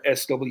former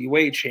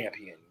SWA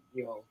champion.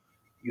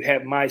 You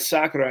have Mai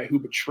Sakurai, who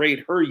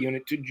betrayed her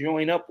unit to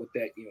join up with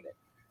that unit.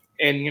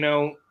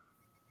 And,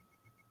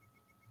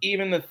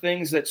 even the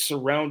things that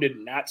surrounded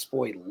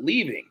Natsupoi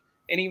leaving,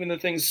 and even the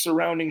things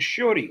surrounding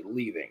Shuri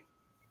leaving,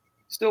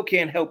 still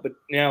can't help but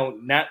now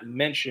not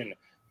mention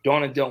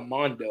Donna Del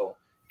Mondo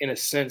in a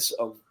sense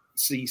of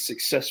the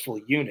successful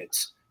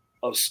units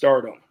of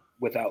Stardom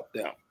without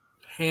them.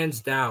 Hands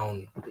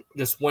down.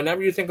 Just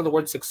whenever you think of the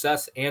word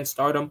success and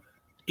Stardom,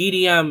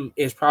 DDM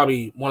is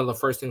probably one of the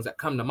first things that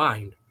come to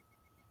mind.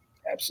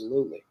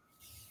 Absolutely.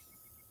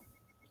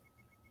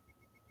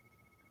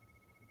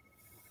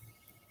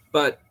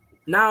 But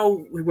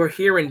now we're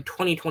here in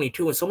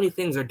 2022 and so many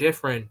things are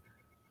different.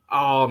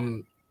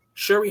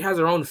 Shuri has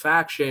her own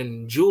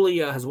faction.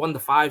 Julia has won the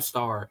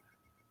 5-star.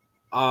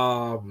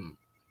 What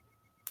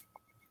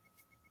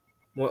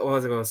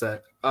was I going to say?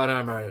 Oh,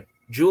 no, no.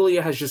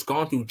 Julia has just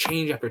gone through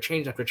change after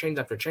change after change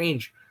after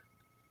change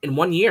in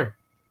 1 year.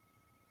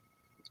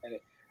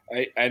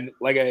 I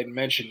like I had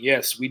mentioned,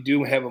 yes, we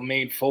do have a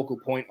main focal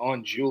point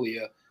on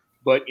Julia,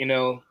 but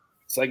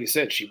it's like I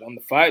said, she won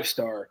the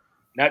 5-star.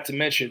 Not to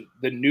mention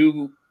the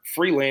new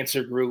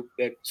freelancer group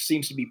that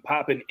seems to be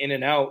popping in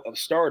and out of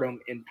stardom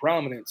in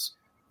prominence.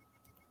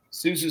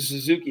 Suzu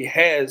Suzuki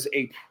has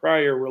a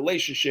prior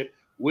relationship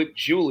with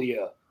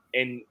Julia,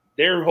 and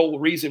their whole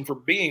reason for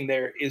being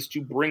there is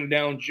to bring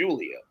down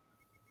Julia.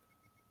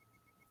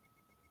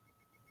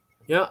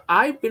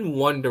 I've been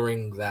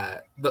wondering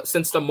that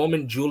since the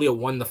moment Julia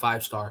won the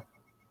 5-star.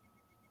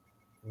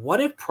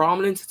 What if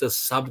Prominence is a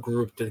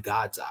subgroup to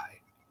God's Eye?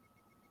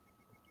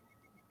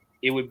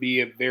 It would be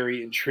a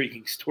very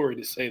intriguing story,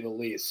 to say the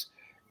least.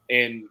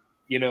 And,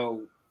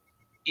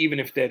 even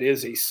if that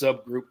is a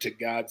subgroup to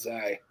God's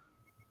Eye,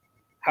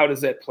 how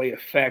does that play a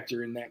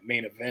factor in that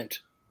main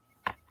event?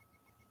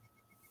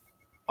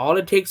 All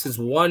it takes is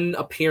one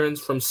appearance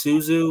from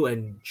Suzu,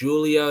 and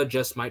Julia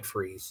just might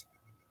freeze.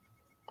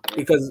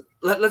 Because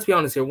let's be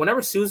honest here, whenever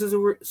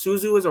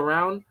Suzu is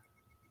around,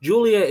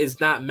 Julia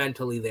is not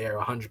mentally there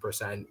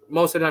 100%.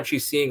 Most of the time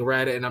she's seeing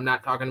red, and I'm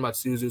not talking about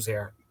Suzu's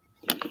hair.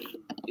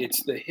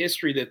 It's the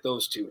history that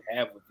those two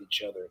have with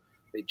each other.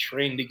 They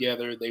trained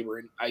together. They were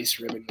in Ice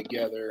Ribbon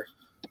together,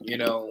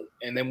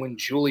 and then when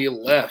Julia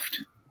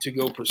left to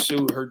go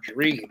pursue her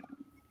dream,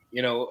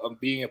 of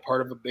being a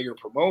part of a bigger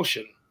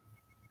promotion,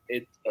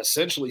 it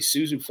essentially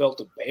Suzu felt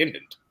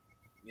abandoned,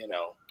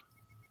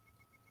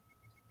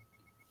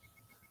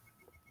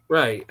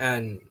 Right,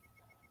 and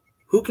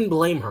who can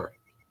blame her?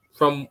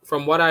 From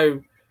what I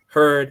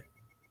heard,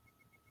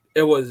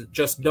 it was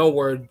just no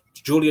word.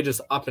 Julia just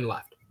up and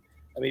left.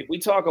 I mean, we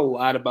talk a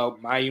lot about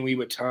Mayu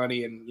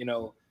Iwatani and,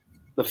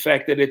 the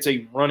fact that it's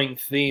a running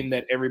theme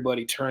that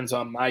everybody turns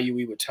on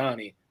Mayu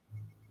Iwatani.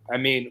 I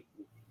mean,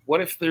 what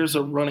if there's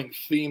a running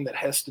theme that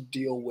has to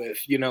deal with,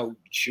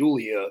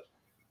 Julia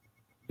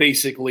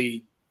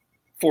basically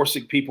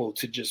forcing people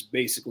to just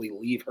basically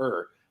leave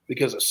her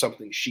because of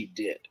something she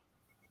did?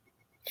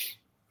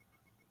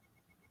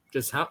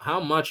 Just how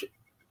much,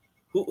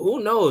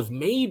 who knows?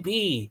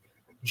 Maybe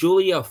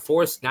Julia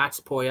forced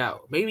Natsupoi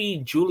out. Maybe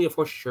Julia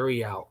forced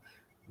Shuri out.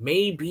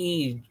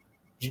 Maybe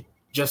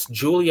just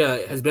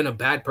Julia has been a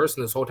bad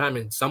person this whole time,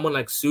 and someone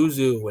like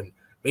Suzu and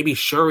maybe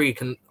Shuri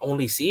can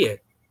only see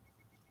it.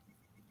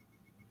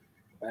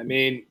 I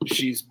mean,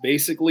 she's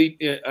basically,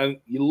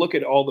 you look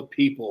at all the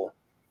people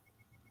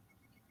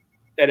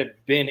that have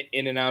been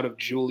in and out of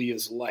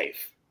Julia's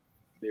life.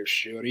 There's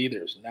Shuri,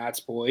 there's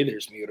Natsupoi,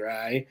 there's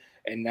Mirai,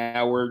 and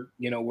now we're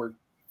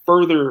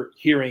further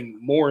hearing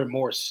more and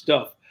more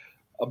stuff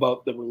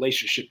about the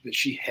relationship that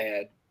she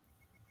had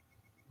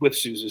with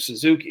Suzu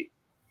Suzuki.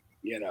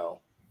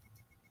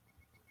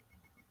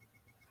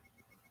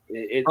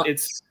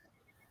 It's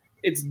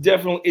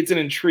definitely, it's an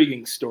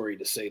intriguing story,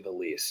 to say the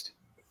least.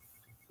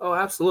 Oh,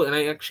 absolutely. And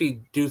I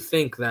actually do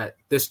think that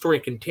this story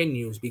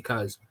continues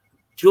because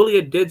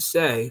Julia did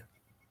say,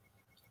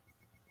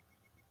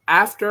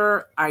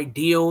 after I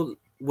deal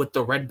with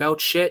the red belt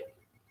shit,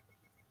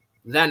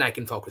 then I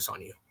can focus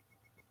on you.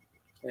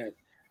 Yeah.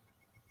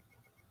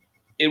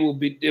 It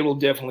will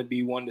definitely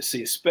be one to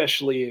see,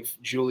 especially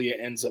if Julia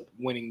ends up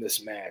winning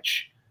this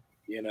match,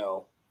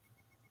 because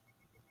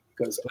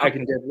I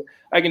can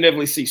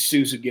definitely see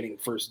Suzu getting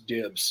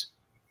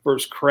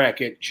first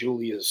crack at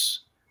Julia's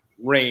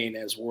reign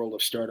as World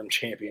of Stardom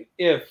champion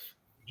if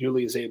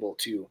Julia is able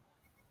to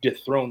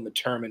dethrone the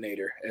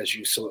Terminator, as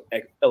you so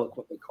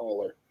eloquently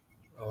call her.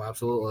 Oh,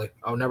 absolutely.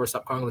 I'll never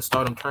stop calling the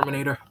Stardom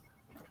Terminator.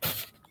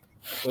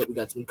 Wait, we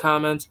got some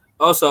comments.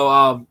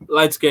 Also,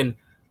 Lightskin,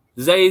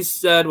 Zay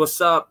said,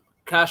 "What's up?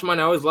 Cashman,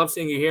 I always love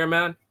seeing you here,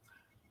 man."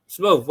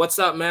 Smooth, what's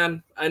up,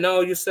 man? I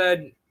know you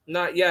said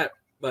not yet,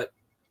 but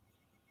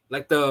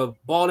like the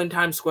ball in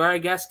Times Square, I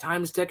guess.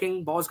 Time is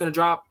ticking. Ball's going to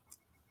drop.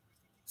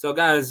 So,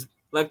 guys,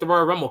 like the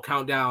Royal Rumble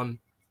countdown,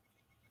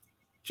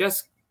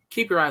 just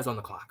keep your eyes on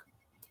the clock.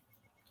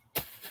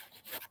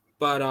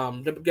 But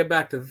to get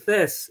back to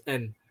this,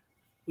 and,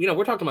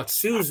 we're talking about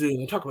Suzu.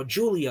 We're talking about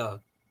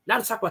Julia. Now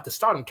let's talk about the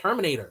Stardom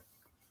Terminator.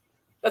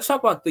 Let's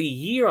talk about the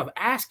year of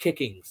ass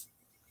kickings.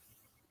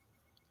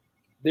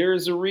 There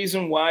is a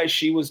reason why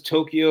she was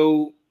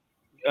Tokyo,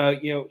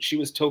 she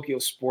was Tokyo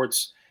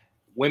Sports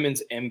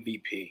Women's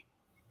MVP.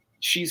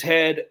 She's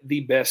had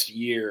the best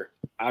year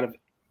out of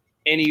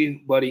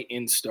anybody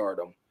in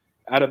Stardom,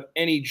 out of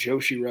any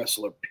Joshi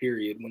wrestler,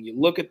 period. When you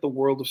look at the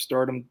World of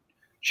Stardom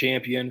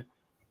champion,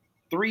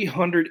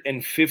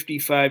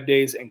 355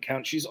 days and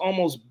count. It's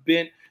almost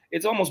been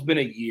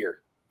a year.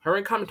 Her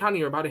and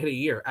Kamitani are about to hit a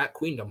year at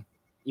Queendom.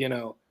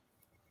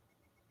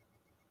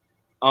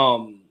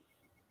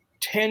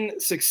 10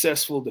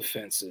 successful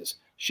defenses.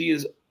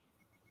 She's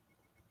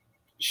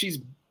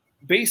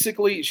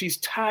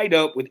tied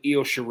up with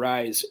Io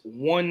Shirai's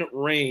one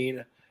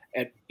reign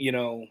at,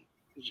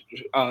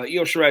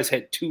 Io Shirai's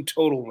had 2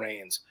 total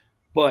reigns,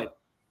 but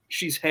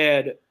she's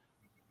had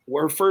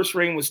her first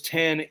reign was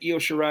 10. Io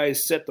Shirai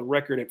set the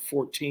record at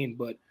 14,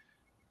 but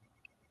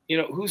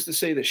who's to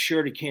say that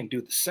Shorty can't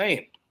do the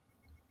same?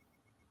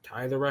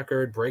 Tie the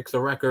record, break the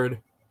record.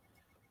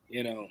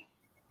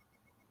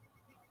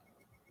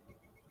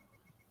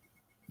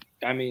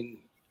 I mean,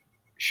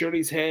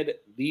 Shorty's had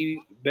the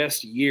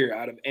best year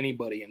out of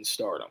anybody in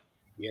Stardom,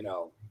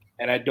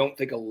 and I don't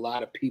think a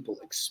lot of people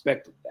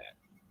expected that.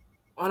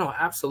 Oh, no,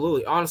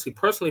 absolutely. Honestly,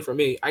 personally for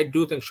me, I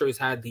do think Shuri's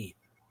had the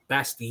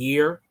best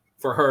year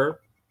for her.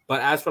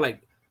 But as for,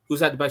 who's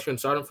had the best year in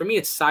Stardom, for me,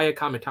 it's Saya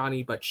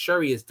Kamitani, but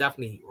Shuri is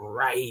definitely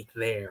right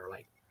there,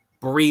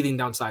 breathing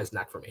down Saya's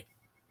neck for me.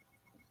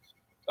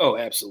 Oh,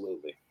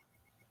 absolutely.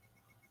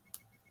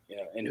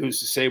 And who's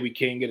to say we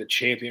can't get a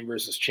champion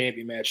versus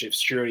champion match if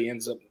Shuri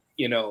ends up,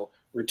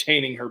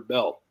 retaining her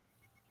belt?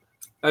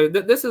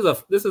 This is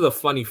a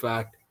funny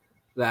fact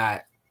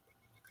that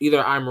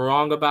either I'm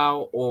wrong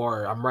about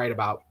or I'm right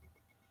about.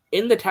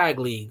 In the tag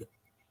league,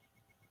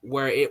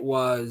 where it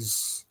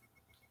was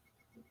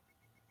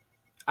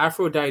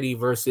Aphrodite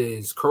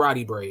versus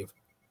Karate Brave,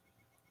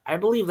 I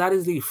believe that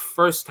is the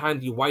first time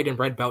the white and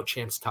red belt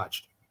champs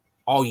touched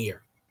all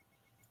year.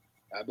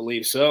 I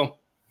believe so.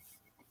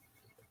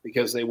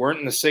 Because they weren't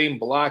in the same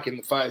block in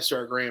the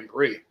 5-Star Grand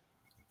Prix.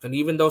 And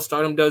even though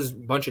Stardom does a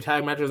bunch of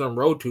tag matches on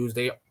Road Twos,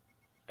 I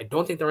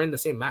don't think they're in the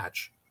same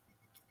match.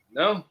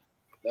 No,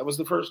 that was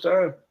the first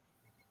time.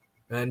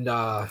 And,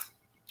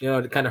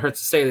 it kind of hurts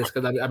to say this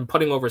because I'm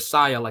putting over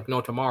Saya like no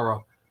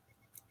tomorrow.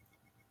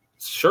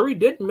 Shuri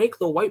did make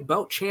the white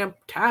belt champ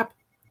tap.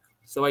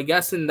 So I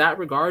guess in that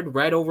regard,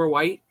 red over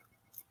white.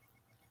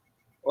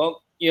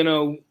 Well,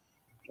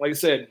 like I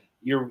said,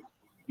 your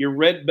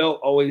red belt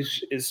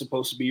always is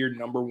supposed to be your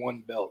number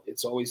 1 belt.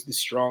 It's always the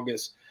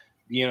strongest,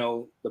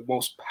 the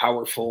most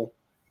powerful,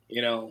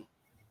 Absolutely.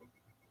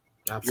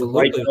 Your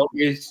white belt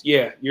is,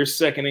 you're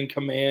second in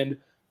command.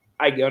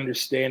 I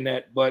understand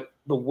that, but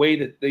the way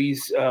that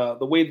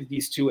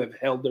these two have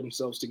held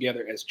themselves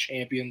together as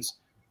champions,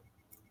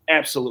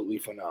 absolutely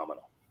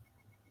phenomenal.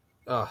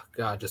 Oh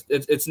God, just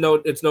it's no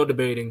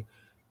debating.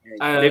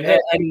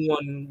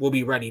 Anyone will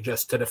be ready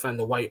just to defend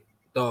the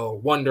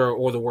Wonder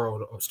or the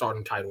World of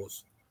Stardom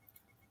titles.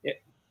 Yeah,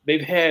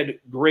 they've had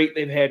great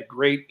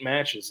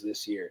matches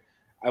this year.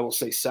 I will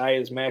say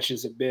Saya's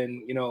matches have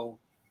been,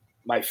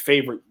 my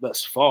favorite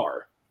thus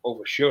far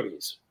over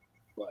Shuri's,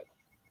 but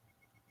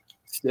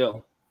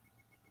still.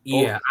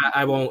 Yeah,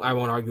 I won't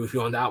argue with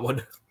you on that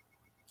one.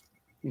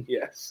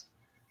 Yes.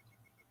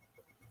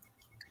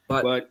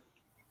 But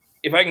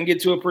if I can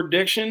get to a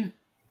prediction,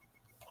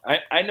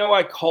 I know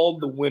I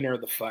called the winner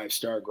of the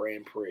 5-Star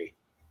Grand Prix.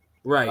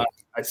 Right.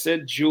 I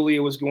said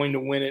Julia was going to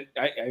win it.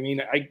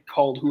 I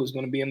called who was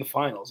going to be in the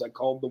finals. I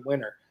called the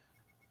winner.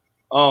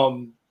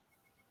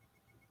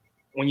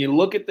 When you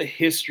look at the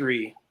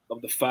history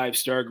of the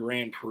 5-Star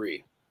Grand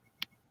Prix,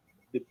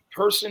 the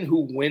person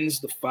who wins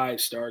the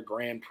 5-Star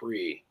Grand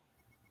Prix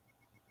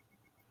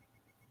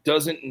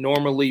doesn't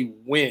normally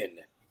win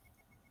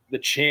the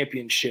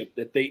championship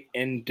that they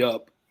end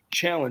up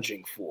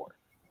challenging for.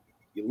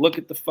 You look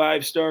at the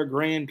 5-Star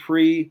Grand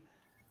Prix,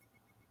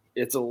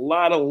 it's a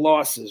lot of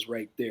losses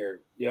right there.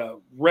 Yeah,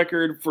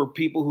 record for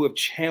people who have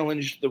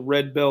challenged the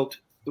red belt,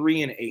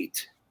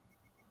 3-8.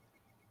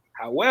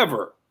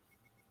 However,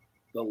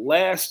 the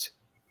last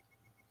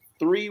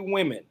 3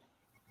 women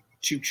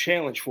to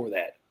challenge for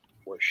that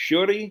were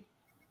Shuri,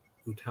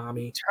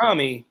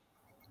 Utami,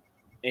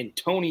 and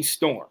Toni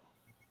Storm.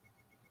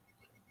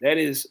 That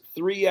is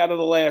 3 out of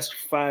the last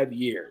 5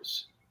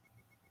 years.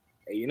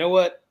 Hey, you know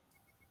what?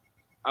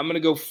 I'm going to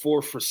go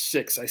 4 for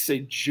 6. I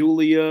say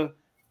Julia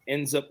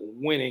ends up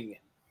winning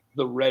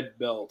the red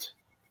belt,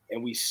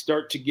 and we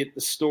start to get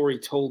the story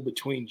told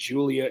between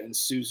Julia and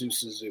Suzu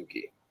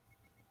Suzuki.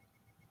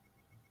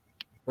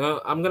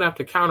 Well, I'm going to have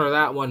to counter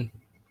that one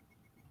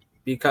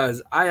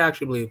because I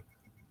actually believe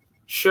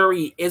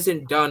Shuri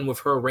isn't done with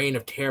her reign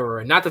of terror,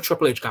 and not the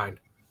Triple H kind.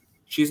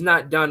 She's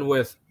not done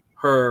with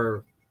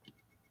her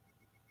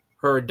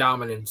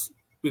dominance,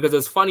 because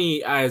as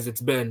funny as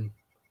it's been,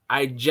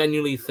 I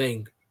genuinely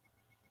think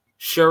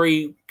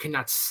Shuri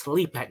cannot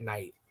sleep at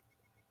night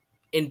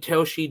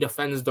until she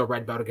defends the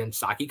red belt against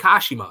Saki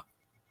Kashima.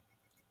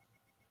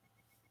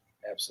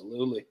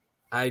 Absolutely.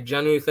 I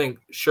genuinely think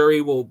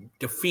Shuri will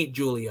defeat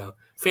Julia.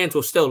 Fans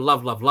will still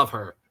love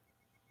her,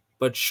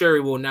 but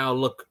Shuri will now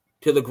look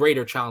to the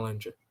greater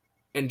challenge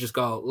and just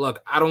go,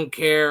 look, I don't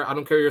care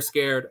you're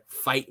scared,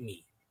 fight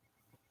me.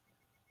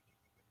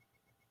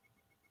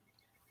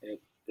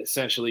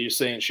 Essentially, you're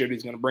saying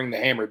Shuri's going to bring the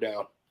hammer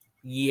down.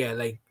 Yeah,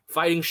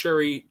 fighting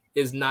Shuri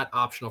is not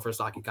optional for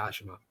Saki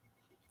Kashima.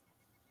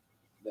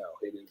 No,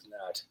 it is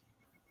not.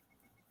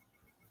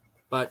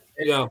 But,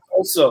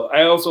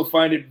 I also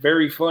find it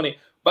very funny.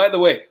 By the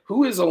way,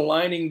 who is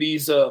aligning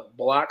these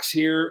blocks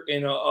here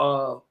in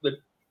for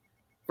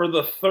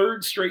the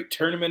 3rd straight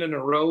tournament in a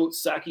row?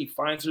 Saki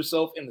finds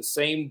herself in the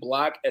same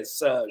block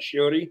as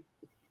Shuri.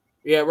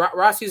 Yeah,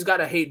 Rossi's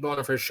got a hate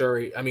boner for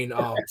Shuri. Saki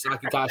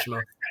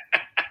Kashima.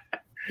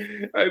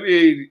 I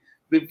mean,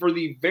 for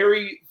the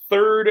very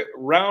third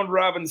round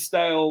robin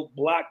style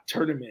block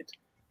tournament,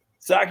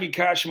 Saki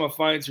Kashima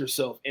finds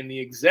herself in the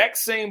exact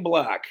same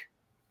block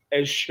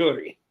as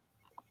Shuri.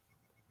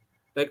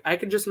 Like, I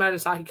can just imagine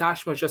Saki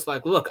Kashima just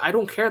like, look, I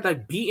don't care that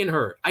I've beaten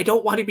her. I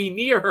don't want to be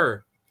near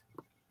her.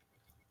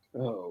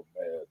 Oh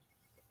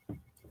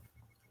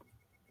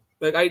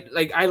man.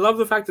 I love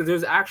the fact that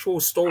there's actual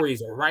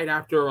stories right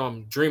after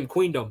Dream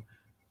Queendom.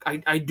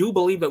 I do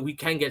believe that we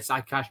can get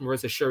Saki Kashima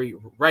versus Shuri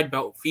red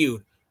belt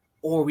feud,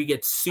 or we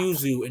get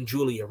Suzu and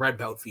Julia red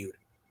belt feud.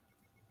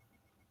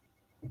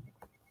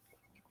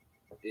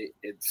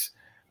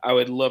 I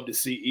would love to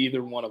see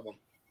either one of them.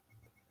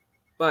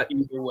 But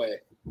either way,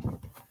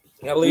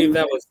 I believe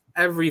that was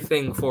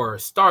everything for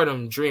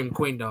Stardom Dream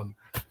Queendom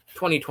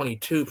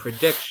 2022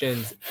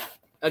 predictions.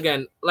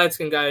 Again, Light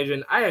Skin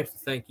Gaijin, I have to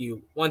thank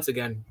you once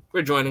again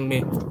for joining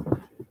me.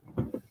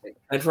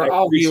 And for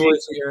all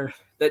viewers here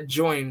that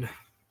joined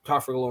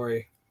Talk for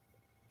Glory.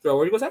 So,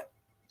 what did you go say?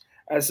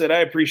 I said I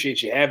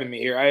appreciate you having me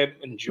here. I have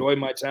enjoyed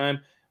my time.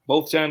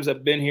 Both times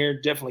I've been here,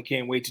 definitely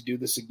can't wait to do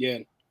this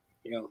again.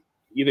 You know,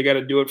 either got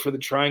to do it for the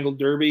Triangle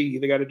Derby,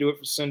 either got to do it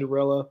for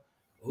Cinderella.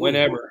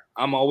 Whenever.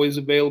 I'm always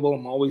available.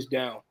 I'm always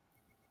down.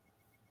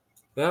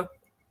 Yeah.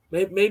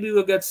 Maybe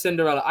we'll get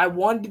Cinderella. I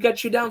wanted to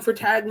get you down for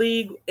Tag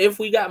League if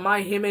we got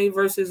My Hime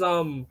versus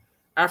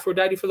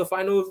Aphrodite for the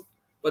finals.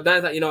 But then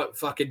I thought, you know what?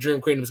 Fuck it. Dream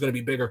Queendom is going to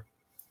be bigger.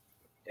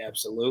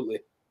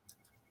 Absolutely.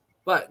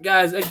 But,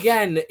 guys,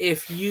 again,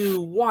 if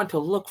you want to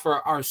look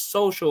for our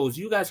socials,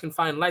 you guys can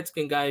find Light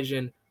Skin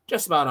Gaijin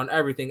just about on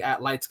everything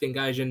at Light Skin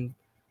Gaijin.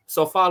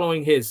 So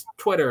following his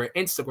Twitter,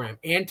 Instagram,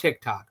 and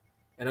TikTok.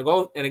 And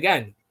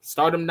again,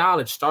 Stardom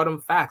knowledge,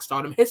 Stardom facts,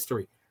 Stardom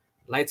history.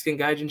 Light Skin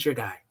Gaijin's your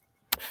guy.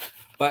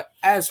 But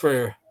as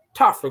for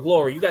Talk for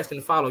Glory, you guys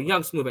can follow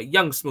Young Smooth at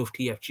Young Smooth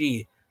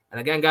TFG. And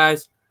again,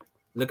 guys,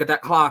 look at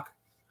that clock.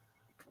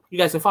 You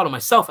guys can follow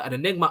myself at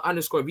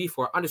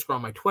Enigma_V4_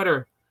 on my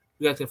Twitter.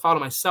 You guys can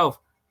follow myself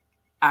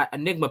at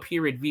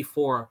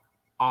Enigma_V4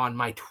 on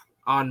my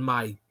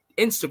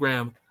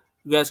Instagram.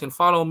 You guys can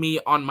follow me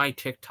on my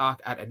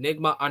TikTok at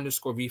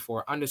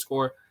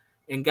Enigma_V4_.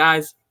 And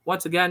guys,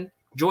 once again,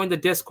 join the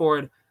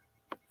Discord.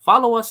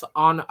 Follow us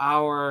on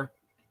our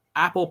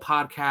Apple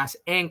Podcasts,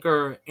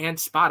 Anchor, and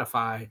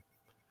Spotify.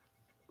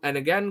 And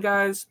again,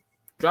 guys,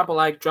 drop a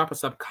like, drop a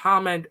sub,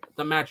 comment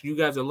the match you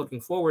guys are looking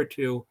forward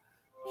to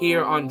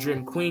here on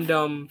Dream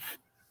Queendom.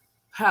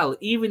 Hell,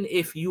 even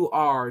if you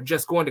are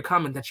just going to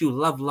comment that you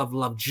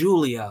love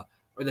Julia,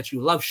 or that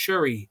you love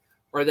Shuri,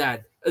 or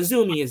that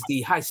Azumi is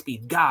the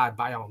high-speed god,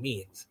 by all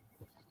means.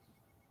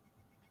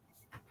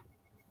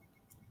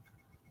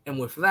 And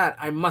with that,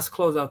 I must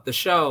close out the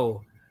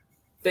show.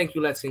 Thank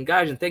you, Light Skin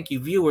Gaijin. Thank you,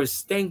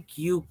 viewers. Thank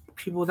you,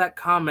 people that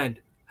comment.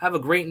 Have a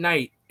great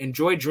night.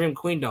 Enjoy Dream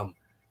Queendom.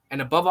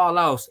 And above all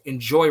else,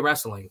 enjoy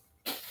wrestling.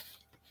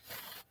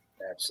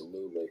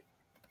 Absolutely.